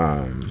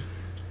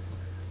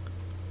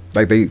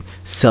 Like they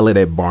sell it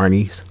at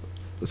Barney's,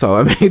 so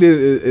I mean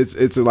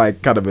it's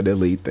like kind of an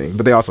elite thing.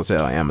 But they also sell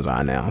it on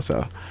Amazon now.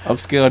 So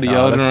Upscale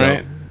Oh, that's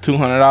deodorant,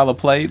 $200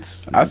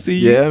 plates. I see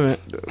you. yeah, man.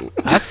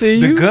 I see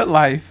The you. good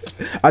life.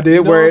 I did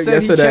You know wear what it I'm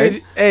saying? He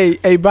yesterday. changed-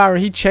 hey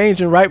Byron, he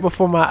changing right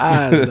before my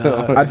eyes.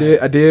 Dog.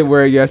 I did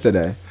wear it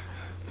yesterday.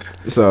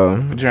 So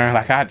Jaren,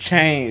 like I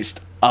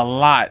changed a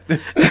lot.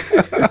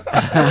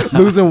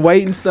 losing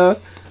weight and stuff.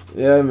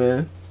 Yeah,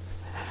 man.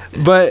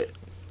 But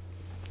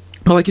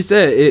like you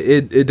said,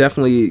 it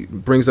definitely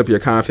brings up your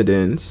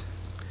confidence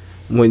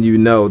when you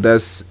know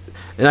that's.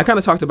 And I kind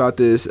of talked about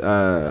this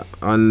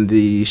on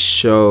the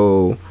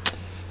show.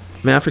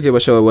 Man, I forget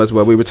what show it was,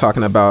 but we were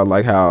talking about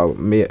like how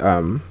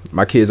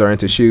my kids are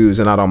into shoes,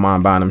 and I don't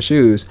mind buying them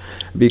shoes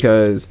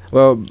because,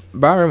 well,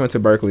 Byron went to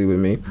Berkeley with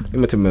me. He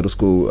went to middle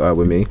school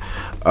with me.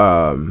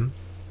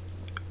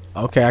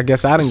 Okay, I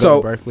guess I didn't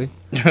So- go to Berkeley.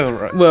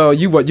 Right. Well,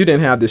 you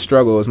didn't have this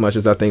struggle as much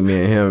as I think me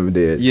and him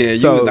did. Yeah, you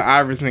So- was the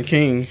Iverson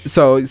King.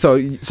 So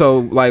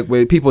like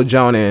with people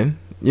joning,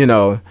 you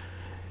know,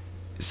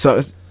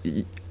 so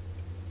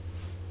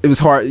it was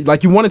hard.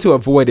 Like you wanted to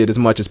avoid it as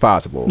much as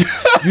possible.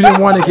 You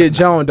didn't want to get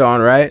joned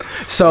on, right?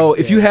 So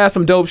if you had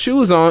some dope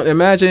shoes on,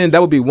 imagine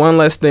that would be one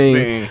less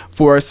thing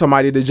for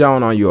somebody to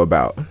joan on you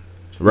about,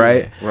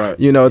 right? Yeah, right.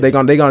 You know, they're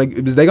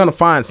gonna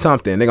find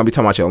something. They're gonna be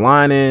talking about your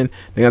lining.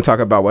 They're gonna talk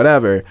about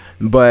whatever.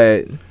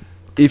 But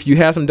if you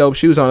have some dope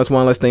shoes on, it's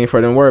one less thing for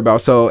them to worry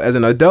about. So as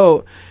an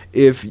adult,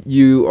 if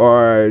you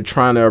are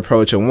trying to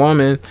approach a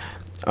woman,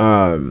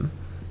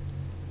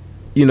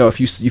 you know, if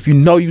you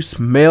know you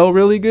smell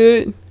really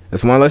good,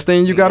 that's one less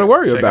thing you got to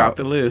worry Check about. out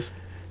the list.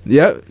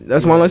 Yep,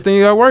 that's one less thing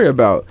you got to worry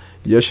about.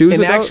 Your shoes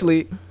And are dope.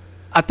 actually,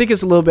 I think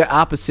it's a little bit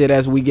opposite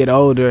as we get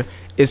older.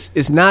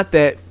 It's not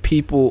that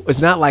people. It's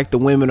not like the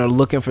women are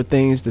looking for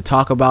things to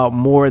talk about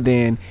more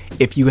than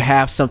if you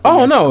have something Oh,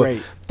 that's no.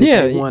 great.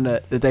 They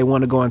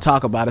want to go and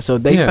talk about it. So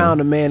if they found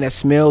a man that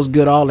smells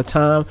good all the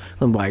time.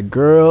 I'm like,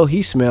 girl,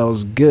 he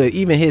smells good.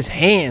 Even his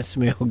hands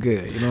smell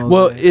good. You know.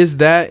 Well, is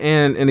that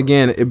and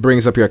again, it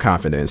brings up your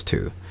confidence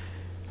too,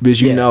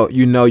 because you know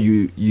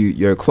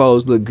your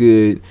clothes look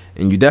good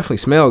and you definitely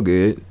smell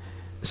good.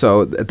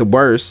 So at the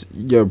worst,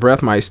 your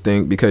breath might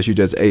stink because you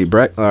just ate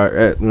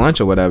at lunch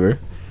or whatever,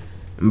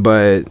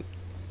 but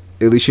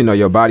at least you know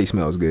your body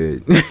smells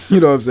good. You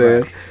know what I'm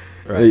saying?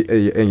 Right.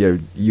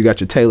 And you got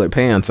your tailored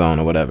pants on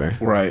or whatever.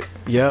 Right.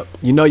 Yep.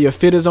 You know your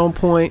fit is on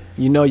point.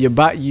 You know your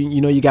body.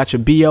 You know you got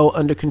your BO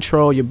under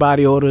control. Your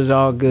body odor is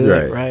all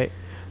good. Right.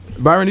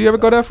 Byron, do you ever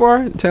go that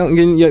far?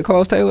 Getting your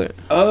clothes tailored?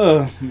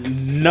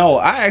 No,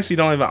 I actually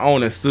don't even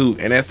own a suit,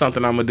 and that's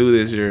something I'm gonna do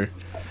this year.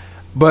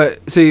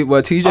 But see,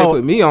 what TJ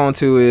put me on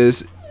to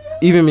is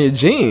even your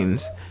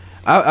jeans.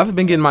 I've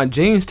been getting my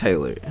jeans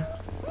tailored.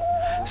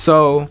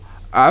 So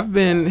I've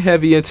been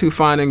heavy into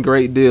finding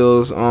great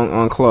deals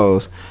on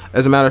clothes.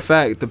 As a matter of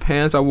fact, the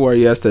pants I wore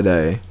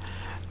yesterday,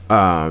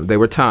 they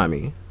were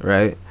Tommy,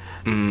 right?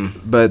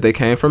 But they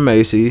came from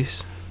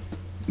Macy's.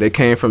 They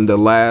came from the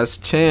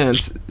Last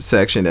Chance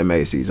section at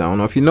Macy's. I don't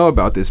know if you know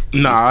about this.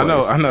 Nah,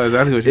 this place. I know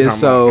exactly what you're And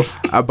talking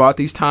so I bought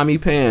these Tommy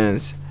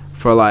pants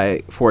for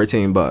like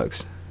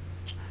 $14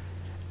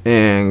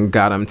 and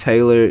got them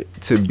tailored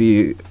to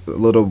be a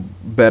little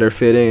better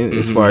fitting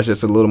as far as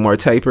just a little more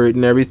tapered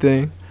and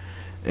everything.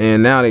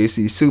 And now they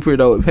see super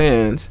dope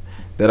pants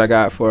that I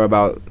got for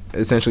about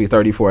essentially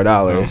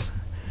 $34,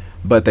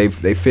 but they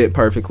fit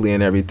perfectly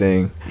and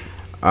everything.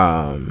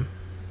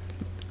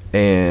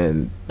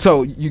 And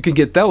so you can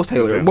get those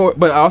tailored,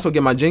 but I also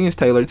get my jeans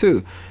tailored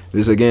too.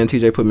 Because again,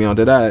 TJ put me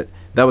onto that.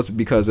 That was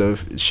because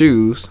of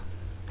shoes.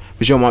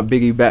 Because you don't want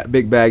big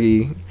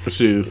baggy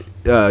shoes.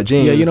 Jeans.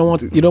 Yeah, you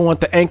don't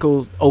want the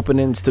ankle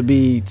openings to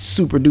be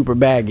super duper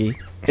baggy.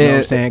 You know what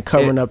I'm saying?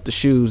 Covering up the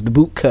shoes, the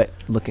boot cut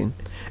looking.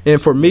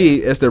 And for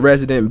me, as the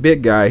resident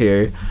big guy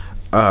here,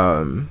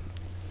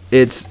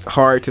 it's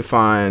hard to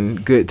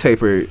find good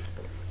tapered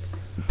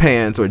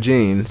pants or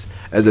jeans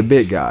as a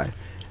big guy.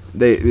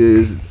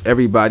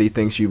 Everybody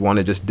thinks you want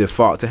to just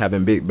default to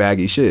having big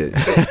baggy shit.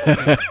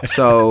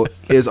 So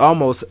it's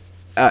almost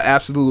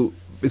absolute.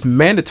 It's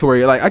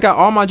mandatory. Like I got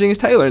all my jeans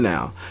tailored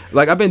now.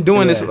 Like I've been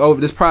doing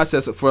this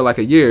process for like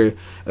a year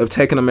of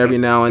taking them every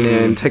now and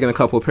then, taking a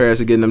couple of pairs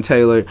and getting them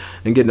tailored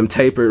and getting them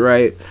tapered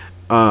right.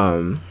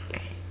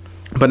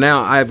 But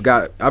now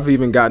I've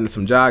even gotten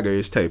some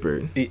joggers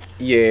tapered.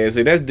 Yeah,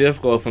 see that's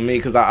difficult for me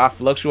because I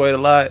fluctuate a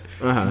lot.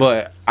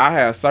 But I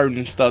have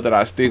certain stuff that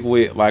I stick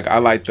with. Like I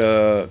like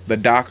the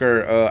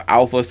Docker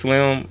Alpha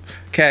Slim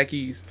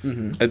khakis.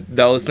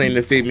 Those seem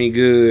to fit me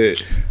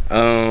good.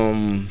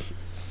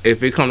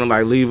 if it come to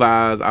like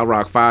Levi's, I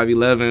rock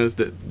 511s.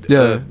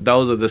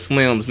 Those are the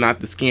slims, not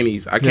the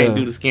skinnies. I can't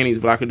do the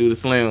skinnies, but I can do the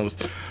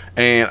slims.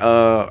 And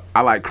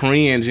I like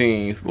Korean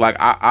jeans. Like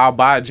I'll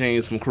buy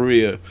jeans from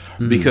Korea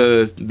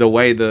because the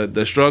way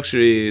the structure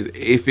is,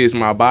 it fits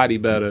my body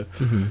better.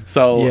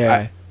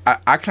 So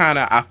I kind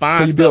of find.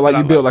 So you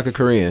built like a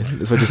Korean.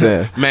 That's what you're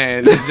saying,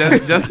 man.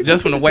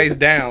 Just from the waist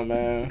down,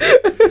 man.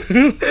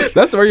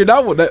 That's the way you're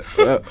not with that.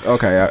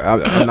 Okay,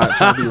 I'm not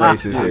trying to be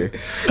racist here.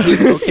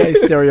 Okay,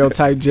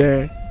 stereotype,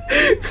 Jared.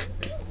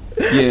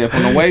 Yeah,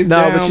 from the waist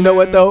down. No, but you know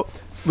what though?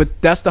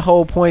 But that's the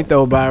whole point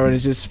though, Byron.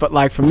 It's just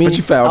like for me,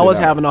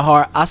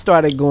 I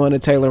started going the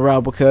tailor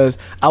route because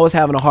I was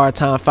having a hard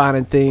time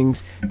finding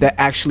things that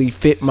actually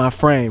fit my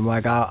frame.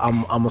 Like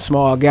I'm a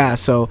small guy,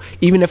 so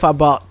even if I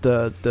bought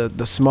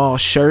the small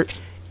shirt,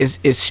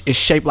 it's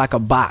shaped like a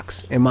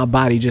box, and my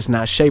body just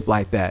not shaped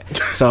like that.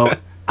 So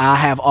I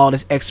have all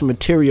this extra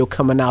material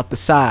coming out the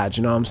sides,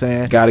 you know what I'm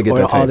saying? Gotta get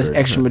that all this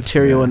extra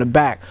material in the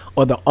back.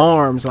 Or the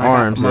arms,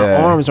 like my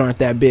arms aren't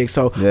that big.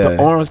 So the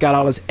arms got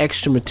all this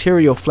extra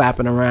material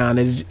flapping around.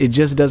 It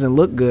just doesn't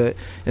look good.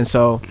 And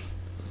so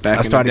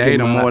I started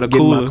getting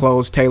my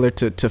clothes tailored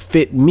to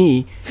fit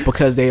me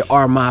because they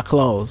are my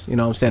clothes, you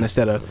know what I'm saying?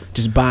 Instead of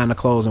just buying the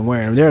clothes and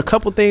wearing them. There are a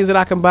couple things that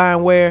I can buy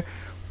and wear,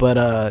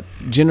 but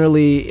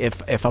generally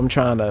if I'm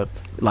trying to,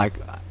 like,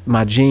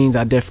 my jeans,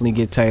 I definitely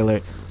get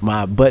tailored.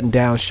 My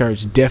button-down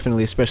shirts,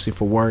 definitely, especially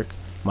for work.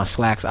 My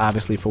slacks,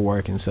 obviously, for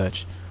work and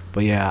such.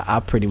 But yeah, I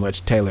pretty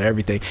much tailor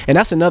everything. And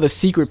that's another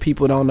secret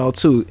people don't know,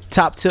 too.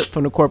 Top tip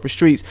from the corporate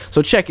streets.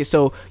 So check it.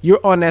 So you're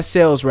on that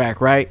sales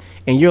rack, right?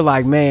 And you're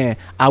like, man,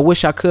 I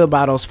wish I could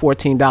buy those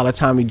 $14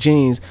 Tommy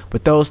jeans,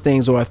 but those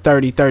things are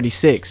 $30,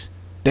 $36.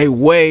 They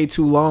way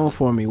too long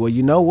for me. Well,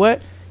 you know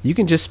what? You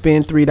can just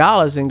spend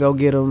 $3 and go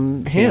get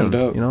them hemmed. You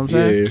know what I'm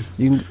saying?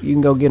 Yeah. You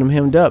can go get them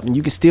hemmed up, and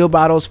you can still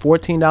buy those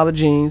 $14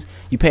 jeans.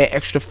 You pay an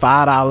extra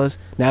 $5.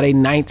 Now they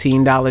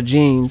 $19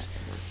 jeans,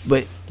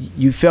 but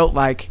you felt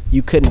like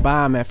you couldn't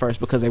buy them at first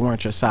because they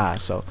weren't your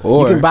size. So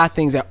you can buy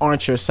things that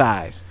aren't your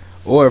size.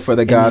 Or for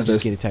the guys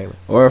that get it tailored.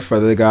 Or for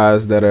the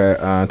guys that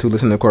are to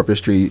listen to corporate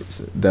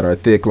streets that are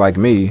thick like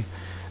me,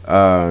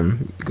 go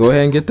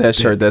ahead and get that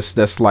shirt that's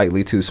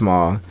slightly too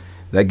small.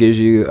 That gives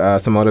you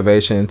some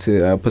motivation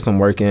to put some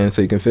work in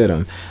so you can fit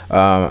them.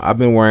 I've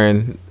been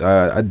wearing,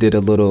 I did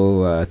a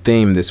little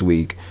theme this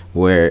week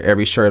where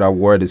every shirt I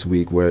wore this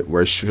week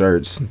were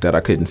shirts that I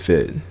couldn't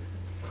fit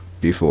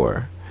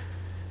before.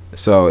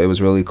 So it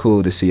was really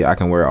cool to see I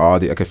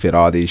could fit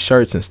all these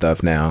shirts and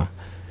stuff now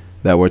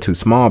that were too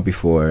small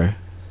before.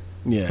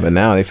 Yeah. But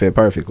now they fit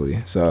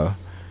perfectly. So.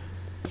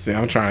 See,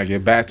 I'm trying to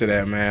get back to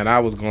that, man. I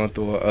was going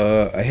through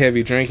a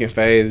heavy drinking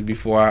phase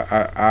before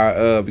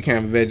I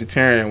became a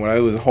vegetarian, where it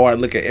was hard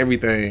to look at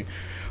everything.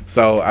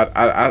 So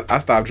I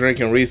stopped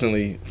drinking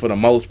recently for the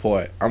most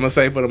part. I'm going to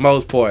say for the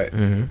most part.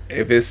 Mm-hmm.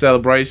 If it's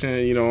celebration,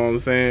 you know what I'm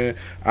saying,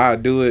 I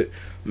do it,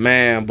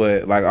 man.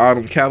 But like all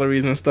them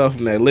calories and stuff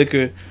from that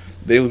liquor,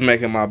 they was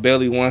making my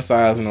belly one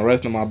size and the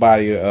rest of my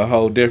body a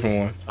whole different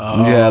one.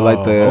 Oh, yeah,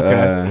 like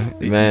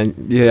the man.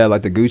 Yeah,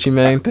 like the Gucci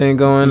Mane thing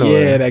going.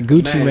 Yeah, that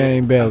Gucci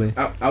Mane belly.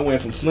 I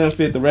went from slim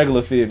fit to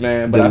regular fit,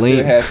 man. But I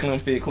still had slim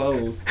fit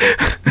clothes.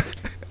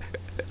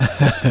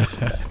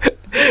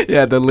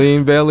 Yeah, the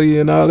lean belly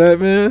and all that,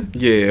 man.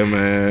 Yeah,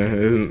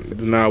 man,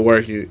 it's not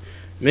working.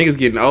 Niggas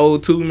getting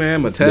old too,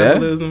 man.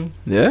 Metabolism.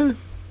 Yeah.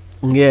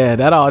 Yeah,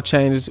 that all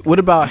changes. What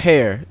about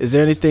hair? Is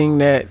there anything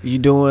that you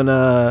doing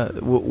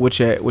with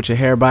your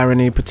hair, Byron?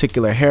 Any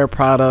particular hair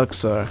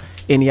products or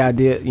any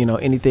idea? You know,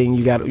 anything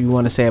you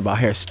want to say about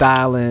hair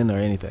styling or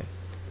anything?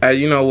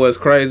 You know what's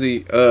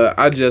crazy?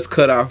 I just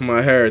cut off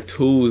my hair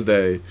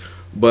Tuesday,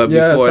 but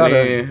before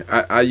then,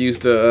 I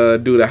used to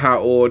do the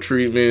hot oil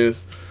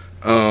treatments.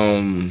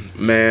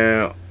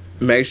 Man,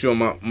 make sure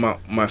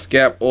my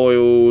scalp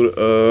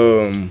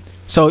oiled.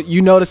 So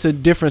you notice a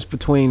difference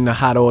between the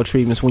hot oil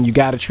treatments when you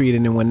got to treat it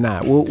and when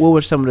not. What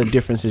were some of the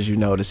differences you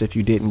noticed if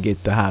you didn't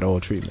get the hot oil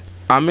treatment?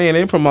 I mean,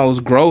 it promotes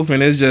growth,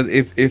 and it's just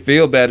it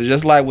feel better.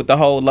 Just like with the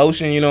whole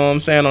lotion, you know what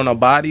I'm saying, on the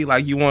body.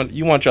 Like you want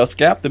your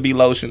scalp to be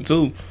lotion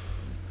too.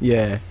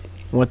 Yeah,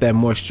 want that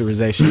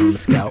moisturization on the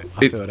scalp.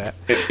 I feel that.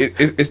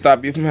 It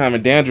stopped you from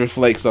having dandruff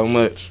flakes so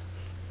much.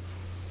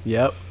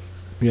 Yep,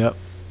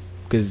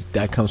 because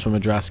that comes from a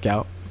dry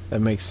scalp.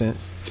 That makes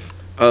sense.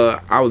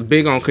 I was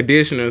big on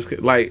conditioners.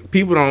 Like,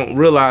 people don't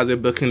realize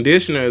it, but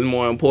conditioner is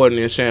more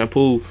important than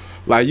shampoo.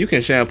 Like, you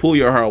can shampoo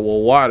your hair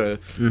with water,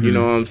 you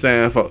know what I'm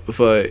saying,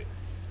 for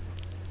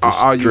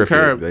all your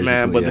hair,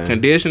 man. But the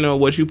conditioner,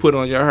 what you put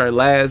on your hair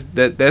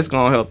that's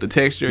gonna help the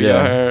texture of your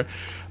hair.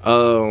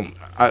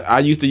 I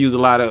used to use a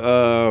lot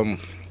of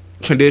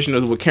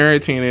conditioners with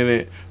keratin in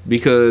it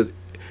because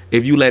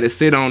if you let it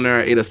sit on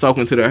there, it'll soak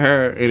into the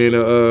hair and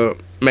it'll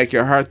make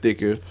your hair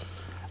thicker.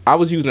 I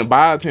was using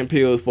biotin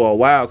pills for a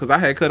while because I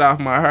had cut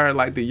off my hair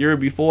like the year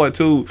before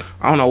too.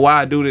 I don't know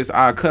why I do this.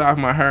 I cut off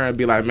my hair and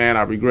be like, man,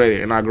 I regret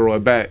it, and I grow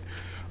it back.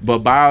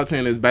 But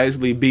biotin is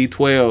basically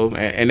B12,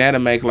 and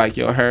that'll make like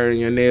your hair and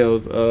your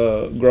nails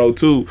grow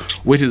too,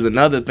 which is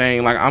another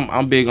thing. Like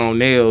I'm big on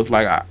nails.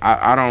 Like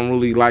I don't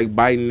really like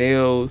biting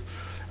nails.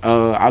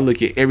 I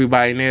look at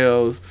everybody's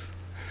nails.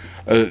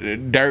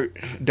 Dirt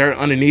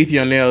underneath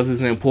your nails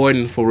is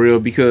important for real,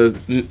 because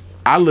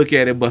I look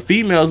at it, but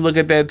females look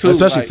at that too.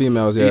 Especially like,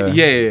 females, yeah.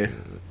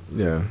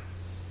 Yeah.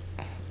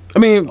 I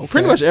mean,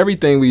 pretty much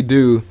everything we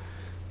do,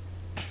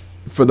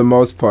 for the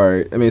most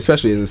part. I mean,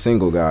 especially as a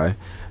single guy.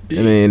 I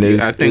mean,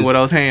 I think where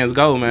those hands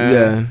go,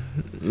 man.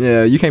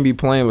 Yeah. You can't be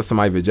playing with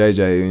somebody with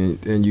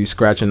JJ and you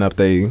scratching up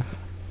they.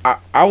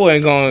 I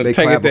wasn't gonna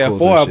take it that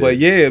far, but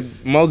yeah,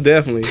 most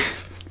definitely.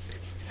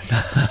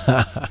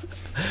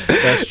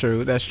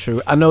 That's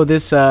true. I know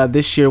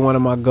this year one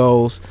of my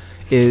goals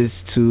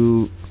is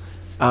to.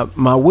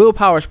 My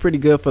willpower is pretty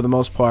good for the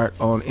most part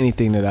on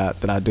anything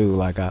that I do.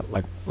 Like I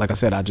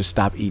said, I just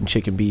stopped eating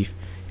chicken, beef,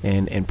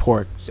 and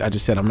pork. I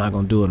just said I'm not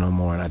gonna do it no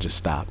more, and I just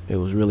stopped. It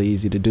was really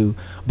easy to do.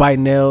 Bite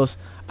nails,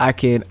 I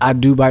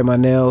do bite my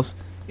nails,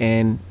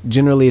 and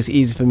generally it's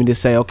easy for me to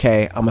say,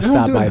 okay, I'm gonna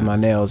stop biting my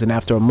nails. And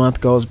after a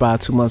month goes by,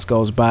 2 months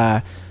goes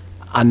by,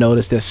 I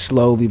notice that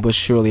slowly but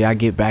surely I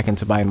get back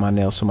into biting my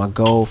nails. So one of my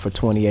goals for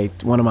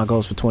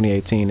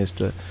 2018 is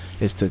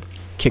to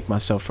kick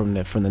myself from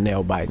the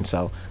nail biting.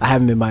 So I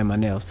haven't been biting my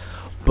nails,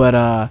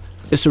 but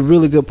it's a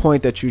really good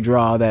point that you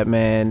draw, that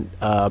man,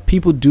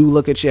 people do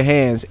look at your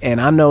hands.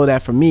 And I know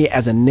that for me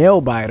as a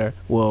nail biter,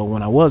 well,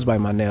 when I was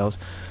biting my nails,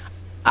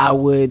 I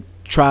would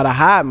try to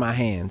hide my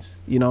hands.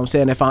 You know what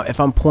I'm saying? If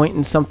I'm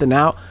pointing something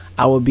out,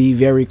 I would be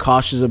very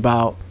cautious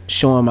about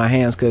showing my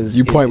hands, because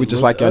you point with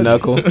just like your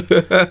knuckle.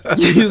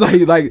 You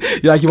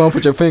like you won't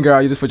put your finger out,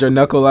 you just put your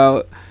knuckle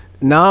out.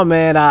 No,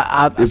 man,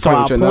 I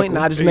point and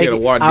I just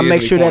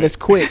make sure that it's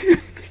quick.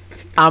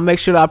 I'll make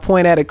sure that I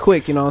point at it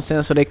quick, you know what I'm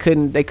saying? So they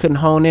couldn't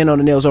hone in on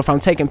the nails. Or if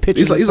I'm taking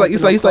pictures,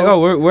 he's like,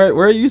 oh,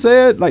 where you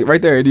say it? Like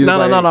right there.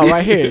 No,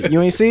 right here.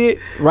 You ain't see it?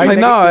 Right. Like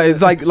no,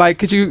 it's like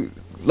could you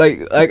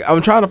like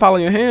I'm trying to follow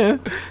your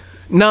hand.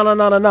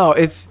 No.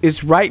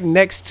 It's right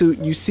next to,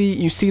 you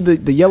see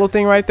the yellow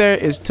thing right there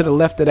is to the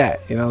left of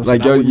that. You know,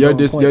 like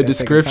your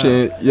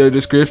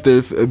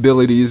descriptive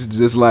abilities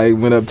just like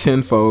went up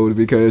tenfold,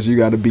 because you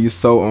got to be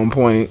so on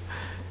point.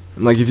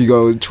 Like if you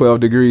go 12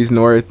 degrees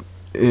north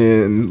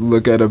and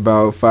look at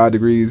about 5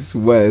 degrees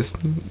west,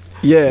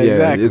 yeah,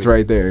 exactly, it's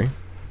right there.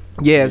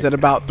 Yeah, it's at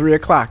about 3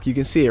 o'clock. You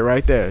can see it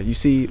right there. You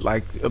see,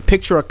 like, a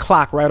picture of a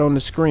clock right on the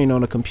screen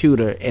on the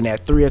computer, and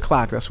at 3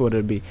 o'clock, that's what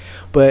it'd be.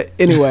 But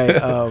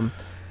anyway,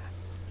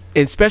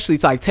 especially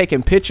like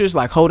taking pictures,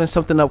 like holding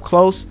something up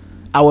close,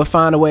 I would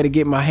find a way to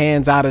get my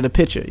hands out of the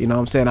picture. You know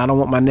what I'm saying? I don't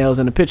want my nails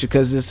in the picture,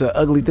 because it's an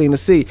ugly thing to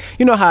see.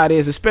 You know how it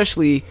is,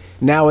 especially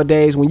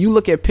nowadays. When you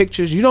look at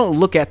pictures, you don't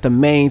look at the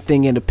main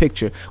thing in the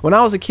picture. When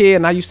I was a kid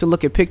and I used to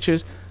look at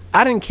pictures,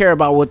 I didn't care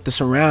about what the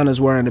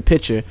surroundings were in the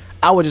picture.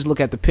 I would just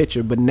look at the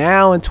picture. But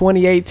now in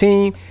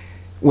 2018,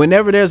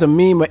 whenever there's a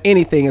meme or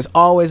anything, it's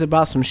always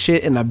about some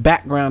shit in the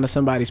background of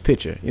somebody's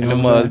picture. You know, and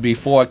it must be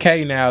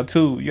 4K now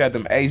too. You got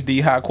them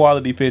HD high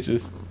quality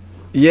pictures.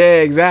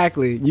 Yeah,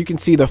 exactly. You can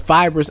see the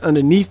fibers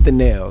underneath the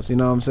nails. You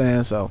know what I'm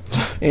saying? So,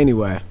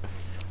 anyway,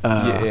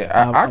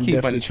 I'm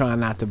definitely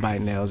trying not to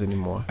bite nails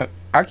anymore.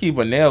 I keep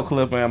a nail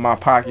clipper in my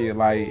pocket.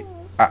 Like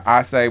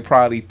I say,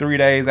 probably 3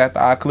 days after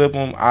I clip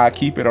them, I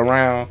keep it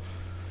around.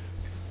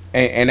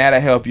 And that'll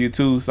help you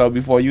too. So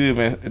before you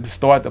even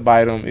start to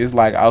bite them, it's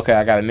like, okay,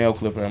 I got a nail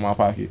clipper in my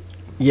pocket.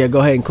 Yeah, go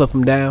ahead and clip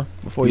them down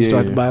before you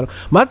start to bite them.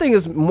 My thing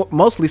is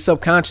mostly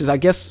subconscious. I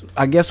guess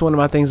one of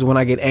my things is when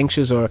I get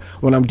anxious or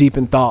when I'm deep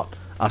in thought,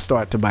 I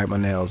start to bite my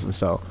nails. And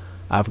so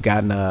I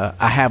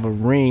have a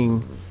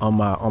ring on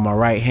my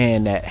right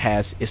hand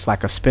it's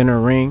like a spinner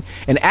ring.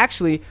 And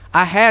actually,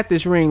 I had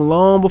this ring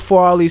long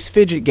before all these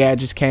fidget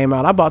gadgets came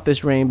out. I bought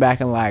this ring back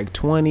in like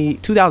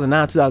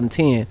 2009,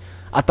 2010.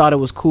 I thought it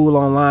was cool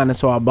online, and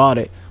so I bought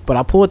it. But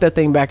I pulled that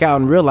thing back out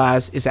and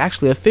realized it's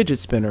actually a fidget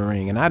spinner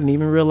ring, and I didn't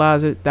even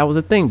realize that was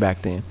a thing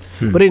back then.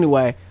 But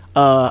anyway,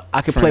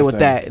 I could play with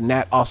that, and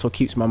that also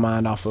keeps my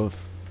mind off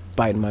of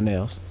biting my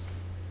nails.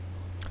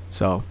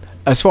 So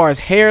as far as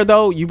hair,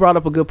 though, you brought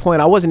up a good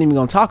point. I wasn't even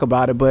going to talk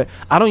about it, but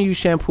I don't use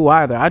shampoo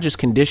either. I just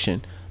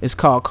condition. It's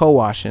called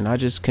co-washing. I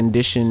just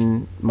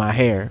condition my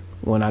hair.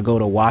 When I go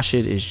to wash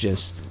it, it's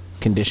just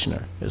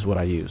conditioner is what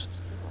I use.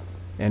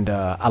 And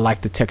I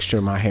like the texture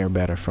of my hair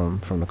better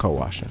from the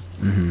co-washing.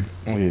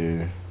 Mm-hmm.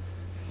 Yeah.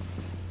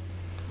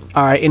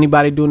 All right.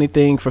 Anybody do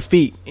anything for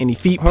feet? Any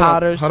feet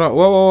powders? Hold on.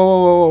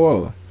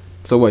 Whoa.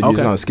 So what? You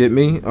just gonna skip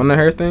me on the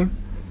hair thing?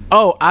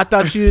 Oh, I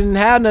thought you didn't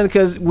have none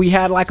because we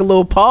had like a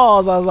little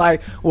pause. I was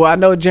like, well, I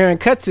know Jaren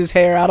cuts his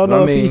hair. I don't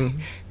know if he.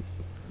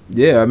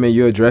 Yeah, I mean,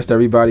 you addressed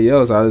everybody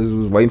else. I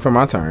was waiting for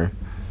my turn.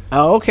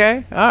 Oh,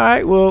 okay. All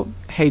right. Well,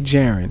 hey,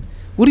 Jaren.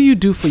 What do you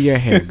do for your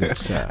hair, good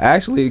sir?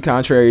 Actually,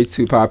 contrary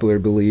to popular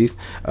belief,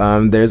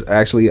 there's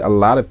actually a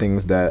lot of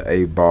things that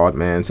a bald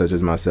man such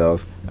as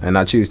myself, and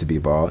I choose to be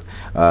bald,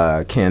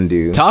 can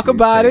do. Talk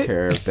about take it.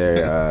 Care of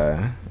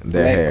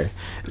their hair.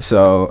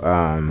 So,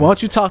 why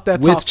don't you talk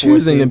that talk with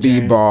choosing to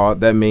be bald,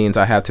 that means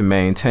I have to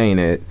maintain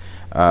it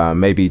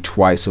maybe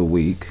twice a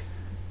week,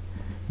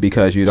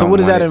 because you don't. So what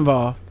does want that it-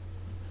 involve?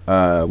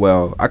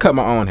 Well, I cut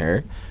my own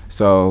hair,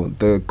 so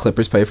the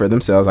clippers pay for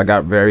themselves. I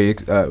got not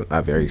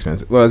very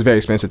expensive. Well, it's very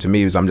expensive to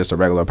me because I'm just a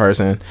regular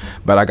person.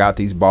 But I got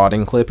these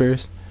balding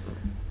clippers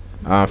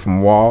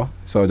from Wall.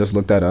 So just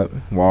look that up.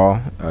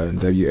 Wall,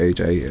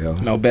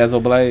 WHAL. No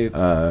bezel blades.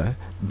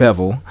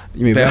 Bevel.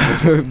 You mean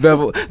Bevel.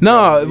 bevel?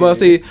 No. Well,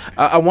 see,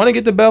 I want to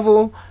get the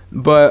bevel,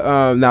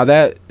 but now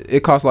that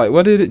it costs like,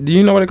 what did it? Do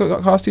you know what it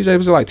cost, TJ?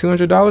 Was it like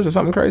 $200 or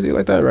something crazy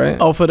like that, right?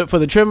 Oh, for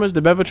the trimmers,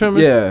 the bevel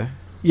trimmers. Yeah.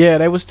 Yeah,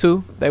 they was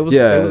two. They was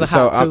a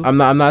so hot two.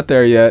 I'm not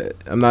there yet.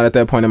 I'm not at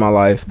that point in my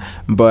life,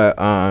 but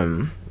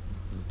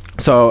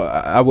so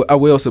I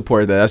will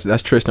support that.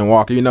 That's Tristan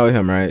Walker. You know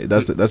him, right?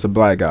 That's a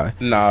black guy.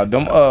 Nah,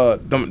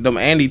 them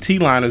Andy T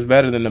liners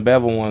better than the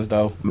bevel ones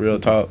though. Real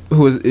talk.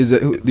 Who is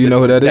it? Do you know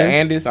who that is? The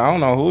Andys, I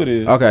don't know who it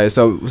is. Okay,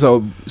 so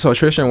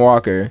Tristan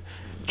Walker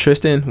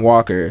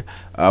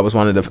was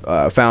one of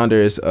the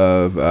founders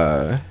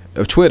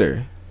of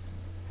Twitter.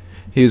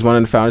 He was one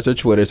of the founders of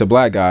Twitter. It's a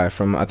black guy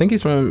from, I think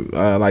he's from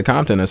like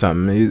Compton or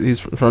something. He's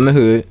from the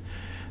hood,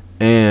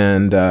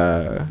 and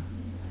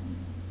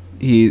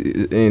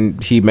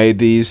he made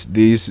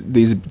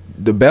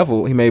the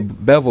bevel. He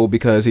made bevel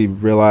because he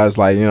realized,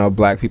 like, you know,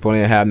 black people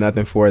didn't have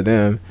nothing for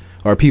them,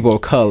 or people of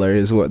color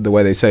is what the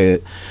way they say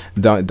it,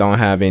 don't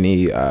have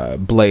any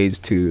blades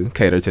to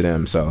cater to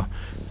them. So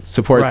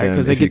support them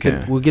because if you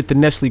can. we'll get the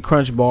Nestle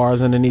Crunch bars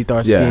underneath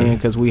our skin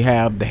because we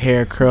have the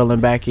hair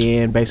curling back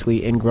in,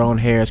 basically ingrown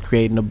hairs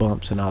creating the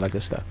bumps and all that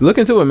good stuff. Look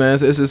into it, man.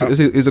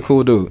 He's a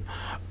cool dude.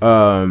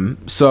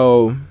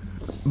 So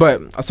I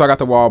got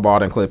the wall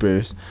balding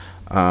clippers,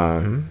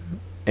 and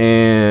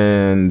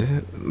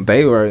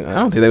they were, I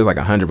don't think they was like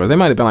 100, but they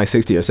might have been like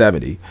 60 or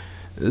 70,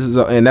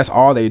 and that's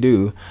all they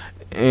do.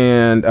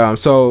 And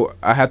so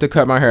I had to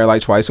cut my hair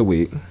like twice a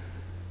week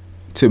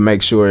to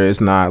make sure it's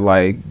not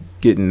like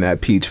getting that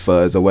peach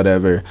fuzz or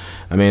whatever.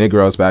 I mean, it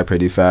grows back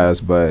pretty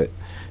fast, but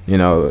you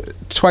know,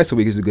 twice a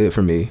week is good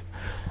for me.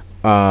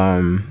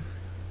 I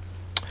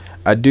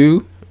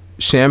do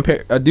use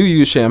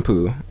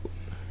shampoo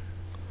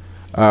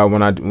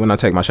when I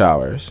take my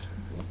showers.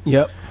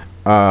 Yep.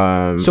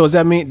 So does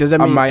that mean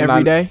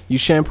every day you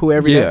shampoo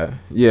every day?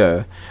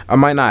 Yeah. I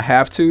might not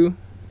have to,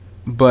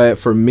 but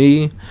for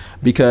me,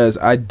 because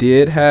I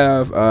did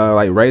have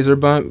like razor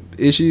bump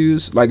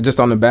issues, like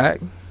just on the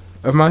back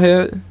of my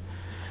head.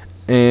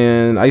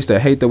 And I used to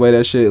hate the way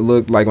that shit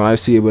looked like when I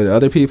see it with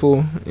other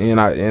people, and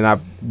I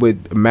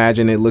would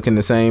imagine it looking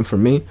the same for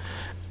me,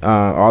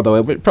 although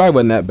it probably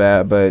wasn't that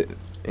bad, but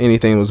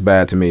anything was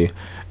bad to me.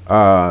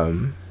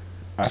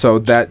 So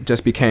that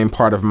just became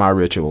part of my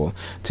ritual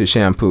to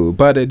shampoo.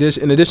 But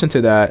in addition to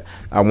that,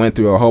 I went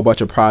through a whole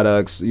bunch of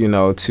products, you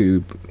know,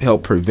 to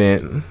help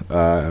prevent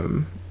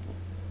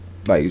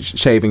like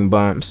shaving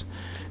bumps.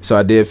 So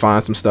I did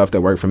find some stuff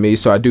that worked for me.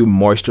 So I do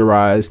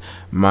moisturize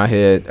my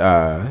head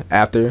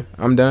after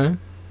I'm done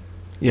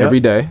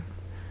every day.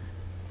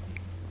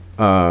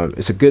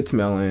 It's a good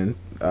smelling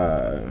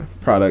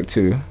product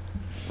too.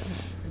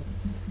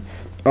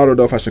 I don't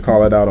know if I should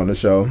call it out on the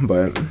show,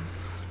 but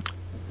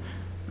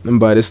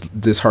it's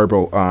this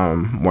herbal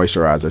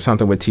moisturizer.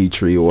 Something with tea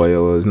tree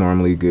oil is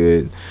normally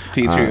good.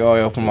 Tea tree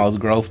oil promotes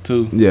growth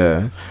too.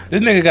 Yeah.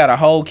 This nigga got a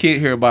whole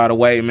kit here, by the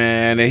way,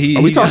 man. And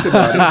we talked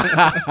about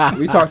it.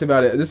 We talked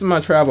about it. This is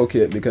my travel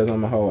kit because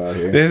I'm a hoe out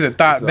here. This is a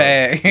thought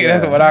bag.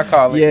 That's what I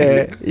call it.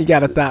 Yeah, you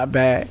got a thought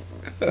bag.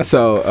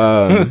 So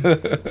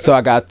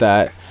I got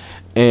that,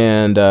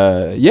 and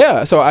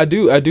so I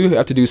do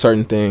have to do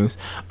certain things,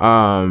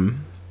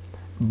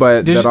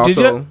 but that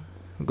also.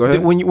 Go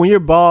ahead. When you're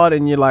bald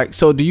and you're like,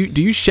 so do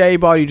you shave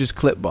bald or you just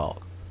clip bald?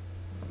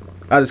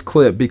 I just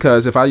clip,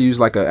 because if I use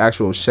like an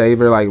actual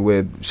shaver, like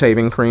with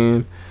shaving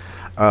cream,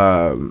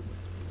 at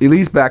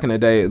least back in the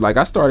day, like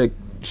I started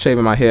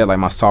shaving my head like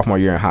my sophomore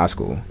year in high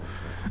school,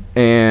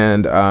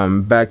 and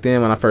back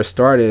then when I first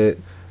started,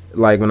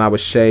 like when I would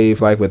shave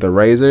like with a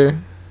razor,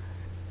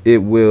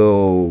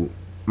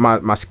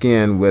 my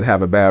skin would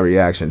have a bad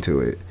reaction to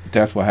it.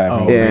 That's what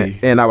happened.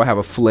 And I would have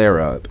a flare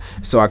up,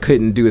 so I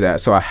couldn't do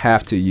that. So I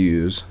have to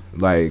use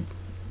like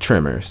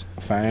trimmers.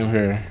 Same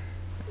here.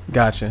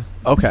 Gotcha.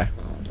 Okay.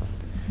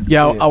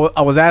 Yeah,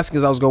 I was asking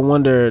because I was gonna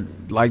wonder,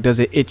 like, does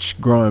it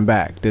itch growing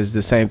back? Does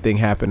the same thing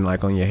happen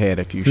like on your head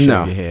if you shave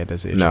your head?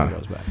 Does it itch when it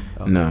grows back?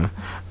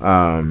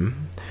 Okay.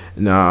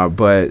 No,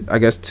 but I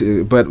guess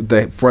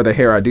for the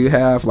hair I do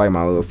have, like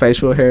my little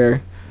facial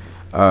hair,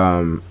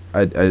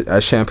 I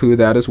shampoo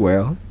that as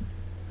well.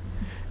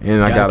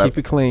 And I gotta keep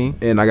it clean.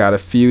 And I got a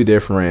few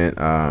different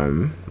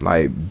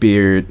like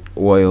beard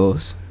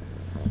oils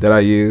that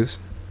I use.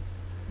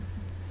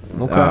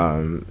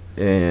 Okay.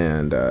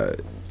 And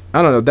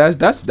I don't know.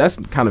 That's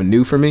kind of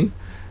new for me,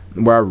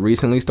 where I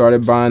recently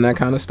started buying that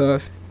kind of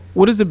stuff.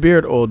 What does the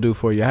beard oil do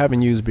for you? I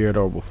haven't used beard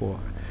oil before.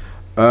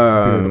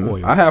 Beard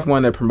oil. I have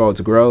one that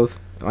promotes growth,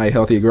 like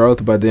healthy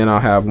growth, but then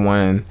I'll have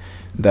one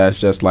that's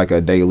just like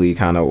a daily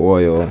kind of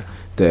oil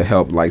to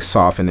help like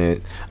soften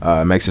it,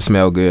 makes it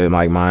smell good.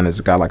 Like mine has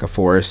got like a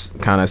forest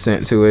kind of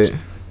scent to it.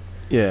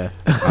 Yeah.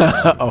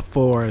 A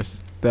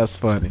forest. That's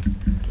funny.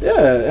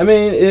 Yeah, I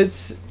mean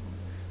it's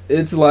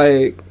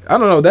like I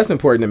don't know. That's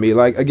important to me.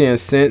 Like again,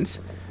 since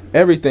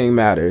everything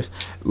matters.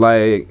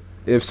 Like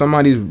if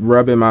somebody's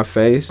rubbing my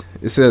face,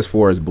 it says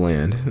forest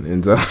blend,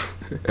 and so.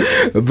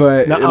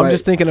 But no, I'm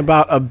just thinking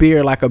about a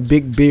beard, like a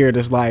big beard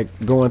that's like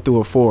going through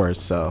a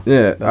forest. So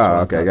yeah.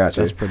 Okay, gotcha.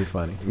 That's pretty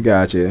funny.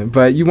 Gotcha.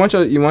 But you want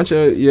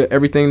your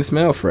everything to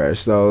smell fresh.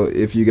 So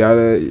if you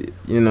gotta,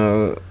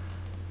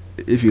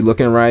 if you're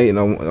looking right, and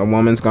a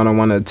woman's gonna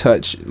want to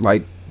touch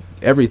like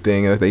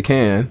everything that they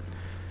can,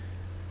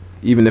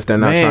 even if they're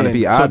not trying to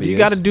be obvious. So do you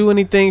got to do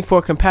anything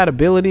for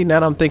compatibility? Now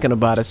that I'm thinking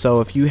about it.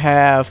 So if you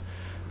have.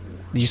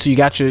 You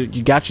got your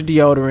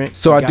deodorant.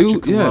 So I do, your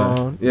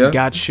cologne, yeah. You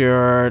got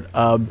your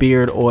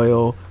beard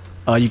oil.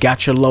 You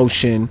got your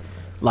lotion.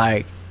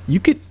 Like you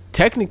could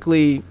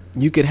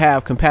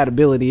have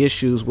compatibility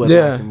issues with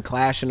like them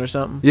clashing or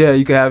something. Yeah,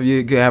 you could have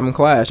them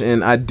clash,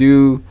 and I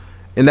do,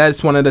 and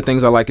that's one of the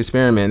things I like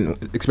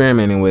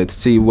experimenting with to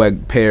see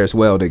what pairs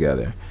well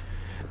together.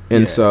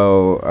 And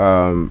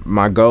so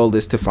my goal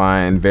is to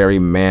find very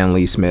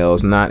manly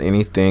smells, not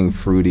anything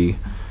fruity.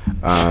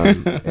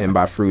 And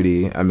by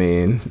fruity, I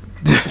mean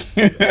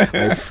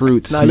like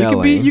fruit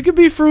smelling. You could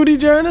be fruity,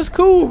 Jaren. That's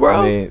cool,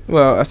 bro. I mean,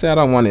 well, I say I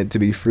don't want it to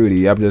be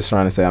fruity. I'm just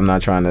trying to say I'm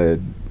not trying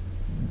to.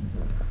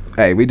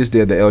 Hey, we just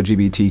did the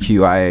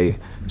LGBTQIA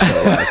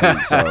show last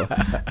week, so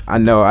I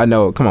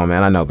know. Come on,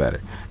 man, I know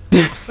better.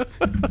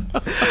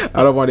 I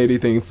don't want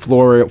anything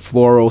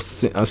floral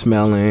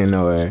smelling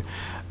or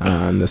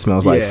that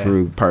smells like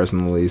fruit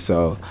personally.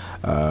 So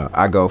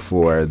I go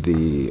for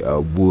the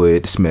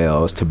wood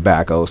smells,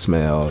 tobacco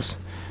smells.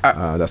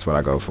 That's what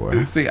I go for.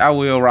 See, I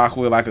will rock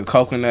with like a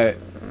coconut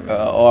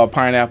or a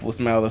pineapple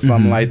smell or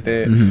something like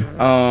that.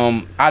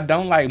 Mm-hmm. I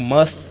don't like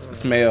musk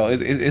smell.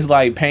 It's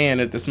like paying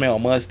it to smell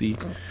musty.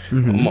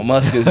 Mm-hmm.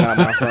 Musk is not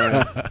my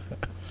friend.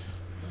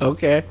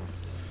 Okay.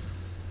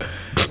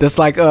 That's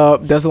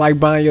like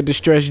buying your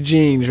distressed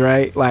jeans,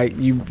 right? Like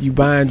you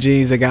buying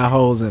jeans that got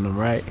holes in them,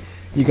 right?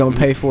 You gonna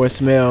pay for a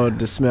smell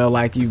to smell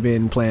like you've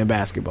been playing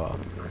basketball.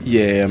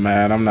 Yeah,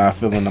 man, I'm not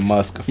feeling the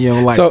musk. You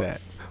don't like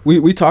that.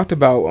 We talked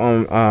about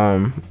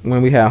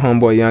when we had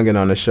Homeboy Youngin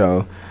on the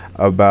show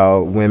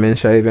about women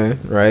shaving,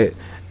 right?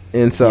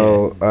 And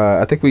so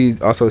I think we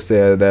also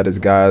said that as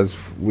guys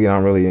we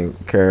don't really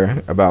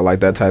care about like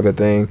that type of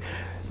thing.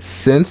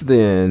 Since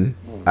then,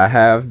 I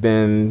have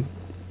been.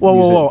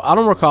 Whoa! I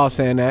don't recall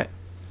saying that.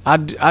 I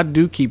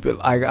do keep it.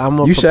 Like I'm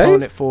a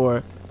proponent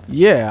for.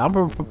 Yeah, I'm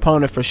a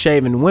proponent for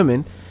shaving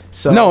women.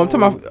 So no, I'm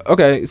talking about.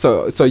 Okay,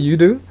 so you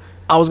do.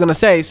 I was gonna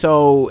say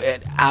so.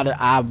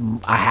 I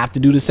have to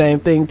do the same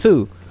thing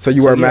too. So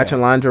you wear matching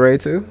lingerie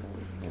too?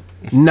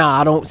 Nah,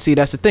 I don't. See,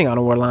 that's the thing. I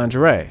don't wear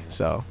lingerie,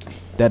 so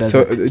that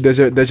doesn't.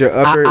 So does your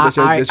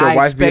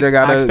wife beater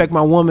gotta? I expect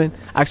my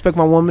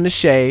woman to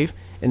shave,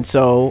 and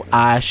so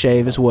I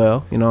shave as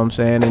well. You know what I'm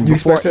saying? And you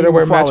expect her to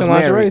wear matching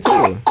lingerie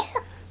too?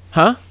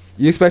 Huh?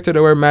 You expect her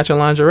to wear matching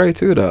lingerie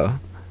too, though?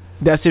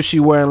 That's if she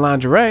wearing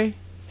lingerie.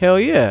 Hell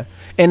yeah.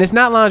 And it's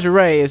not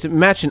lingerie. It's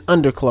matching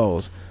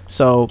underclothes.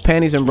 So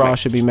panties and bras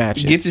should be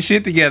matching. Get your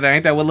shit together.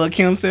 Ain't that what Lil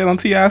Kim said on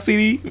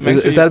TICD?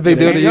 Is that a big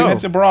deal to you?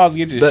 Get your bras.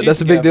 Get your shit that's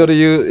together. A big deal to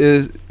you.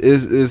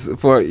 Is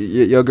for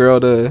your girl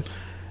to?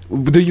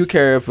 Do you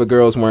care if a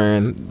girl's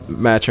wearing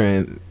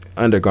matching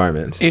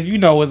undergarments? If you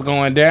know what's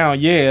going down,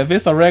 yeah. If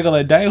it's a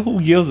regular day,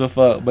 who gives a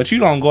fuck? But you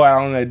don't go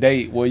out on a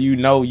date where you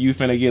know you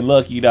finna get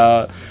lucky,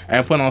 dog,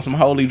 and put on some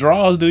holy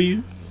draws, do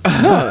you?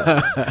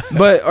 No.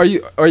 But are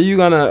you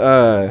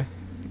gonna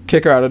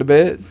kick her out of the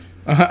bed?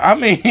 I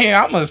mean,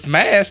 I'm gonna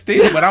smash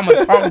this, but I'm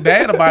gonna talk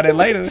bad about it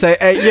later. Say,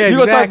 hey, yeah, you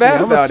gonna talk bad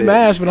about it.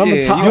 Smash, but I'm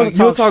gonna talk.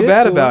 You'll talk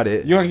bad about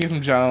it. You gonna get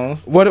some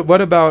Jones. What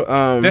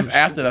about That's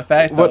after the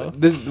fact. Though.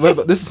 This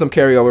is some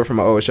carryover from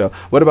my old show.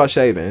 What about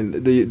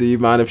shaving? Do you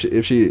mind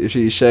if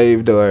she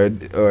shaved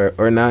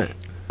or not?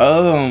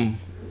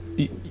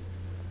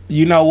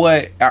 You know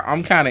what?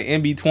 I'm kind of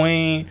in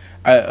between.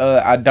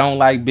 I don't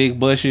like big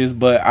bushes,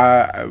 but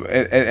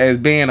as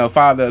being a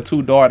father of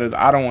two daughters,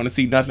 I don't want to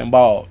see nothing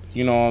bald.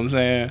 You know what I'm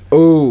saying?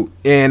 Oh,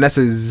 and that's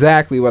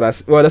exactly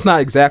what well, that's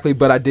not exactly,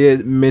 but I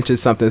did mention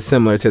something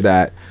similar to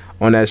that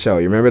on that show.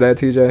 You remember that,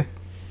 TJ?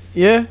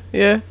 Yeah.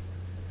 You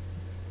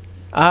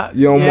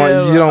don't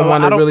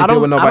want to really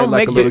deal with nobody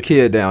like a little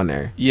kid down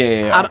there.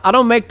 Yeah. I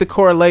don't make the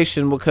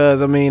correlation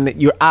because I mean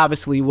you're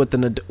obviously with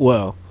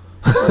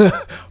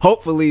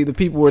hopefully the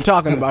people we're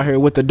talking about here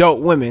with adult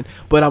women,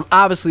 but I'm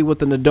obviously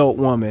with an adult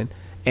woman,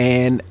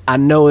 and I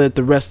know that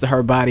the rest of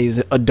her body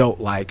is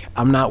adult-like.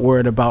 I'm not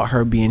worried about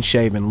her being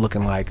shaven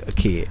looking like a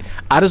kid.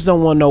 I just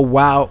don't want no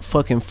wild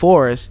fucking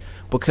forest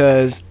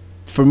because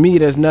for me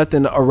there's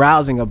nothing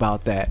arousing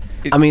about that.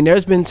 I mean,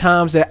 there's been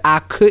times that I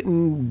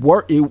couldn't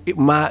work.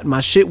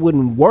 My shit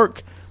wouldn't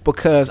work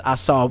because I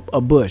saw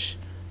a bush.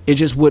 It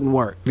just wouldn't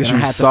work. And I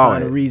had to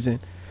find a reason.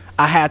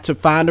 I had to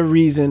find a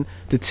reason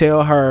to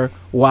tell her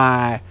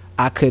why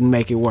I couldn't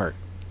make it work.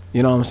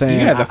 You know what I'm saying?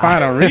 You had to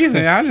find a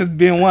reason. I just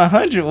been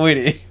 100 with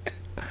it.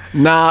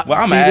 Nah, Well,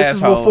 I'm see, an this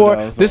is asshole, before.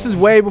 though, so. This is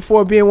way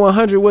before being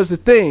 100 was the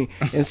thing,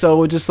 and so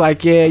we're just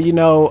like, yeah,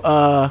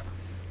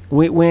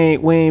 we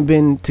ain't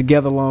been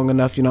together long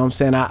enough. You know what I'm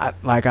saying? I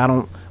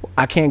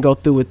can't go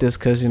through with this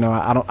because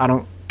I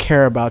don't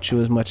care about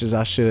you as much as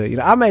I should.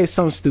 I made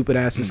some stupid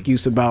ass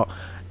excuse about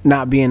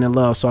not being in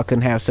love, so I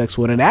couldn't have sex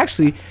with her. And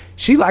actually,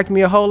 she liked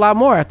me a whole lot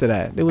more after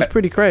that. It was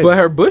pretty crazy. But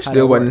her bush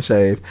still wasn't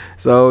shaved,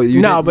 so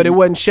but it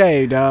wasn't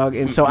shaved, dog.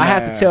 And so I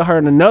had to tell her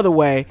in another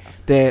way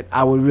that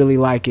I would really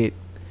like it.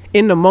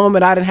 In the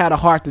moment, I didn't have the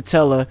heart to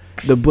tell her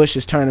the bush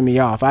is turning me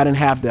off. I didn't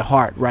have the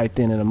heart right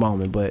then in the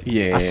moment, but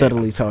I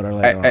subtly told her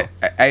later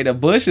on. Hey, the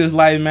bush is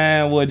like,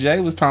 man, what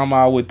Jay was talking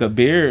about with the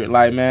beard.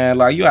 Like, man,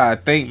 like, you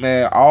gotta think,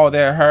 man, all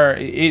that hair,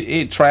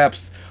 it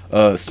traps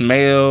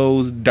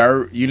smells,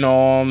 dirt, you know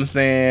what I'm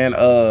saying?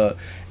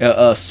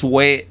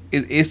 Sweat.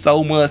 It's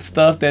so much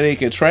stuff that it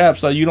can trap,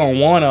 so you don't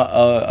want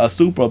a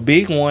super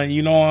big one,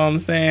 you know what I'm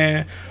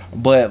saying?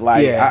 But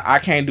like, I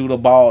can't do the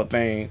bald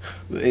thing.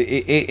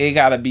 It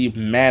gotta be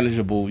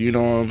manageable. You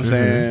know what I'm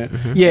saying?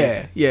 Mm-hmm.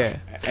 Yeah.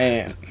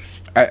 And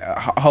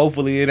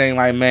hopefully it ain't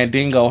like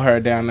Mandingo hair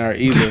down there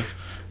either.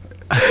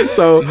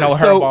 So no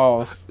hair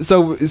balls.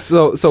 So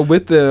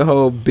with the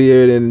whole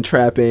beard and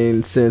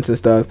trapping sense and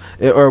stuff,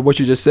 or what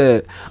you just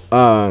said,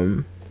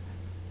 so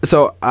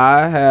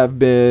I have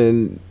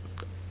been.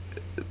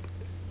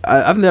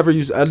 I've never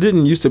used. I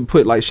didn't used to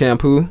put like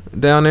shampoo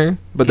down there,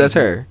 but that's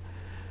hair.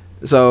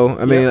 So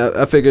I mean,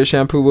 I figured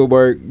shampoo would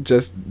work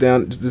just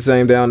the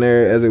same down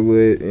there as it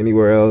would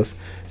anywhere else.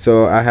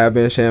 So I have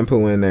been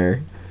shampooing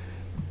there,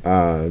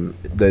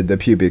 the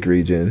pubic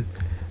region.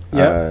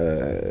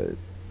 Yeah.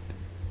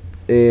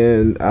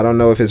 And I don't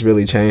know if it's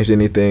really changed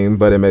anything,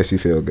 but it makes me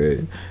feel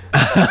good.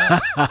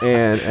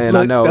 and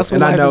Look, I know that's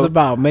what life is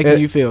about, making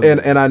you feel good.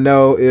 And I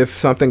know if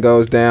something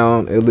goes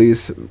down, at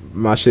least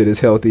my shit is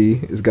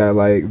healthy. It's got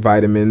like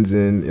vitamins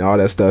and all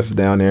that stuff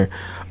down there.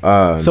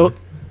 Huh?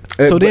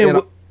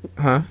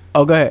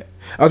 Oh, go ahead.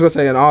 I was gonna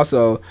say, and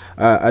also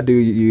I do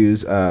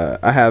use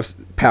I have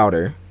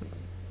powder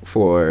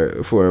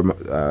for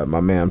my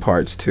man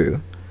parts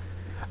too.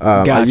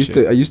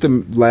 Gotcha. I used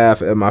to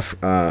laugh at my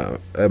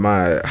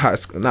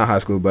not high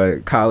school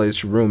but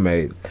college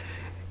roommate.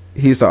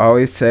 He used to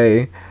always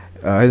say,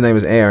 his name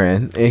is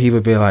Aaron, and he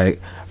would be like,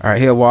 all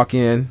right, he'll walk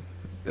in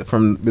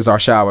from, because our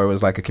shower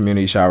was like a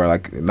community shower,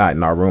 like not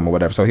in our room or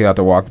whatever, so he had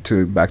to walk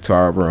back to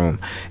our room,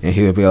 and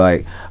he would be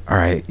like, all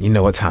right, you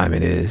know what time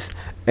it is,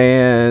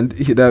 and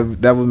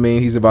that would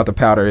mean he's about to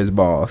powder his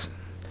balls.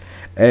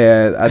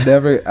 And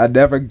I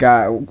never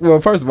got,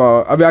 well, first of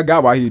all, I mean, I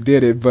got why he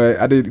did it, but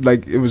I did,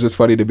 like, it was just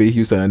funny to me. He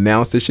used to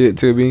announce the shit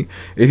to me,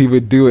 and he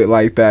would do it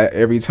like that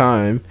every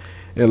time.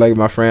 And like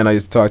my friend I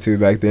used to talk to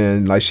back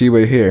then, like, she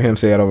would hear him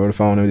say it over the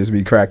phone and just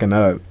be cracking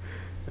up.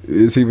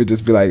 He would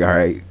just be like, all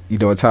right, you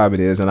know what time it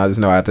is, and I just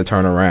know I have to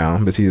turn around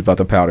because he's about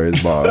to powder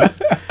his balls.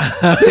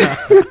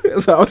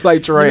 So I was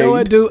like trained. You know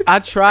what, dude? I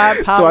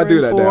tried powdering so I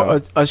do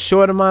that for a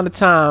short amount of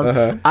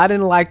time. I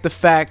didn't like the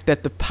fact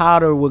that the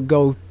powder would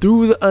go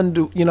through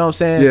the you know what I'm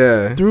saying?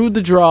 Yeah. Through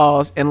the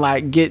drawers and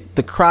like get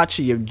the crotch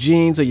of your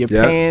jeans or your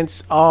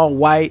pants all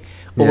white,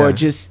 or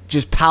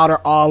just powder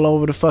all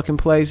over the fucking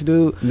place,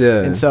 dude.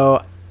 Yeah. And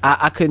so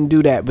I couldn't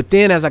do that. But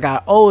then as I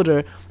got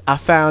older, I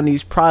found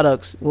these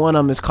products. One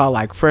of them is called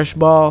like Fresh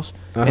Balls,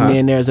 and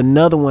then there's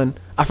another one.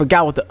 I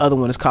forgot what the other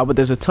one is called, but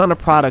there's a ton of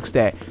products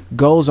that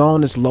goes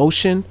on as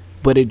lotion,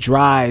 but it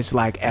dries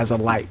like as a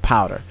light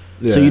powder.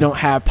 So you don't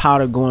have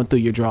powder going through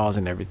your drawers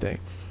and everything.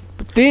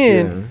 But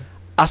then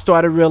I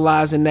started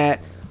realizing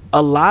that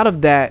a lot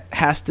of that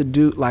has to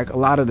do, like a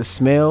lot of the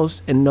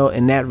smells in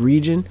that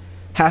region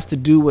has to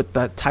do with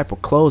the type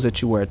of clothes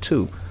that you wear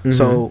too.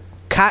 So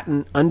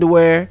cotton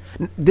underwear,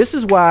 this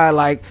is why,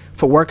 like,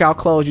 for workout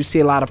clothes you see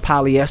a lot of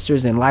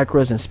polyesters and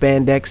lycras and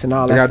spandex and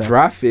all that stuff. They got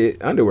dry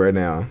fit underwear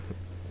now.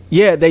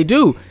 Yeah, they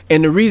do.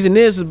 And the reason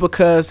is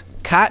because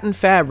cotton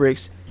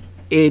fabrics,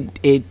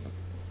 it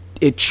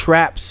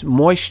traps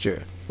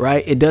moisture,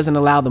 right? It doesn't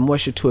allow the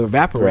moisture to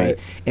evaporate. Right.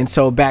 And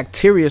so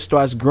bacteria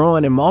starts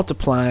growing and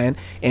multiplying,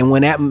 and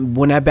when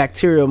that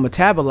bacteria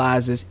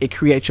metabolizes, it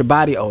creates your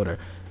body odor,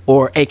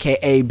 or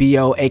aka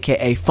BO,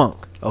 aka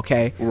funk.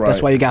 Okay, right.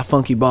 That's why you got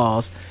funky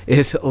balls.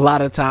 It's a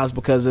lot of times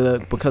because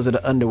of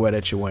the underwear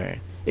that you're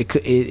wearing.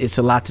 It's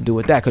a lot to do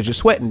with that because you're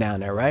sweating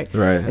down there, right?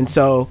 Right. And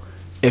so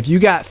if you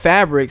got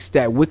fabrics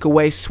that wick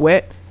away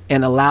sweat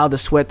and allow the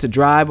sweat to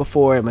dry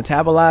before it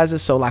metabolizes,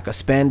 so like a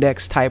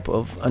spandex type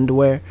of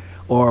underwear,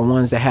 or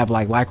ones that have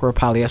like lycra,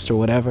 polyester,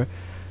 whatever,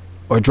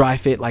 or dry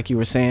fit, like you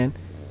were saying,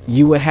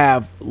 you would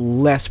have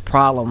less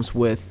problems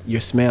with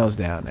your smells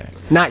down there.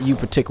 Not you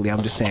particularly,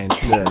 I'm just saying.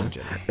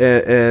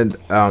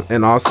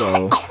 And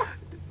also,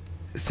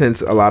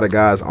 since a lot of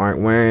guys aren't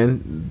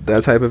wearing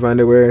that type of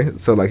underwear,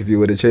 so like if you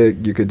with a chick,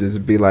 you could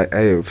just be like,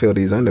 hey, feel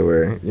these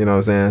underwear, you know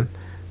what I'm saying?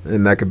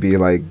 And that could be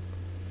like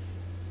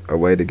a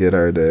way to get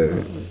her to.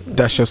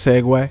 That's your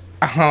segue?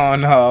 I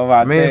don't know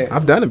about that.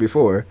 I've done it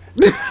before.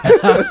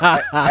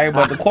 Hey,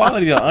 but the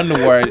quality of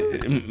underwear,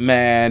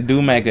 man,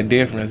 do make a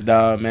difference,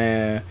 dog,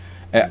 man.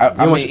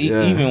 I mean,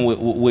 even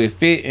with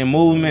fit and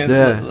movements,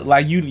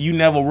 like you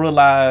never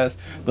realize.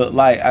 But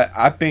like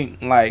I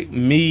think like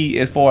me,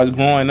 as far as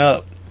growing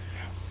up,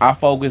 I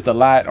focused a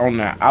lot on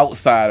the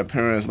outside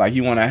appearance. Like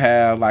you want to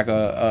have like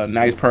a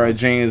nice pair of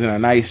jeans and a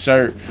nice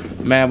shirt,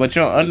 man. But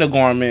your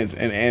undergarments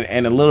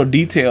and the little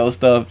detail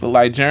stuff,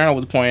 like Jaron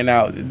was pointing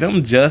out,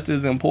 them just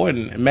as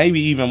important,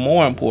 maybe even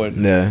more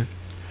important. Yeah,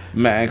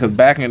 man. Because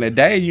back in the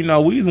day, you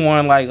know, we was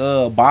wearing like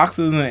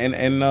boxers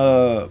and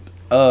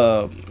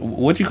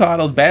what you call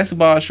those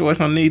basketball shorts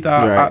underneath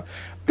our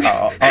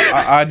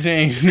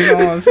jeans, you know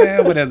what I'm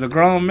saying? But as a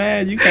grown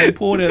man, you can't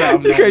pull that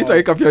off. You can't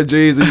take off your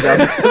jeans and you got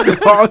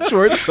basketball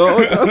shorts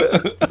on.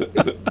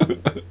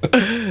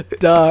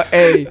 Dog,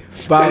 hey,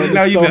 Byron, you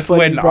know you've been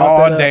sweating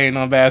all day in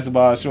on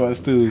basketball shorts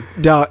too.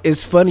 Dog,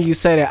 it's funny you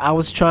say that. I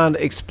was trying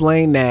to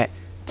explain that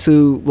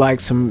to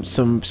like some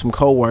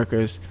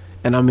coworkers,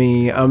 and I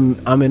mean,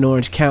 I'm in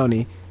Orange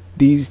County.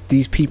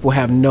 These people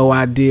have no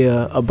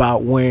idea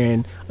about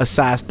wearing a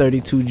size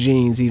 32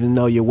 jeans, even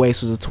though your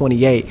waist was a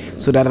 28.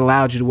 So that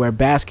allowed you to wear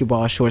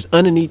basketball shorts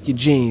underneath your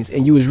jeans,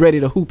 and you was ready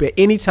to hoop at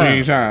any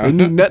time. They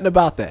knew nothing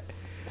about that.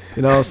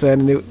 You know what I'm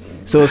saying?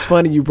 So it's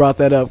funny you brought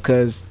that up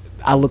because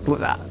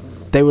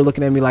they were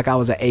looking at me like I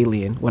was an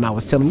alien when I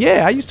was telling them,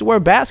 yeah, I used to wear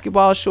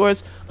basketball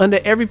shorts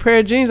under every pair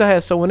of jeans I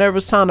had. So whenever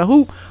it's time to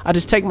hoop, I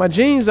just take my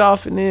jeans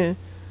off and then,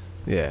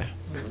 yeah.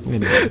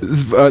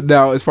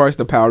 Now, as far as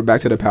the powder,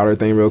 back to the powder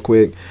thing real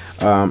quick.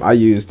 I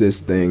use this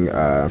thing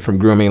from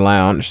Grooming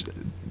Lounge,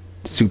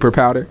 Super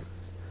Powder.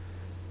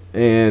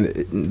 And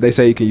they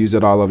say you can use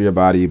it all over your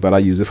body, but I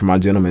use it for my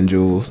gentleman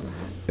jewels.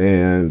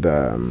 And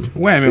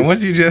wait a minute, what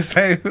did you just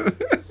say?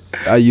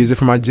 I use it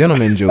for my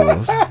gentleman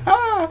jewels.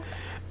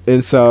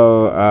 And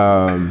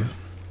so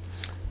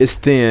it's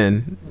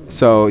thin,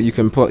 so you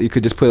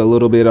could just put a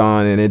little bit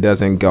on and it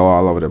doesn't go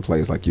all over the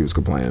place like you was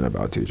complaining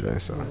about,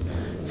 TJ.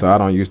 So I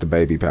don't use the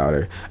baby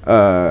powder.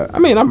 I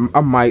mean,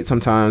 I might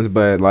sometimes,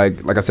 but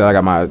like I said, I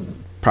got my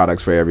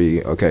products for every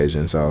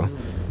occasion. So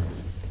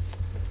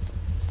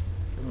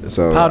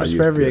powders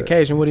for every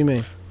occasion. What do you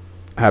mean?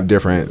 I have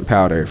different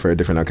powder for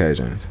different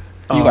occasions.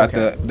 You got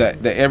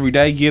the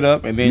everyday get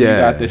up, and then you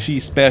got the She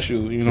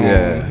Special. You know what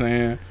I'm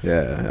saying?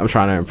 Yeah, I'm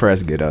trying to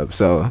impress get up.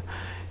 So,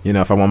 you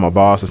know, if I want my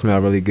balls to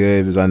smell really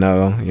good, because I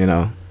know, you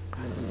know,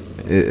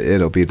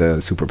 it'll be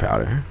the super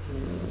powder.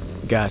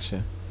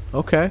 Gotcha.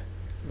 Okay.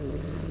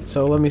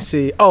 So let me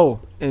see. Oh,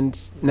 and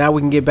now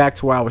we can get back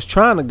to where I was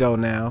trying to go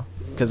now,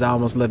 because I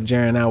almost left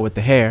Jaren out with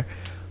the hair.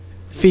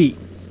 Feet.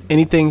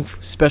 Anything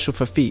special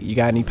for feet? You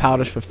got any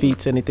powders for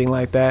feet? Anything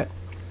like that?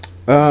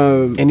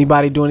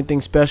 Anybody do anything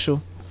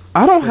special?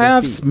 I don't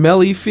have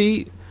smelly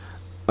feet,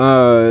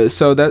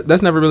 so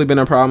that's never really been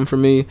a problem for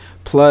me.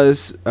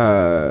 Plus,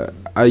 I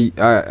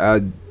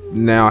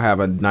now have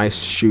a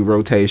nice shoe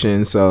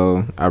rotation,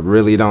 so I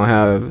really don't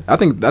have. I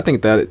think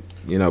that,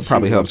 you know,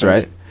 probably helps,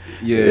 right?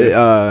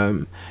 Yeah.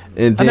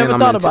 And then I never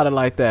thought about it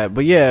like that,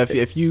 but yeah,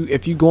 if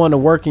you going to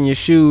work in your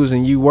shoes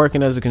and you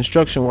working as a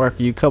construction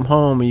worker, you come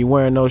home and you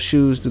wearing those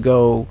shoes to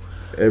go,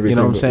 you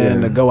know what I'm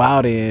saying, to go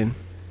out in.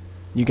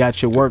 You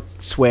got your work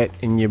sweat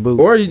in your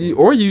boots,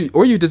 or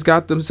you just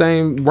got the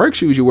same work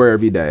shoes you wear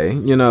every day.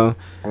 You know,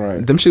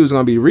 right? Them shoes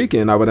gonna be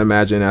reeking, I would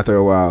imagine, after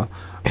a while.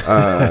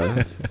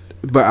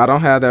 But I don't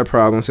have that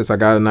problem since I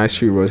got a nice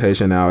shoe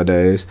rotation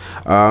nowadays.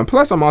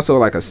 Plus, I'm also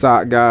like a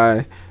sock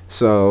guy,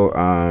 so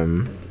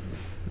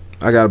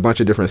I got a bunch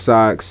of different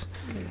socks.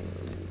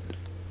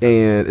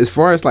 And as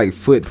far as like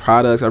foot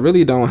products, I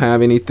really don't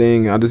have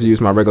anything. I just use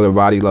my regular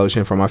body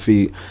lotion for my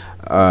feet.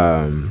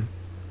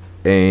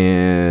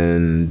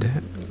 And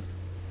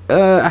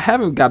I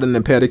haven't gotten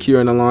a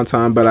pedicure in a long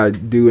time, but I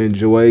do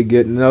enjoy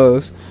getting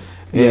those,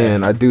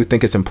 and I do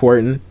think it's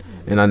important,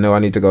 and I know I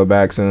need to go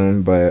back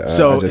soon. But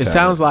so it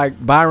sounds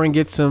like Byron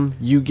gets them,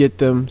 you get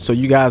them, so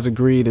you guys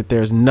agree that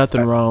there's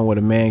nothing wrong with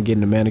a man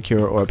getting a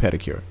manicure or a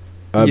pedicure.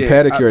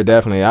 Pedicure,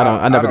 definitely.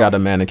 I never got a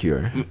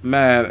manicure.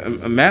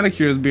 Man,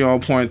 manicures be on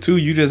point too.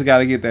 You just got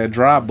to get that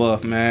dry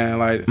buff, man.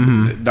 Like,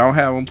 don't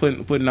have them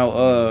put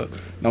no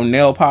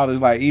nail polish,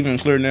 like even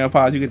clear nail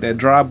polish. You get that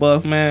dry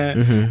buff, man,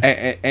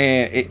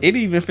 and it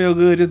even feel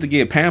good just to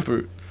get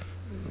pampered.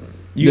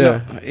 You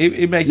know,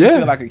 it makes you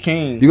feel like a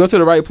king. You go to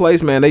the right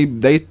place, man.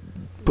 They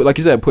put, like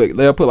you said,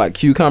 they'll put like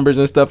cucumbers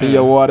and stuff in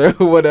your water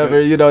or whatever.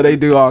 You know, they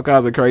do all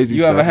kinds of crazy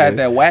stuff. You ever had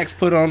that wax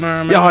put on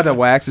there, man? Yeah, the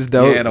wax is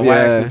dope. Yeah, the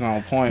wax is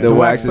on point. The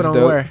wax is dope.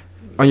 Where?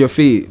 On your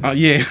feet. Oh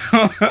yeah.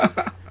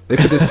 They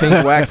put this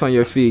pink wax on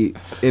your feet,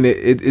 and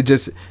it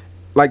just,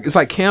 like, it's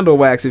like candle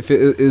wax. It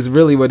is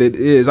really what it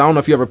is. I don't know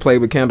if you ever played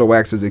with candle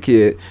wax as a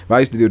kid, but I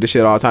used to do this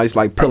shit all the time. I used to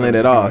like peeling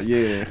it off.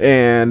 Yeah.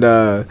 And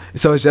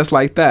so it's just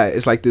like that.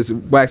 It's like this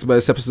wax, but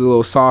except it's a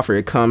little softer.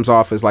 It comes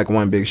off as like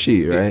one big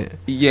sheet, right?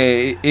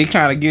 It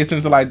kind of gets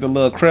into like the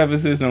little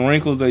crevices and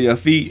wrinkles of your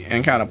feet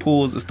and kind of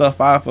pulls the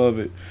stuff off of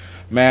it.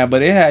 Man,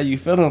 but it had you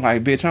feeling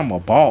like, bitch, I'm a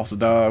boss,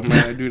 dog,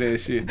 man. Do that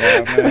shit,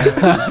 dog,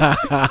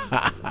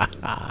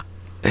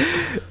 man.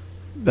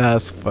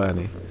 That's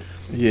funny.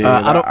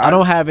 Yeah, I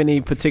don't have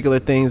any particular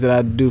things that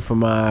I do for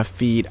my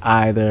feet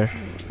either.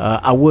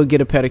 I would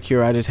get a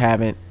pedicure. I just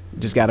haven't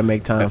Just got to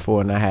make time for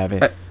it, and I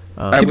haven't.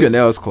 Keep your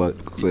nails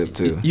clipped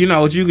too. You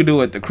know what you can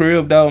do at the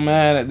crib though,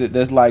 man?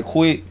 That's like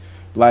quick.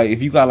 Like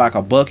if you got like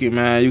a bucket,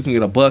 man, you can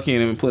get a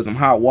bucket and put some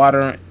hot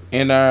water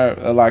in there,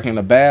 like in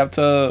the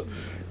bathtub,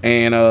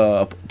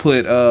 and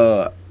put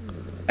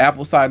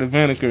apple cider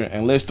vinegar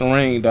and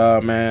Listerine,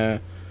 dog, man.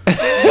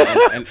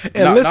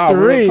 and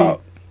Listerine.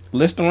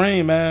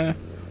 Listerine, man.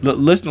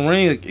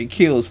 Listerine, it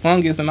kills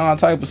fungus and all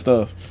type of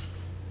stuff.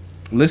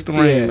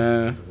 Listerine,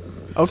 man.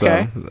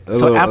 Okay,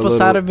 so apple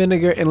cider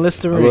vinegar and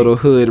Listerine. A little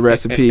hood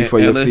recipe for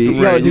your feet.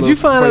 Yo, did you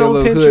find it on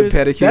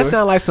Pinterest? That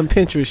sounds like some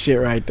Pinterest shit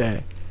right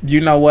there.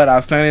 You know what?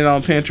 I've seen it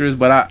on Pinterest,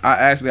 but I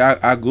actually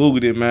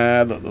Googled it,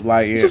 man.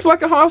 Like it's just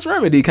like a house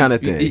remedy kind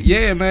of thing.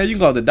 Yeah, man. You can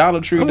go to the Dollar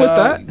Tree,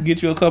 dog,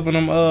 get you a couple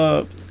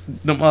of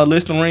them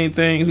Listerine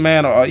things,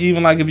 man. Or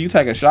even like if you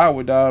take a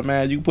shower, dog,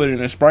 man, you can put it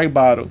in a spray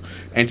bottle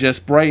and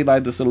just spray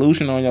like the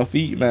solution on your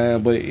feet,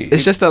 man. But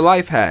it's just a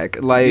life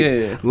hack,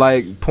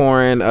 like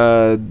pouring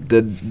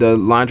the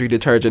laundry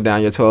detergent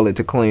down your toilet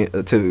to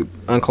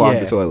unclog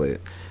the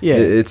toilet. Yeah,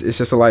 it's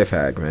just a life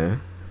hack,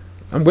 man.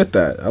 I'm with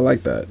that. I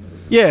like that.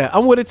 Yeah,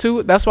 I'm with it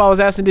too. That's why I was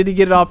asking, did he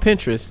get it off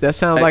Pinterest? That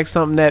sounds like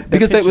something that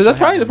because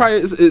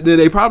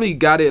they probably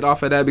got it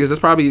off of that because it's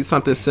probably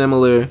something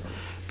similar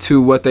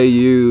to what they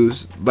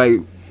use, like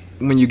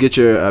when you get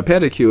your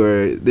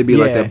pedicure, they be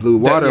like that blue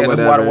water, or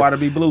whatever. Water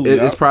be blue.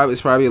 It's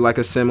probably like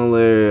a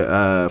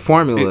similar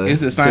formula.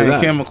 It's the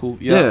same chemical.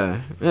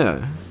 Yeah.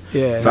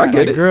 So I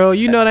get it, girl.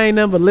 You know, there ain't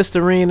nothing but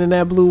Listerine in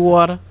that blue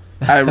water.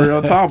 Hey,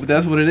 real talk, but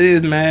that's what it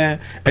is, man.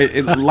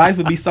 Life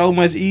would be so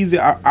much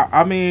easier.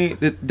 I mean,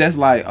 that's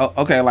like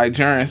okay, like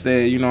Jaren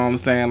said, you know what I'm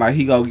saying? Like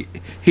he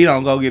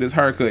don't go get his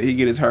haircut. He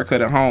get his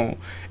haircut at home.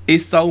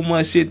 It's so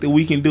much shit that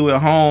we can do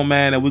at home,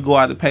 man, that we go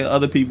out to pay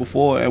other people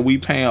for, and we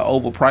paying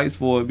overpriced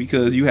for it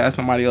because you have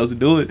somebody else to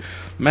do it,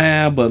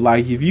 man. But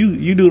like if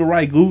you do the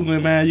right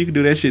Googling, man, you can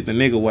do that shit the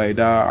nigga way,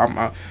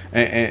 dog.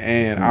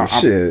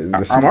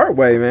 The smart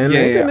way, man.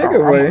 Yeah, the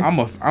nigga way.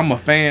 I'm a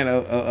fan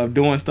of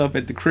doing stuff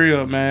at the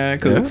crib, man,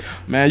 because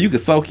man, you can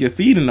soak your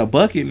feet in a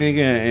bucket,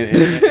 nigga,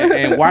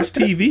 and watch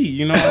TV.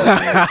 You know what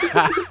I'm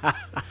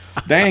saying?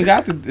 They ain't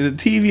got the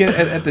TV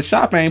at the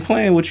shop ain't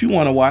playing what you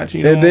want to watch.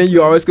 You know, and then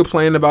you always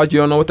complain about you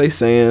don't know what they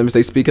saying.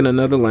 They speak in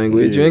another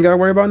language. You ain't got to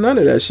worry about none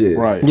of that shit.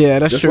 Right. Yeah,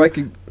 that's just true. Like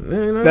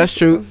that's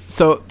true.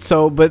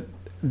 So, but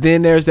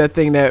then there's that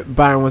thing that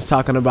Byron was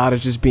talking about,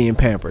 is just being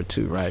pampered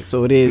too, right?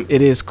 So it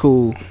is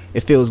cool.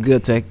 It feels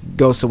good to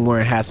go somewhere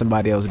and have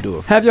somebody else do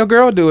it. Have your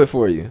girl do it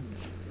for you.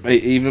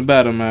 Even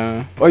better,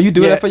 man. Or you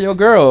do that for your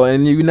girl,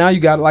 and now you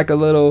got like a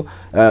little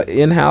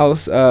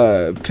in-house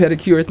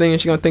pedicure thing,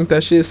 and she gonna think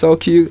that shit is so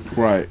cute.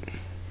 Right.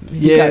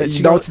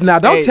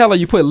 Don't tell her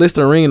you put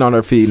Listerine on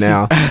her feet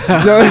now.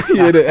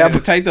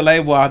 Take the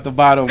label out the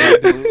bottle, my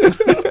dude.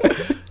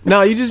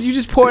 No, you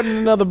just pour it in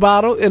another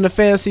bottle, in a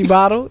fancy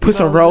bottle. Put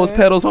some rose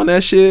petals on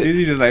that shit.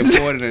 You just like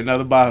pour it in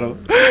another bottle.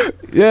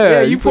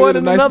 Yeah, you pour it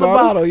in another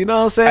bottle. You know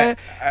what I'm saying?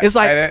 It's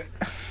like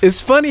it's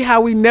funny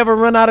how we never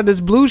run out of this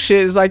blue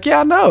shit. It's like,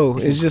 yeah, I know.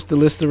 It's just the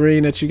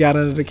Listerine that you got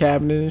under the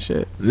cabinet and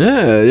shit.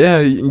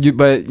 Yeah.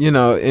 But you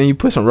know, and you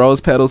put some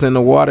rose petals in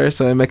the water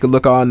so it make it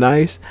look all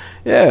nice.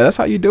 Yeah, that's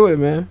how you do it,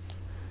 man.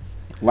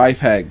 Life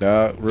hack,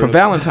 dog. For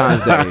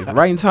Valentine's Day.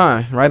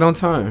 Right on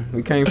time.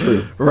 We came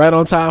through. Right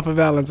on time for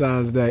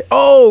Valentine's Day.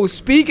 Oh,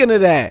 speaking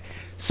of that.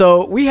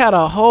 So we had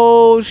a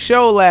whole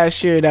show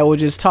last year that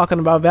was just talking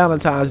about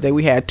Valentine's Day.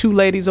 We had 2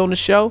 ladies on the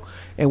show,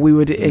 and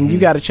and you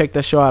got to check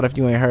that show out if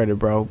you ain't heard it,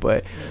 bro.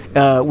 But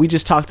we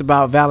just talked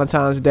about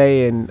Valentine's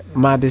Day and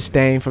my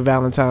disdain for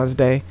Valentine's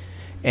Day,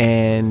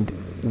 and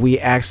we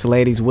asked the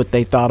ladies what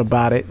they thought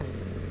about it.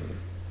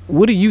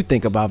 What do you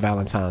think about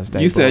Valentine's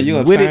Day? You said you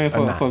abstain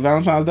for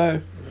Valentine's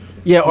Day?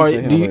 Yeah, or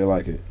do you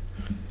like it?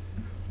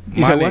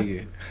 You said what?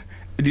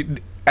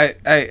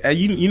 Hey,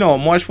 you know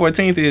what March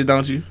 14th is,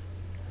 don't you?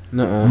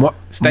 March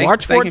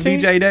 14th? Steak and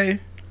BJ Day.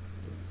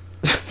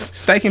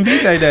 Steak and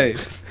BJ Day.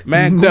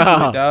 Man,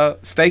 Google it, dog.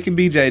 Steak and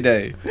BJ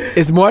Day.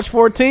 It's March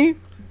 14th?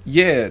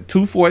 Yeah,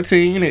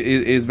 2/14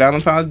 is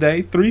Valentine's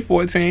Day.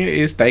 3/14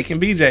 is Steak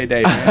and BJ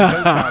Day.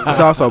 Man. It's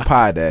also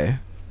Pie Day.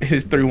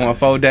 It's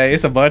 314 Day.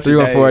 It's a bunch of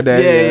 314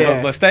 days.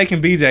 Yeah. But Steak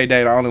and BJ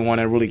Day the only one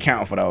that really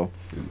count for though.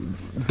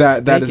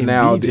 That is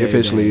now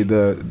officially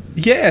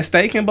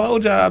Steak and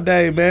Blowjob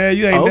Day, man.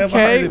 You ain't never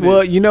heard of this.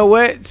 Well, you know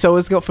what? So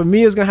for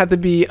me, it's gonna have to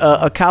be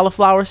a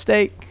cauliflower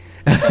steak,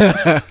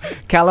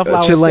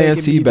 cauliflower Chilean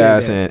steak sea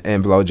bass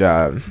and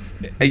blowjob.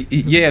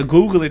 Yeah,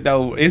 Google it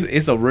though.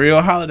 It's a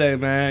real holiday,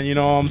 man. You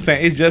know what I'm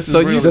saying? It's just as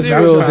real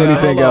as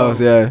anything else.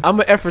 Yeah, I'm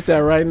gonna effort that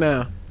right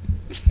now.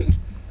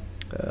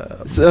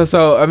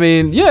 So I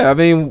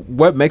mean,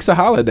 what makes a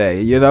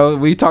holiday? You know,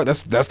 we talked.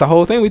 That's the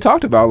whole thing we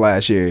talked about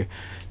last year.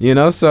 You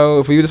know, so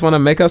if we just want to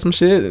make up some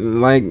shit,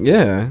 like,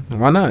 yeah,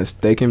 why not?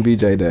 Steak and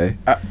BJ Day.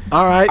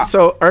 All right,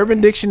 so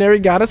Urban Dictionary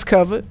got us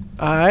covered.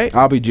 All right.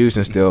 I'll be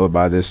juicing still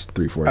by this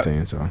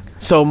 3/14.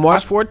 So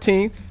March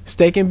 14th,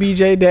 Steak and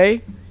BJ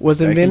Day was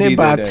invented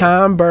by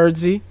Tom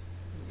Birdsey.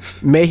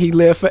 May he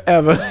live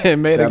forever,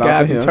 and may the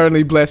gods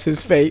eternally bless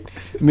his fate.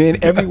 Men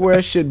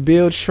everywhere should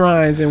build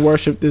shrines and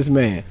worship this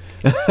man.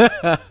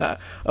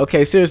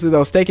 Okay, seriously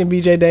though, Steak and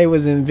BJ Day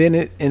was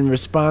invented in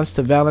response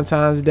to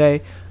Valentine's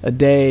Day, a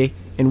day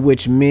in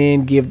which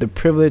men give the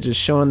privilege of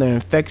showing their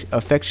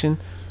affection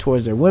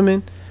towards their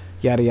women.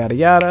 Yada yada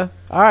yada.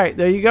 All right,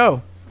 there you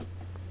go.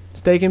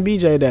 Steak and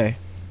BJ Day,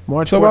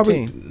 March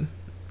 14th.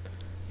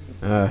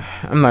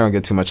 I'm not gonna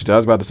get too much into it. I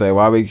was about to say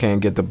why we can't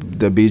get the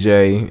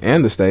BJ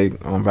and the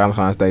steak on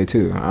Valentine's Day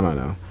too. I don't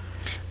know.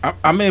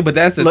 I mean, but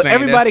that's the Look, thing.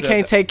 everybody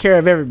can't take care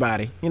of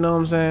everybody. You know what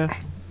I'm saying?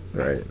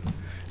 Right.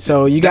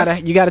 So you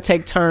gotta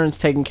take turns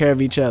taking care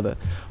of each other.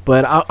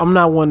 But I'm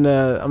not one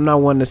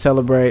to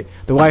celebrate.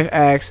 The wife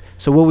asks,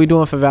 "So what we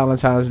doing for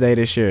Valentine's Day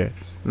this year?"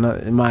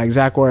 My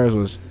exact words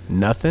was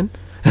nothing.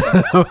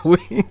 We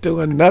ain't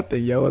doing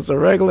nothing, yo. It's a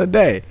regular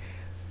day.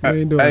 We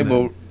ain't doing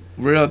nothing. But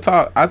real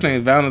talk, I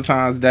think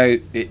Valentine's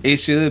Day it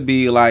should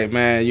be like,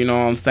 man, you know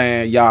what I'm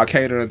saying, y'all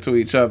catering to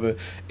each other.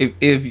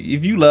 If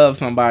you love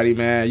somebody,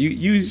 man,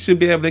 you should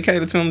be able to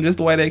cater to them just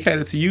the way they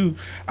cater to you.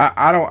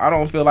 I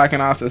don't feel like in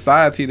our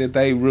society that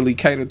they really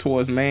cater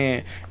towards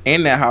man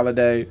in that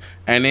holiday.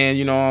 And then,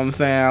 you know what I'm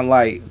saying,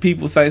 like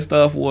people say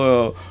stuff,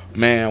 well,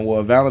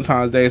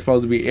 Valentine's Day is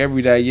supposed to be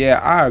every day. Yeah,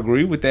 I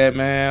agree with that,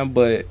 man,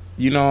 but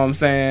you know what I'm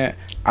saying,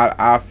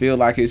 I feel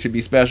like it should be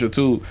special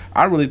too.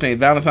 I really think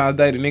Valentine's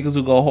Day, the niggas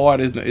who go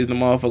hard is the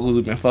motherfuckers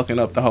who've been fucking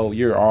up the whole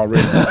year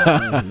already.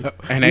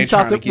 And they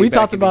we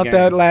talked about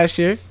that last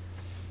year.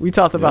 We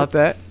talked about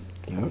that.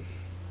 Yep.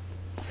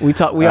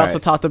 We also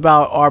talked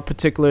about our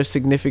particular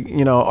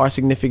significant, our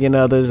significant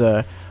others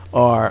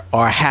are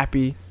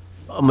happy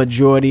a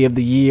majority of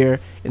the year,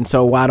 and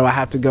so why do I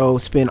have to go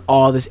spend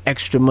all this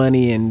extra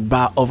money and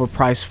buy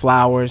overpriced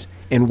flowers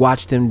and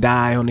watch them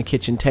die on the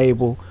kitchen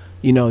table?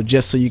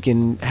 Just so you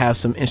can have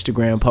some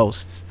Instagram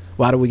posts.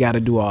 Why do we got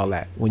to do all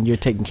that when you're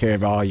taking care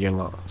of it all year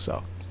long?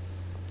 So,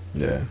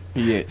 yeah.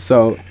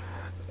 So,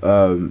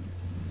 so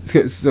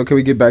can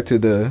we get back to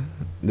the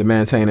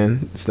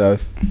MANtaining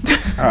stuff?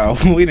 Oh,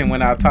 we didn't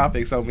went out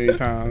topic so many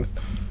times.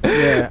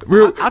 Yeah,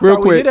 real thought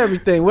quick. We did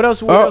everything. What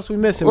else we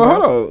missing? Well,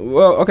 bro? hold on.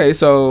 Well, okay.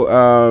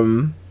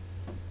 So,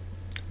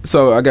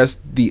 so I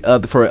guess the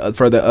other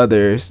for the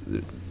others.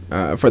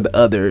 For the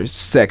others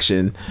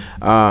section,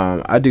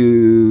 I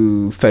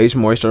do face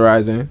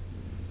moisturizing.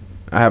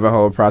 I have a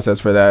whole process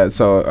for that.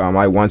 So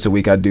like once a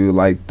week I do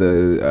like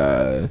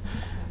the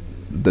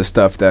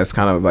stuff that's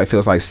kind of like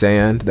feels like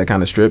sand that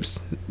kind of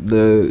strips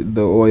the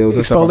oils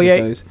and stuff off your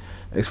face.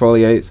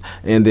 Exfoliates.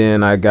 And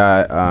then I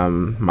got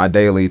my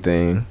daily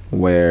thing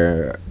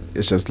where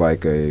it's just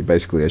like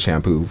basically a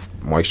shampoo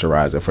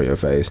moisturizer for your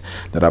face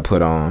that I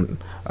put on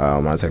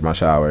when I take my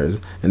showers.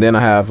 And then I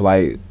have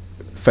like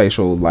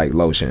facial like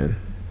lotion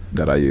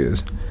that I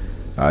use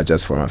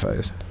just for my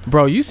face.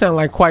 Bro, you sound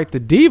like quite the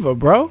diva,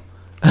 bro.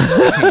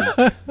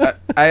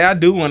 I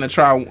do want to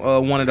try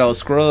one of those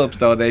scrubs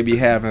though they be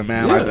having,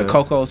 man, like the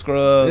cocoa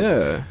scrub.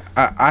 Yeah,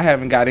 I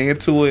haven't got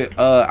into it.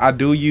 I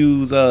do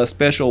use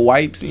special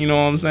wipes, you know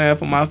what I'm saying,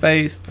 for my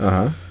face.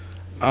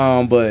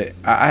 But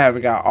I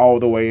haven't got all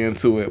the way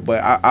into it.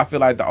 But I feel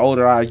like the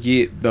older I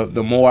get,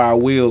 the more I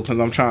will, because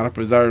I'm trying to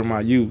preserve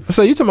my youth.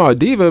 So you talking about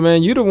diva,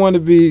 man? You the one to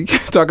be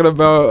talking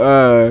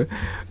about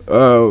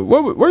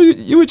what were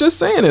you were just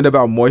saying it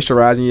about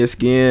moisturizing your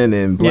skin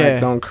and black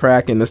don't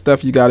crack and the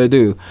stuff you got to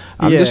do.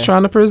 I'm just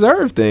trying to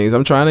preserve things.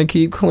 I'm trying to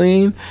keep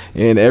clean,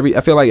 and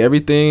I feel like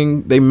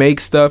everything they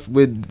make stuff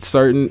with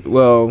certain.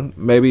 Well,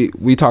 maybe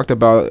we talked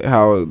about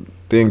how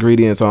the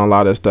ingredients on a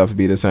lot of stuff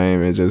be the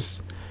same, and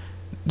just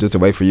a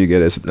way for you to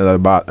get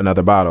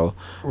another bottle.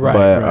 Right.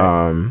 But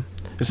right.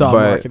 It's all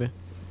marketing.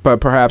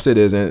 But perhaps it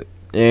isn't.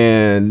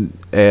 And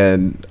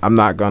I'm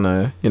not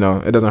gonna,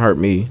 it doesn't hurt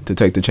me to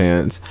take the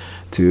chance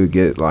to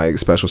get like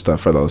special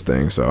stuff for those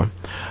things. So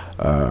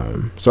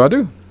I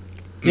do.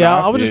 Yeah,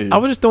 I was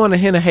just throwing a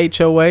hint of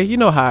HOA. You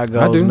know how it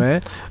goes,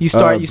 man. You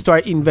start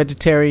eating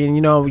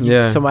vegetarian.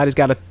 Somebody's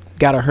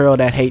gotta hurl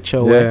that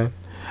HOA. Yeah.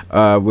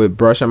 With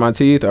brushing my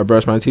teeth, I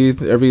brush my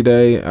teeth every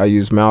day. I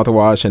use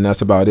mouthwash, and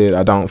that's about it.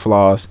 I don't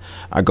floss.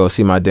 I go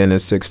see my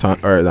dentist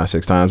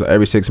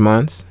every 6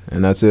 months,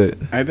 and that's it.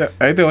 Ain't that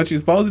what you're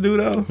supposed to do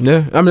though?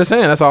 Yeah, I'm just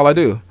saying that's all I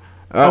do.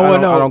 I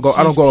don't go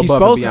above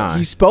and beyond.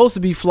 He's supposed to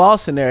be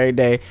flossing every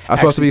day. I'm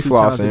supposed to be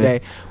flossing a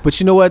day. But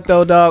you know what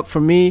though, dog?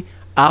 For me,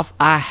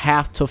 I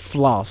have to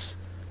floss.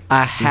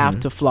 I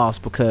have to floss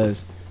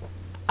because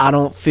I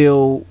don't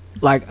feel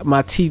like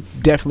my teeth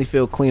definitely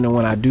feel cleaner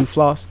when I do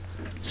floss.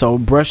 So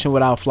brushing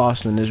without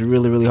flossing is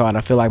really, really hard.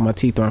 I feel like my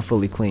teeth aren't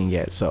fully clean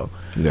yet. So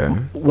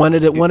one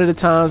of the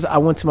times I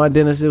went to my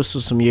dentist, this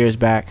was some years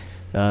back.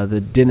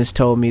 The dentist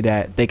told me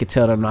that they could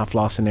tell that I'm not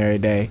flossing every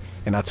day,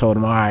 and I told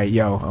him, all right,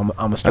 yo, I'm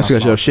gonna start. That's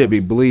because your shit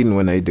be bleeding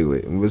when they do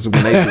it. When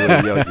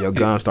they do it, your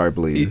gums start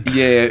bleeding.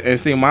 Yeah, and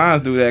see,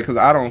 mine do that because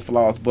I don't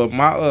floss. But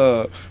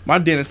my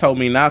dentist told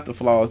me not to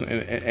floss,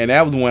 and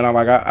that was when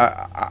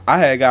I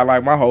had got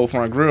like my whole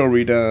front grill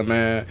redone,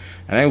 man.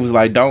 And they was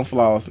like, don't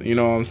floss. You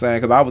know what I'm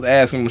saying? Because I was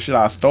asking him, should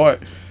I start?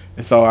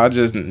 And so I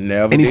just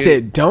never. And he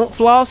said, don't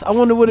floss. I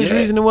wonder what his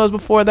reasoning was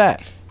before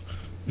that.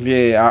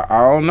 Yeah,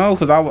 I don't know,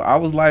 cause I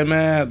was like,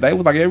 man, they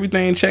was like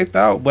everything checked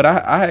out, but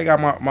I had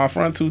got my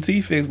front two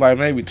teeth fixed like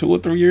maybe 2 or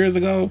 3 years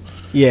ago.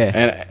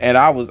 Yeah. And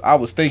I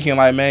was thinking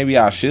like maybe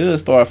I should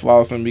start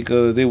flossing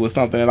because it was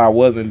something that I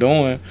wasn't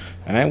doing,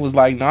 and they was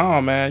like,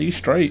 nah, man, you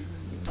straight.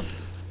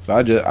 So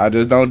I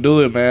just don't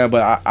do it, man.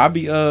 But I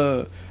be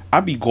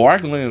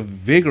gargling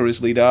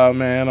vigorously, dog,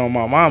 man, on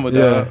my mama,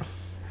 dog. Yeah.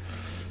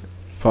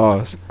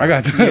 Pause. I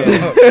got the pause.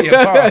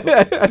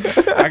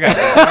 I got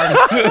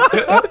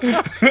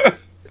the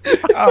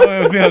I don't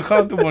even feel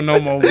comfortable no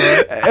more, bro.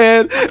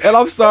 And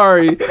I'm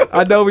sorry.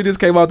 I know we just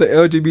came out the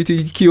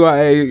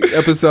LGBTQIA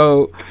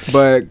episode,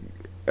 but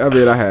I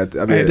mean,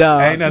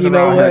 Dog, ain't nothing you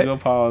know wrong what? with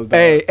good pause, dog.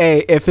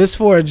 Hey, if it's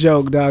for a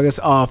joke, dog, it's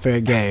all fair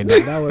game.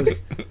 Dog. That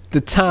was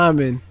the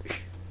timing.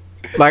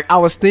 Like, I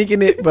was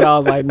thinking it, but I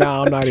was like,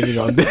 nah, I'm not even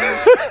gonna do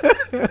it.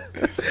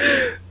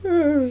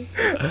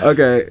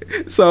 Okay,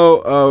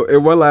 so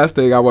and one last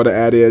thing I want to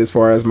add in as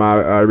far as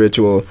my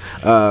ritual,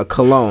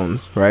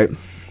 colognes, right?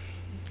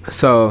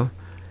 So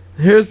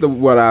here's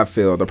what I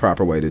feel the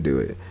proper way to do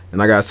it,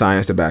 and I got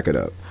science to back it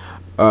up.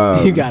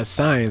 You got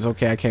science,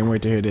 okay? I can't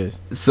wait to hear this.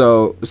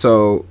 So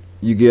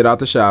you get out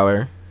the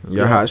shower,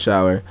 your hot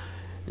shower,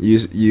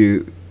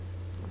 you're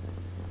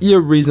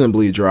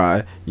reasonably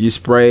dry. You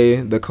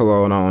spray the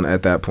cologne on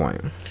at that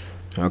point.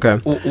 Okay.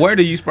 Where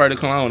do you spray the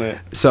cologne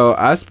at? So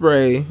I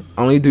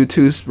only do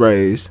 2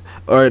 sprays,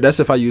 or that's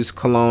if I use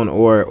cologne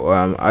or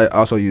I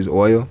also use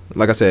oil.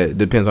 Like I said, it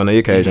depends on the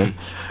occasion.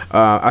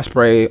 I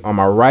spray on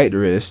my right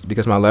wrist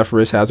because my left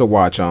wrist has a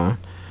watch on.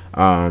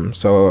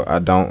 So I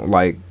don't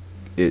like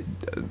it,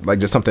 like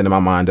just something in my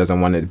mind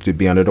doesn't want it to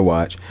be under the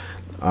watch.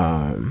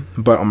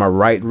 But on my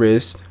right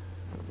wrist,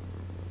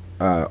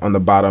 on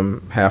the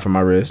bottom half of my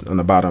wrist, on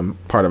the bottom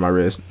part of my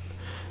wrist,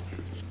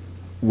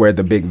 where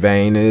the big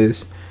vein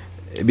is,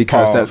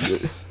 because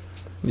that's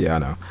yeah, I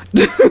know.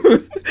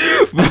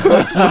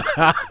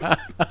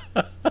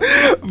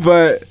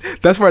 But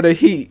that's where the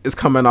heat is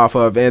coming off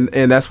of, and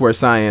that's where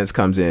science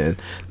comes in.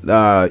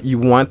 You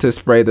want to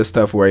spray the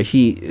stuff where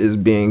heat is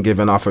being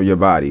given off of your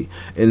body,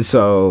 and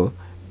so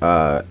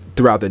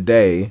throughout the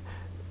day,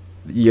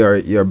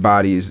 your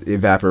body's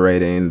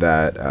evaporating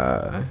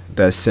that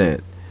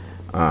scent.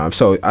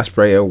 So I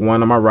spray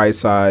one on my right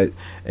side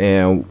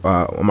and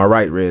on my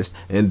right wrist,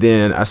 and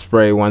then I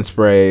spray one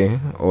spray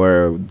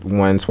or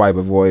one swipe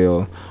of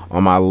oil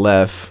on my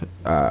left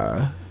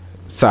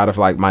side of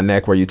like my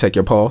neck where you take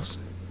your pulse.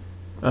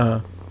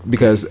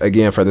 Because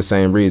again, for the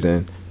same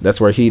reason,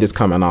 that's where heat is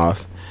coming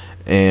off,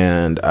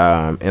 and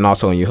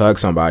also when you hug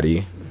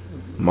somebody,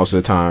 most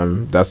of the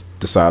time that's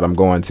the side I'm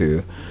going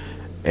to,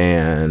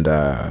 and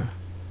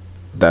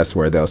that's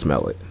where they'll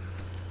smell it.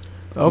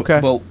 Okay.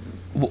 But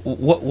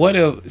what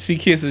if she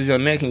kisses your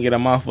neck and get a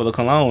mouthful of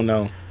cologne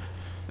though?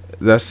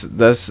 That's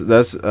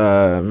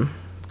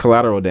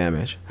collateral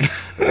damage.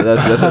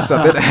 That's just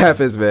something that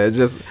happens, man.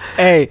 Just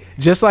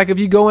like if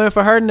you go in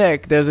for her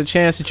neck, there's a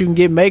chance that you can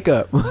get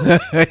makeup. You know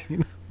what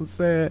I'm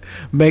saying?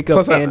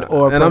 Makeup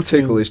and I'm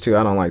ticklish too.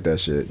 I don't like that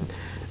shit.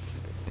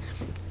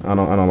 I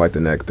don't like the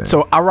neck thing.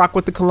 So I rock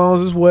with the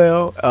colognes as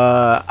well.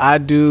 I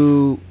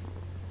do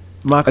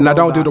my colognes, and I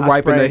don't do the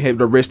wiping spray.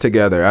 the wrist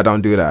together. I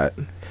don't do that.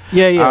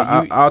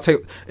 Yeah. I'll take,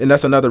 and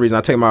that's another reason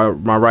I take my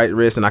right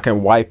wrist and I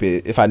can wipe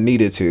it if I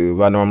needed to,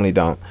 but I normally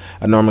don't.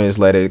 I normally just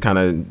let it kind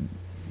of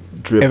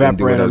drip and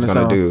do what I was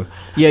gonna do.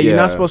 Yeah, you're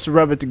not supposed to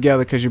rub it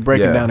together because you're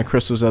breaking down the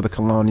crystals of the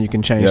cologne and you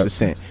can change the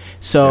scent.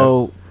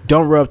 So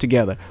don't rub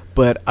together.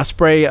 But I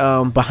spray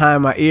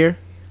behind my ear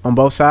on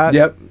both sides.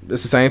 Yep,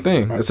 it's the same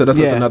thing. That's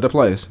another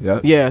place.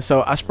 Yep. Yeah,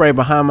 so I spray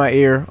behind my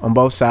ear on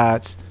both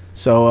sides,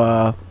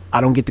 so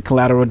I don't get the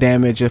collateral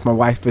damage if my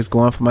wife is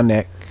going for my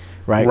neck.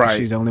 Right.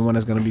 She's the only one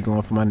that's gonna be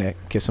going for my neck,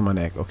 kissing my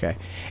neck. Okay,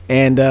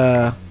 and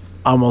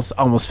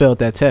almost failed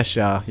that test,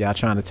 y'all. Y'all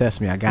trying to test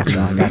me? I got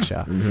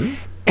y'all. Mm-hmm.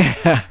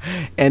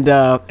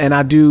 And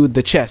I do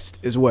the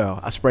chest as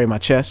well. I spray my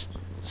chest,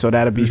 so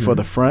that'll be for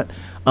the front.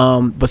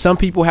 But some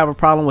people have a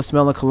problem with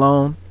smelling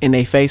cologne in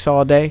their face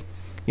all day.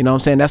 You know what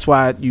I'm saying? That's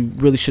why you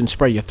really shouldn't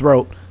spray your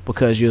throat,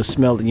 because you'll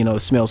smell, the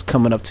smell's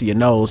coming up to your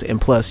nose,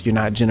 and plus you're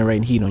not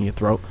generating heat on your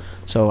throat.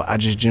 So I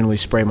just generally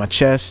spray my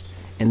chest.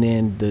 And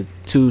then the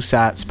 2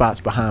 side spots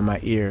behind my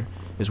ear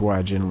is where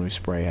I generally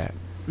spray at.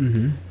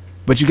 Mm-hmm.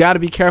 But you got to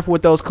be careful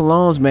with those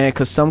colognes, man,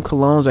 because some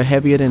colognes are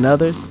heavier than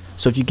others.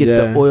 So if you get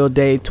the Oil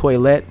Day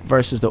Toilette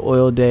versus the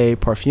Oil Day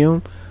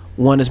Perfume,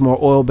 one is more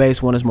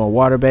oil-based, one is more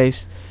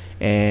water-based.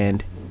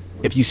 And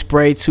if you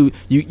spray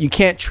you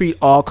can't treat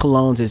all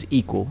colognes as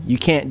equal. You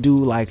can't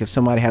do, like, if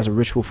somebody has a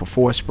ritual for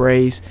 4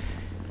 sprays,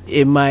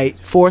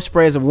 4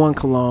 sprays of one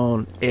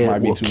cologne,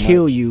 it will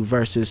kill you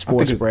versus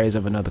 4 sprays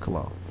of another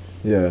cologne.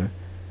 Yeah.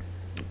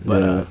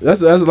 But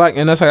that's like,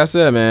 and that's like I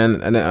said,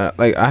 man, and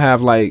like I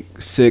have like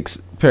 6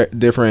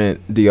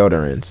 different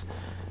deodorants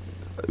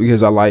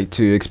because I like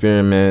to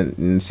experiment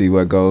and see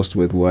what goes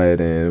with what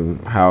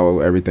and how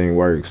everything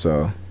works.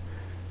 So,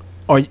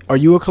 are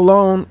you a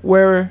cologne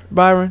wearer,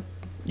 Byron?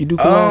 You do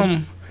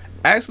cologne?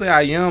 Actually,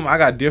 I am. I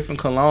got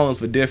different colognes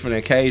for different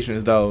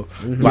occasions, though.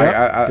 Mm-hmm. Like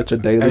I got your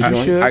daily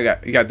joint.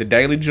 I got the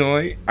daily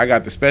joint. I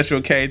got the special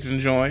occasion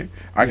joint.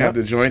 I got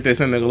the joint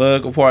that's in the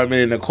glove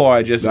compartment in the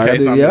car just in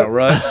case I'm in a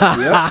rush.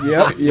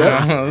 Yep. You know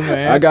what I'm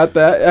saying? I got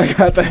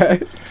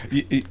that.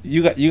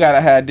 You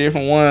gotta have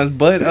different ones,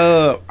 but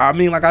I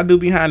mean, like I do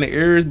behind the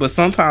ears, but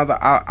sometimes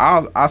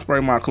I'll spray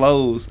my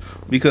clothes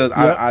because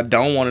I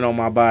don't want it on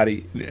my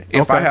body.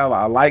 If I have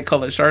a light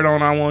colored shirt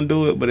on, I won't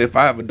do it. But if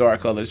I have a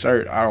dark colored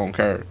shirt, I don't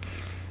care.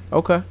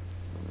 Okay.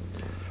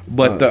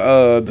 But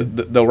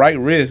the right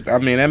wrist, I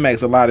mean, that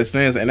makes a lot of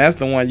sense, and that's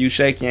the one you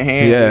shake your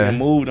hand and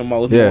move the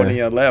most more than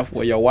your left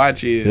where your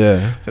watch is.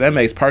 Yeah. So that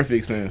makes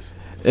perfect sense.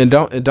 And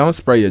don't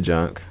spray your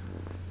junk.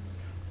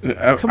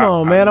 Come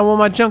on, man! I want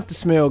my junk to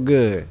smell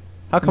good.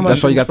 How come?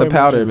 That's why you got the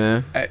powder,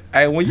 man.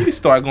 Hey, when you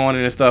start going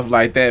into stuff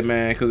like that,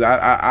 man, because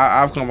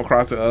I've come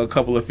across a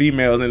couple of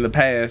females in the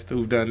past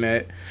who've done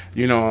that.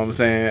 You know what I'm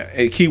saying?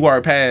 A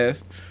keyword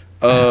past.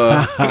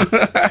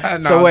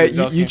 So wait,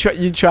 you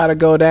try to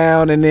go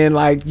down and then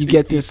like you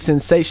get this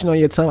sensation on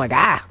your tongue, like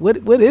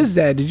what is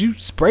that? Did you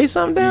spray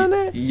something down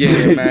there?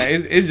 Yeah,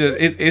 man,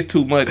 it's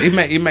too much.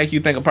 It make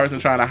you think a person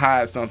trying to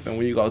hide something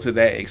when you go to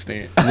that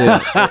extent. Yeah,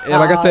 and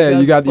like I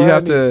said, you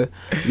have to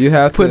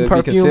put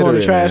perfume on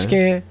the trash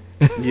can.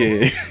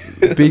 Yeah,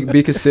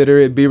 be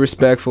considerate, be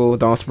respectful.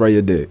 Don't spray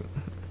your dick.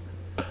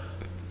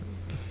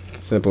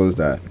 Simple as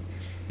that.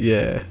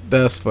 Yeah,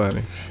 that's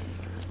funny.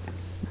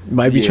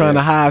 Might be trying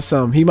to hide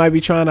something. He might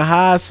be trying to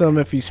hide something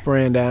if he's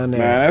spraying down there.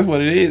 Man, that's what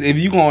it is. If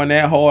you going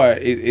that hard,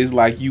 it's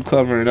like you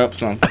covering up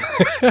something.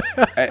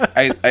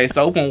 a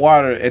soap and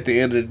water at the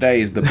end of the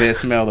day is the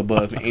best smell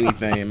above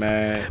anything,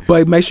 man.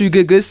 But make sure you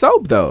get good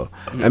soap, though.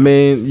 I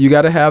mean, you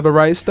got to have the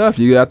right stuff.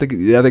 You have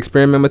to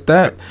experiment with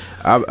that.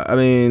 I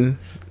mean,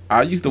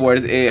 I used to wear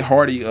this Ed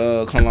Hardy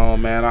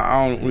cologne, man.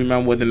 I don't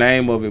remember what the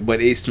name of it, but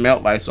it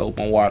smelled like soap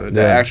and water.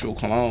 The actual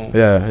cologne.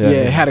 Yeah.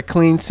 It had a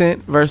clean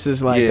scent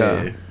versus like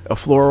a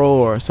floral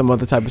or some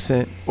other type of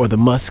scent, or the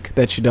musk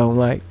that you don't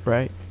like,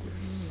 right?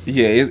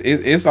 Yeah,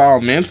 it's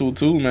all mental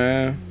too,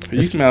 man.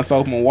 You smell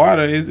soap and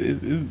water,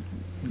 it's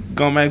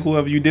gonna make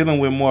whoever you dealing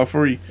with more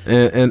free.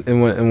 And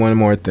one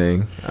more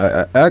thing,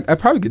 I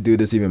probably could do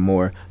this even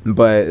more,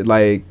 but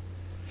like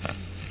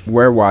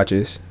wear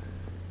watches,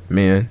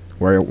 men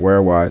wear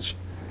a watch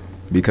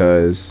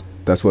because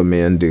that's what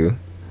men do.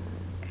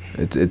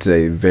 It's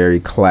a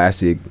very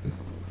classic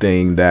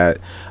thing that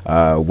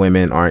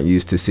women aren't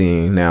used to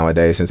seeing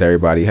nowadays, since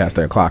everybody has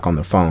their clock on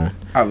their phone.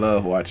 I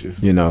love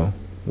watches. You know,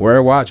 wear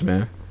a watch,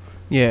 man.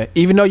 Yeah,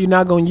 even though you're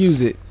not gonna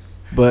use it,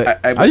 but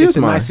it's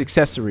a nice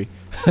accessory.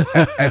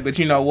 But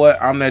you know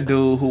what? I'm that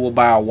dude who will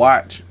buy a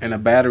watch and the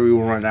battery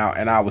will run out,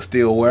 and I will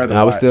still wear the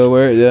watch. I would still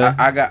wear it. Yeah,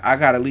 I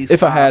got at least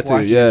if 5 I had to.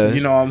 watches, Yeah,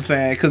 you know what I'm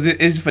saying? Because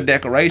it's for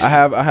decoration. I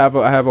have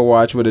a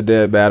watch with a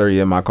dead battery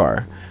in my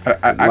car.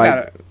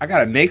 I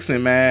got a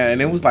Nixon, man,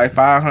 and it was like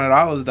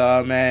 $500,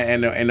 dog,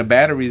 man, and the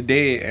battery's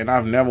dead, and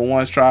I've never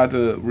once tried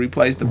to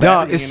replace the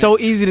battery. Dog, it's so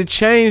easy to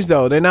change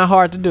though. They're not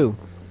hard to do.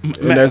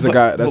 Man, there's a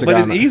guy. But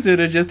it's easier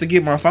to just to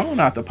get my phone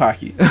out the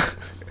pocket.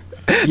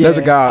 There's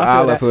a guy on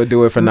Olive who'll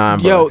do it for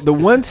 $9. Yo, the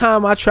one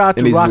time I tried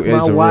to rock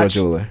my watch.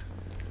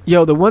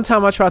 The one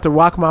time I tried to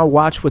rock my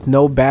watch with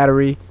no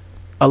battery,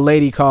 a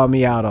lady called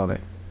me out on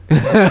it.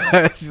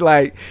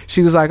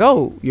 she was like,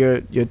 "Oh,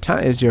 your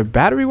time is your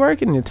battery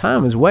working? Your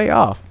time is way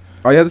off."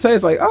 All you have to say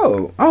is like,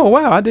 "Oh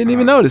wow, I didn't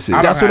even notice it."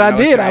 That's what I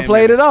did. I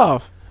played it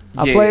off.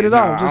 I played it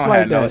off just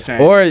like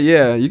that. Or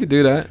you could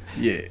do that.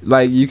 Yeah,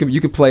 like you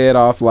could play it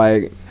off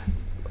like.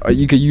 Or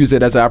you could use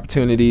it as an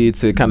opportunity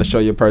to kind of show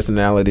your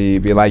personality.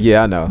 Be like,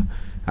 yeah, I know.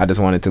 I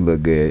just want it to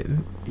look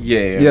good.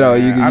 Yeah, you know,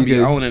 I be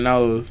owning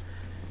those.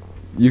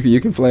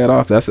 You can play it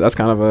off. That's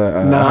kind of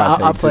a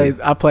hot take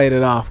I played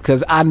it off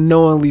because I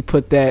knowingly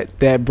put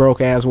that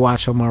broke ass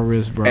watch on my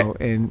wrist, bro,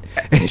 and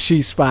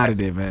she spotted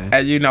it, man.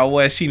 And you know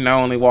what? She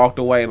knowingly walked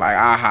away like,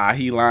 aha,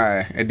 he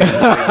lying. And then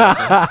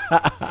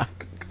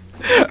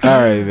all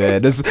right,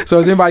 man. So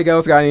has anybody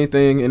else got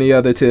anything? Any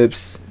other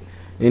tips?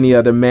 Any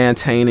other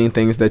MANtaining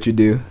things that you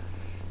do?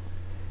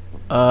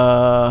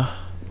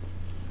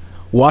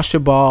 Wash your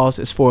balls.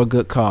 It's for a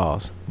good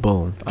cause.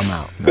 Boom. I'm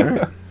out. All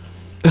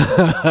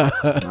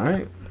right. All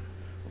right.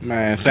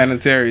 Man,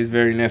 sanitary is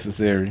very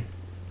necessary.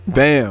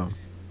 Bam.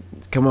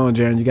 Come on,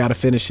 Jaron. You got to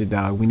finish it,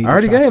 dog. We need. I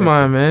already gave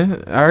mine,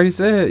 man. I already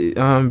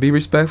said, be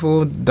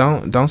respectful.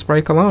 Don't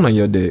spray cologne on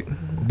your dick.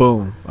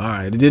 Boom. All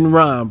right. It didn't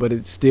rhyme, but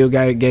it still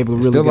gave a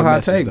really good message. Still a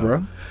hot take,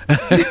 bro.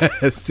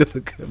 It's still a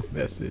good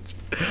message.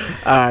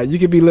 You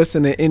could be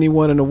listening to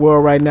anyone in the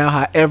world right now,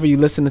 however you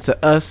listening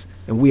to us,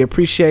 and we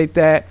appreciate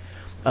that.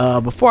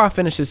 Before I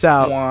finish this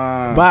out,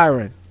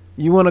 Byron,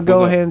 you want to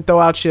go ahead and throw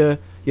out your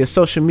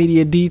social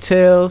media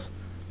details?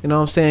 You know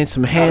what I'm saying?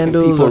 Some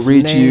handles or some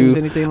reach names,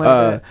 you, anything like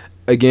that?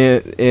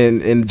 Again,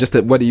 and just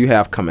what do you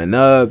have coming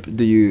up?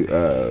 Do you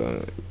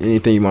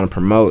anything you want to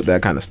promote?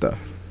 That kind of stuff.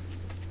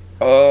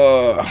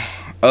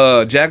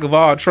 Jack of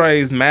all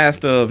trades,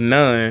 master of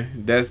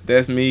none.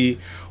 That's me.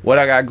 What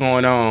I got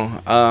going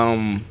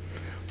on.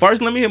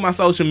 First, let me hit my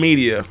social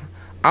media.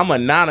 I'm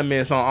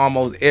anonymous on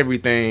almost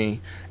everything.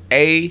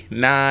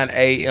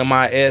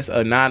 AMIS,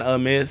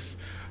 anonymous.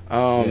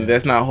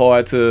 That's not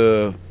hard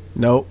to.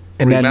 Nope.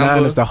 And remember. that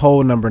 9 is the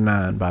whole number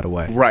 9, by the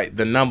way. Right,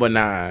 the number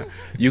 9.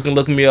 You can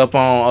look me up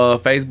on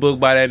Facebook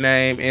by that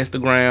name,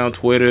 Instagram,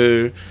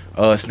 Twitter,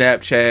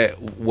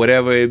 Snapchat,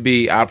 whatever it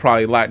be. I'll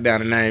probably lock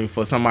down the name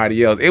for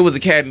somebody else. It was a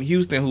cat in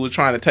Houston who was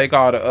trying to take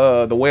all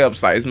the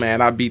websites,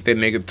 man. I beat that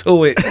nigga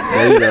to it.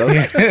 There you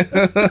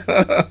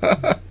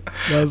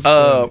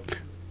go.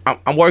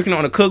 I'm working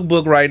on a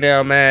cookbook right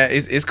now, man.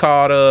 It's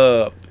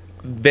called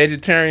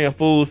Vegetarian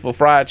Foods for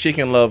Fried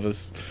Chicken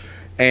Lovers.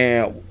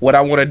 And what I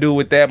want to do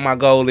with that, my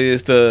goal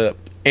is to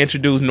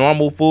introduce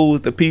normal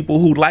foods to people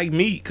who like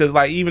meat. Because,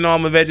 like, even though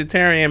I'm a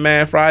vegetarian,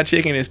 man, fried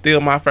chicken is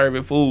still my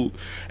favorite food.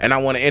 And I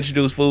want to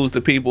introduce foods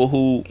to people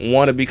who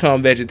want to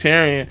become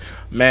vegetarian,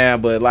 man,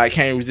 but, like,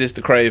 can't resist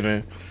the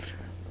craving.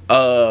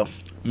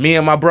 Me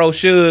and my bro,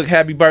 Suge,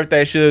 happy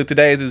birthday, Suge.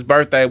 Today is his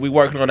birthday. We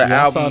working on an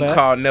album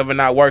called Never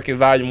Not Working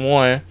Volume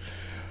 1.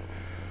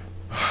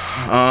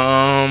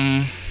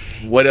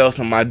 What else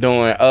am I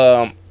doing?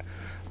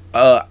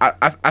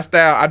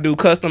 I do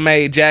custom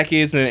made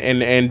jackets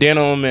and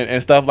denim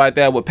and stuff like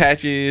that with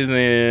patches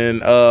and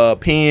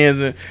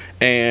pins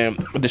and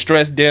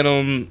distressed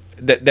denim,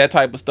 that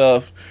type of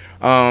stuff.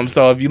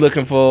 So if you're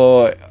looking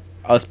for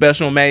a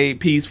special made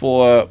piece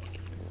for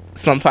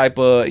some type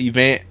of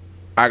event,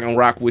 I can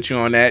rock with you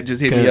on that. Just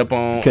hit me up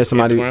on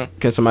Instagram.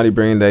 Can somebody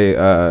bring they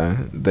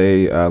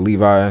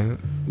Levi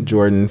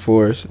Jordan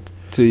 4s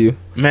to you?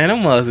 Man,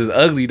 them mugs is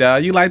ugly,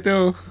 dog. You like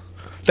them?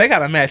 They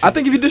gotta match. I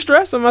think if you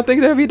distress them, I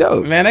think that'd be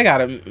dope. Man, they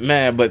gotta,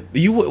 man, but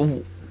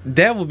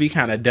that would be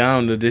kind of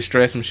dumb to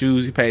distress some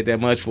shoes you paid that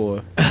much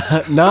for.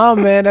 Nah,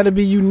 man, that'd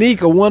be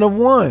unique, a one of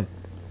one.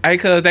 Hey,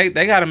 cause they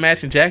got a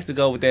matching jacket to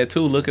go with that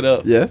too. Look it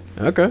up. Yeah.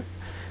 Okay.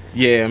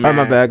 Yeah, man. All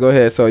right, my bad. Go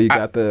ahead. So you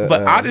got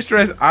But I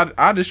distress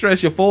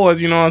your 4s.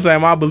 You know what I'm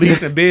saying? My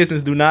beliefs and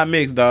business do not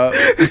mix, dog.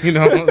 You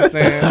know what I'm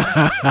saying?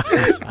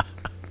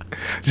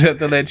 Just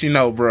to let you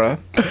know, bro.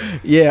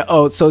 Yeah.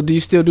 Oh, so do you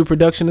still do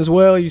production as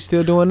well? You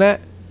still doing that?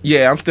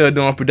 Yeah, I'm still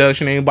doing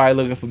production. Anybody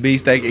looking for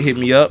beats, they can hit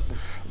me up.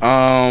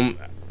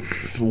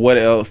 What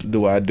else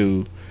do I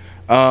do?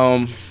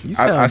 I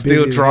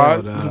still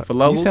draw for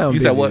local. You sound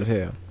busy said what? As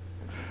hell.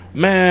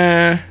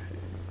 Man,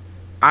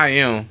 I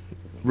am.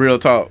 Real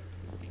talk.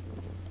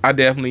 I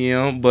definitely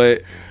am.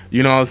 But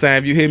you know what I'm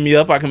saying? If you hit me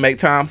up, I can make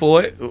time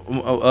for it.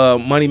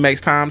 Money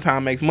makes time.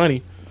 Time makes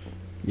money.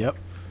 Yep.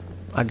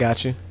 I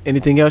got you.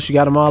 Anything else? You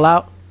got them all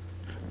out?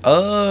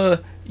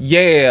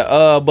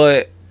 Yeah.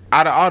 But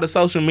out of all the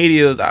social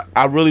medias,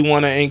 I really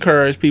want to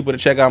encourage people to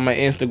check out my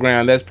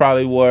Instagram. That's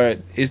probably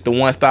where it's the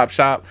one-stop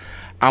shop.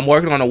 I'm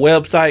working on a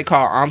website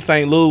called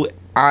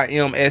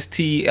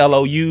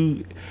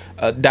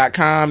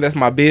imstlou.com. That's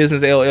my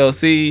business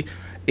LLC.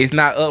 It's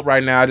not up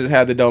right now. I just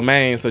have the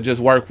domain, so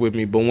just work with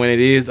me. But when it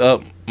is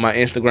up, my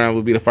Instagram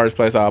will be the first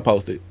place I'll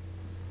post it.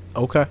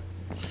 Okay.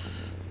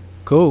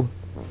 Cool.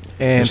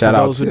 And shout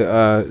out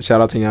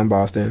to Young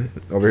Boston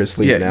over here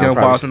sleeping now. Young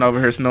Boston over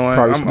here snoring.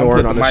 Probably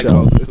snoring on the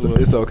show.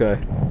 It's okay.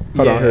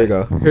 Hold on, here you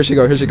go. Here she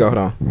go. Hold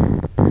on.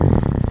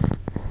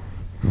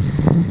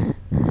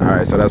 All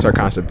right, so that's her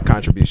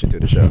contribution to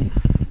the show.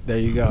 There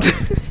you go.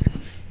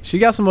 She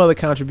got some other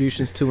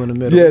contributions too in the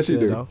middle. Yeah, she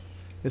do. Though.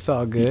 It's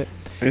all good.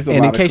 And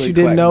in case you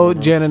didn't know,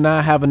 Jen and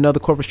I have another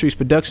Corporate Streets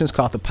Productions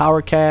called The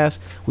Power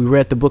Cast. We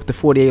read the book The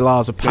 48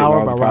 Laws of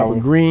Power by Robert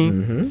Greene.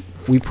 Mm-hmm.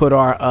 We put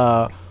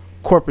our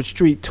corporate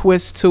street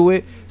twist to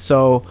it.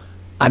 So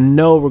I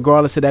know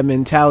regardless of that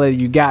mentality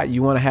you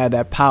want to have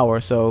that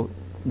power. So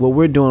what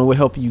we're doing, we're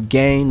helping you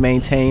gain,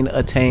 maintain,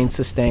 attain,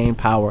 sustain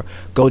power.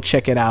 Go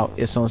check it out.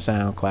 It's on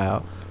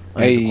SoundCloud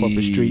under the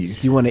Corporate Streets.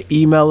 Do you want to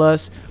email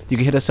us? You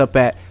can hit us up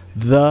at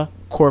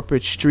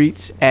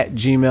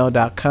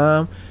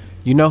thecorporatestreets@gmail.com.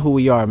 You know who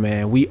we are,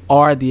 man. We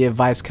are the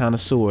advice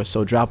connoisseur.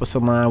 So drop us a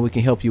line. We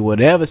can help you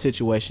whatever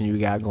situation you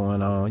got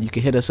going on. You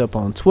can hit us up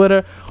on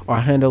Twitter.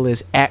 Our handle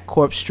is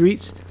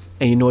 @CorpStreets.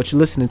 And you know what you're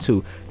listening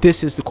to.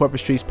 This is the Corporate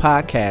Streets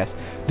Podcast.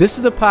 This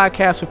is the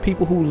podcast for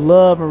people who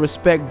love and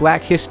respect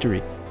Black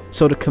history.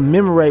 So to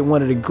commemorate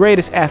one of the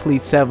greatest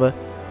athletes ever,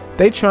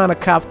 they trying to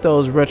cop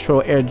those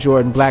retro Air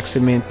Jordan Black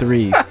Cement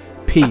 3s.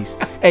 Peace.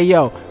 Hey,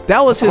 yo,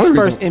 that was his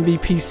first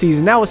MVP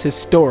season. That was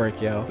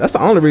historic, yo. That's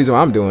the only reason why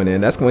I'm doing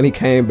it. That's when he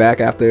came back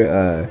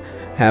after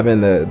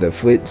having the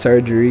foot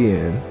surgery.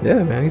 And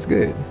yeah, man, he's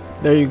good.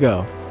 There you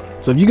go.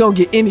 So if you're going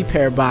to get any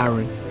pair of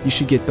Byron, you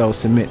should get those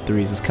Cement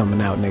 3s that's coming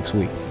out next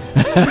week.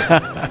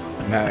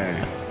 Nah,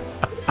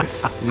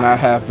 not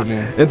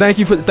happening. And thank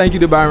you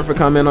to Byron for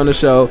coming on the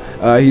show.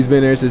 He's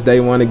been there since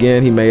day one.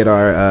 Again, he made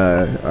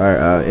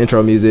our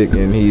intro music,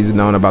 and he's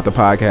known about the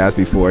podcast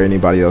before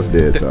anybody else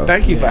did. So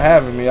thank you for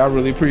having me. I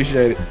really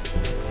appreciate it.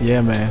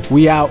 Yeah, man.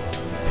 We out.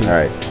 Peace. All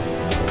right.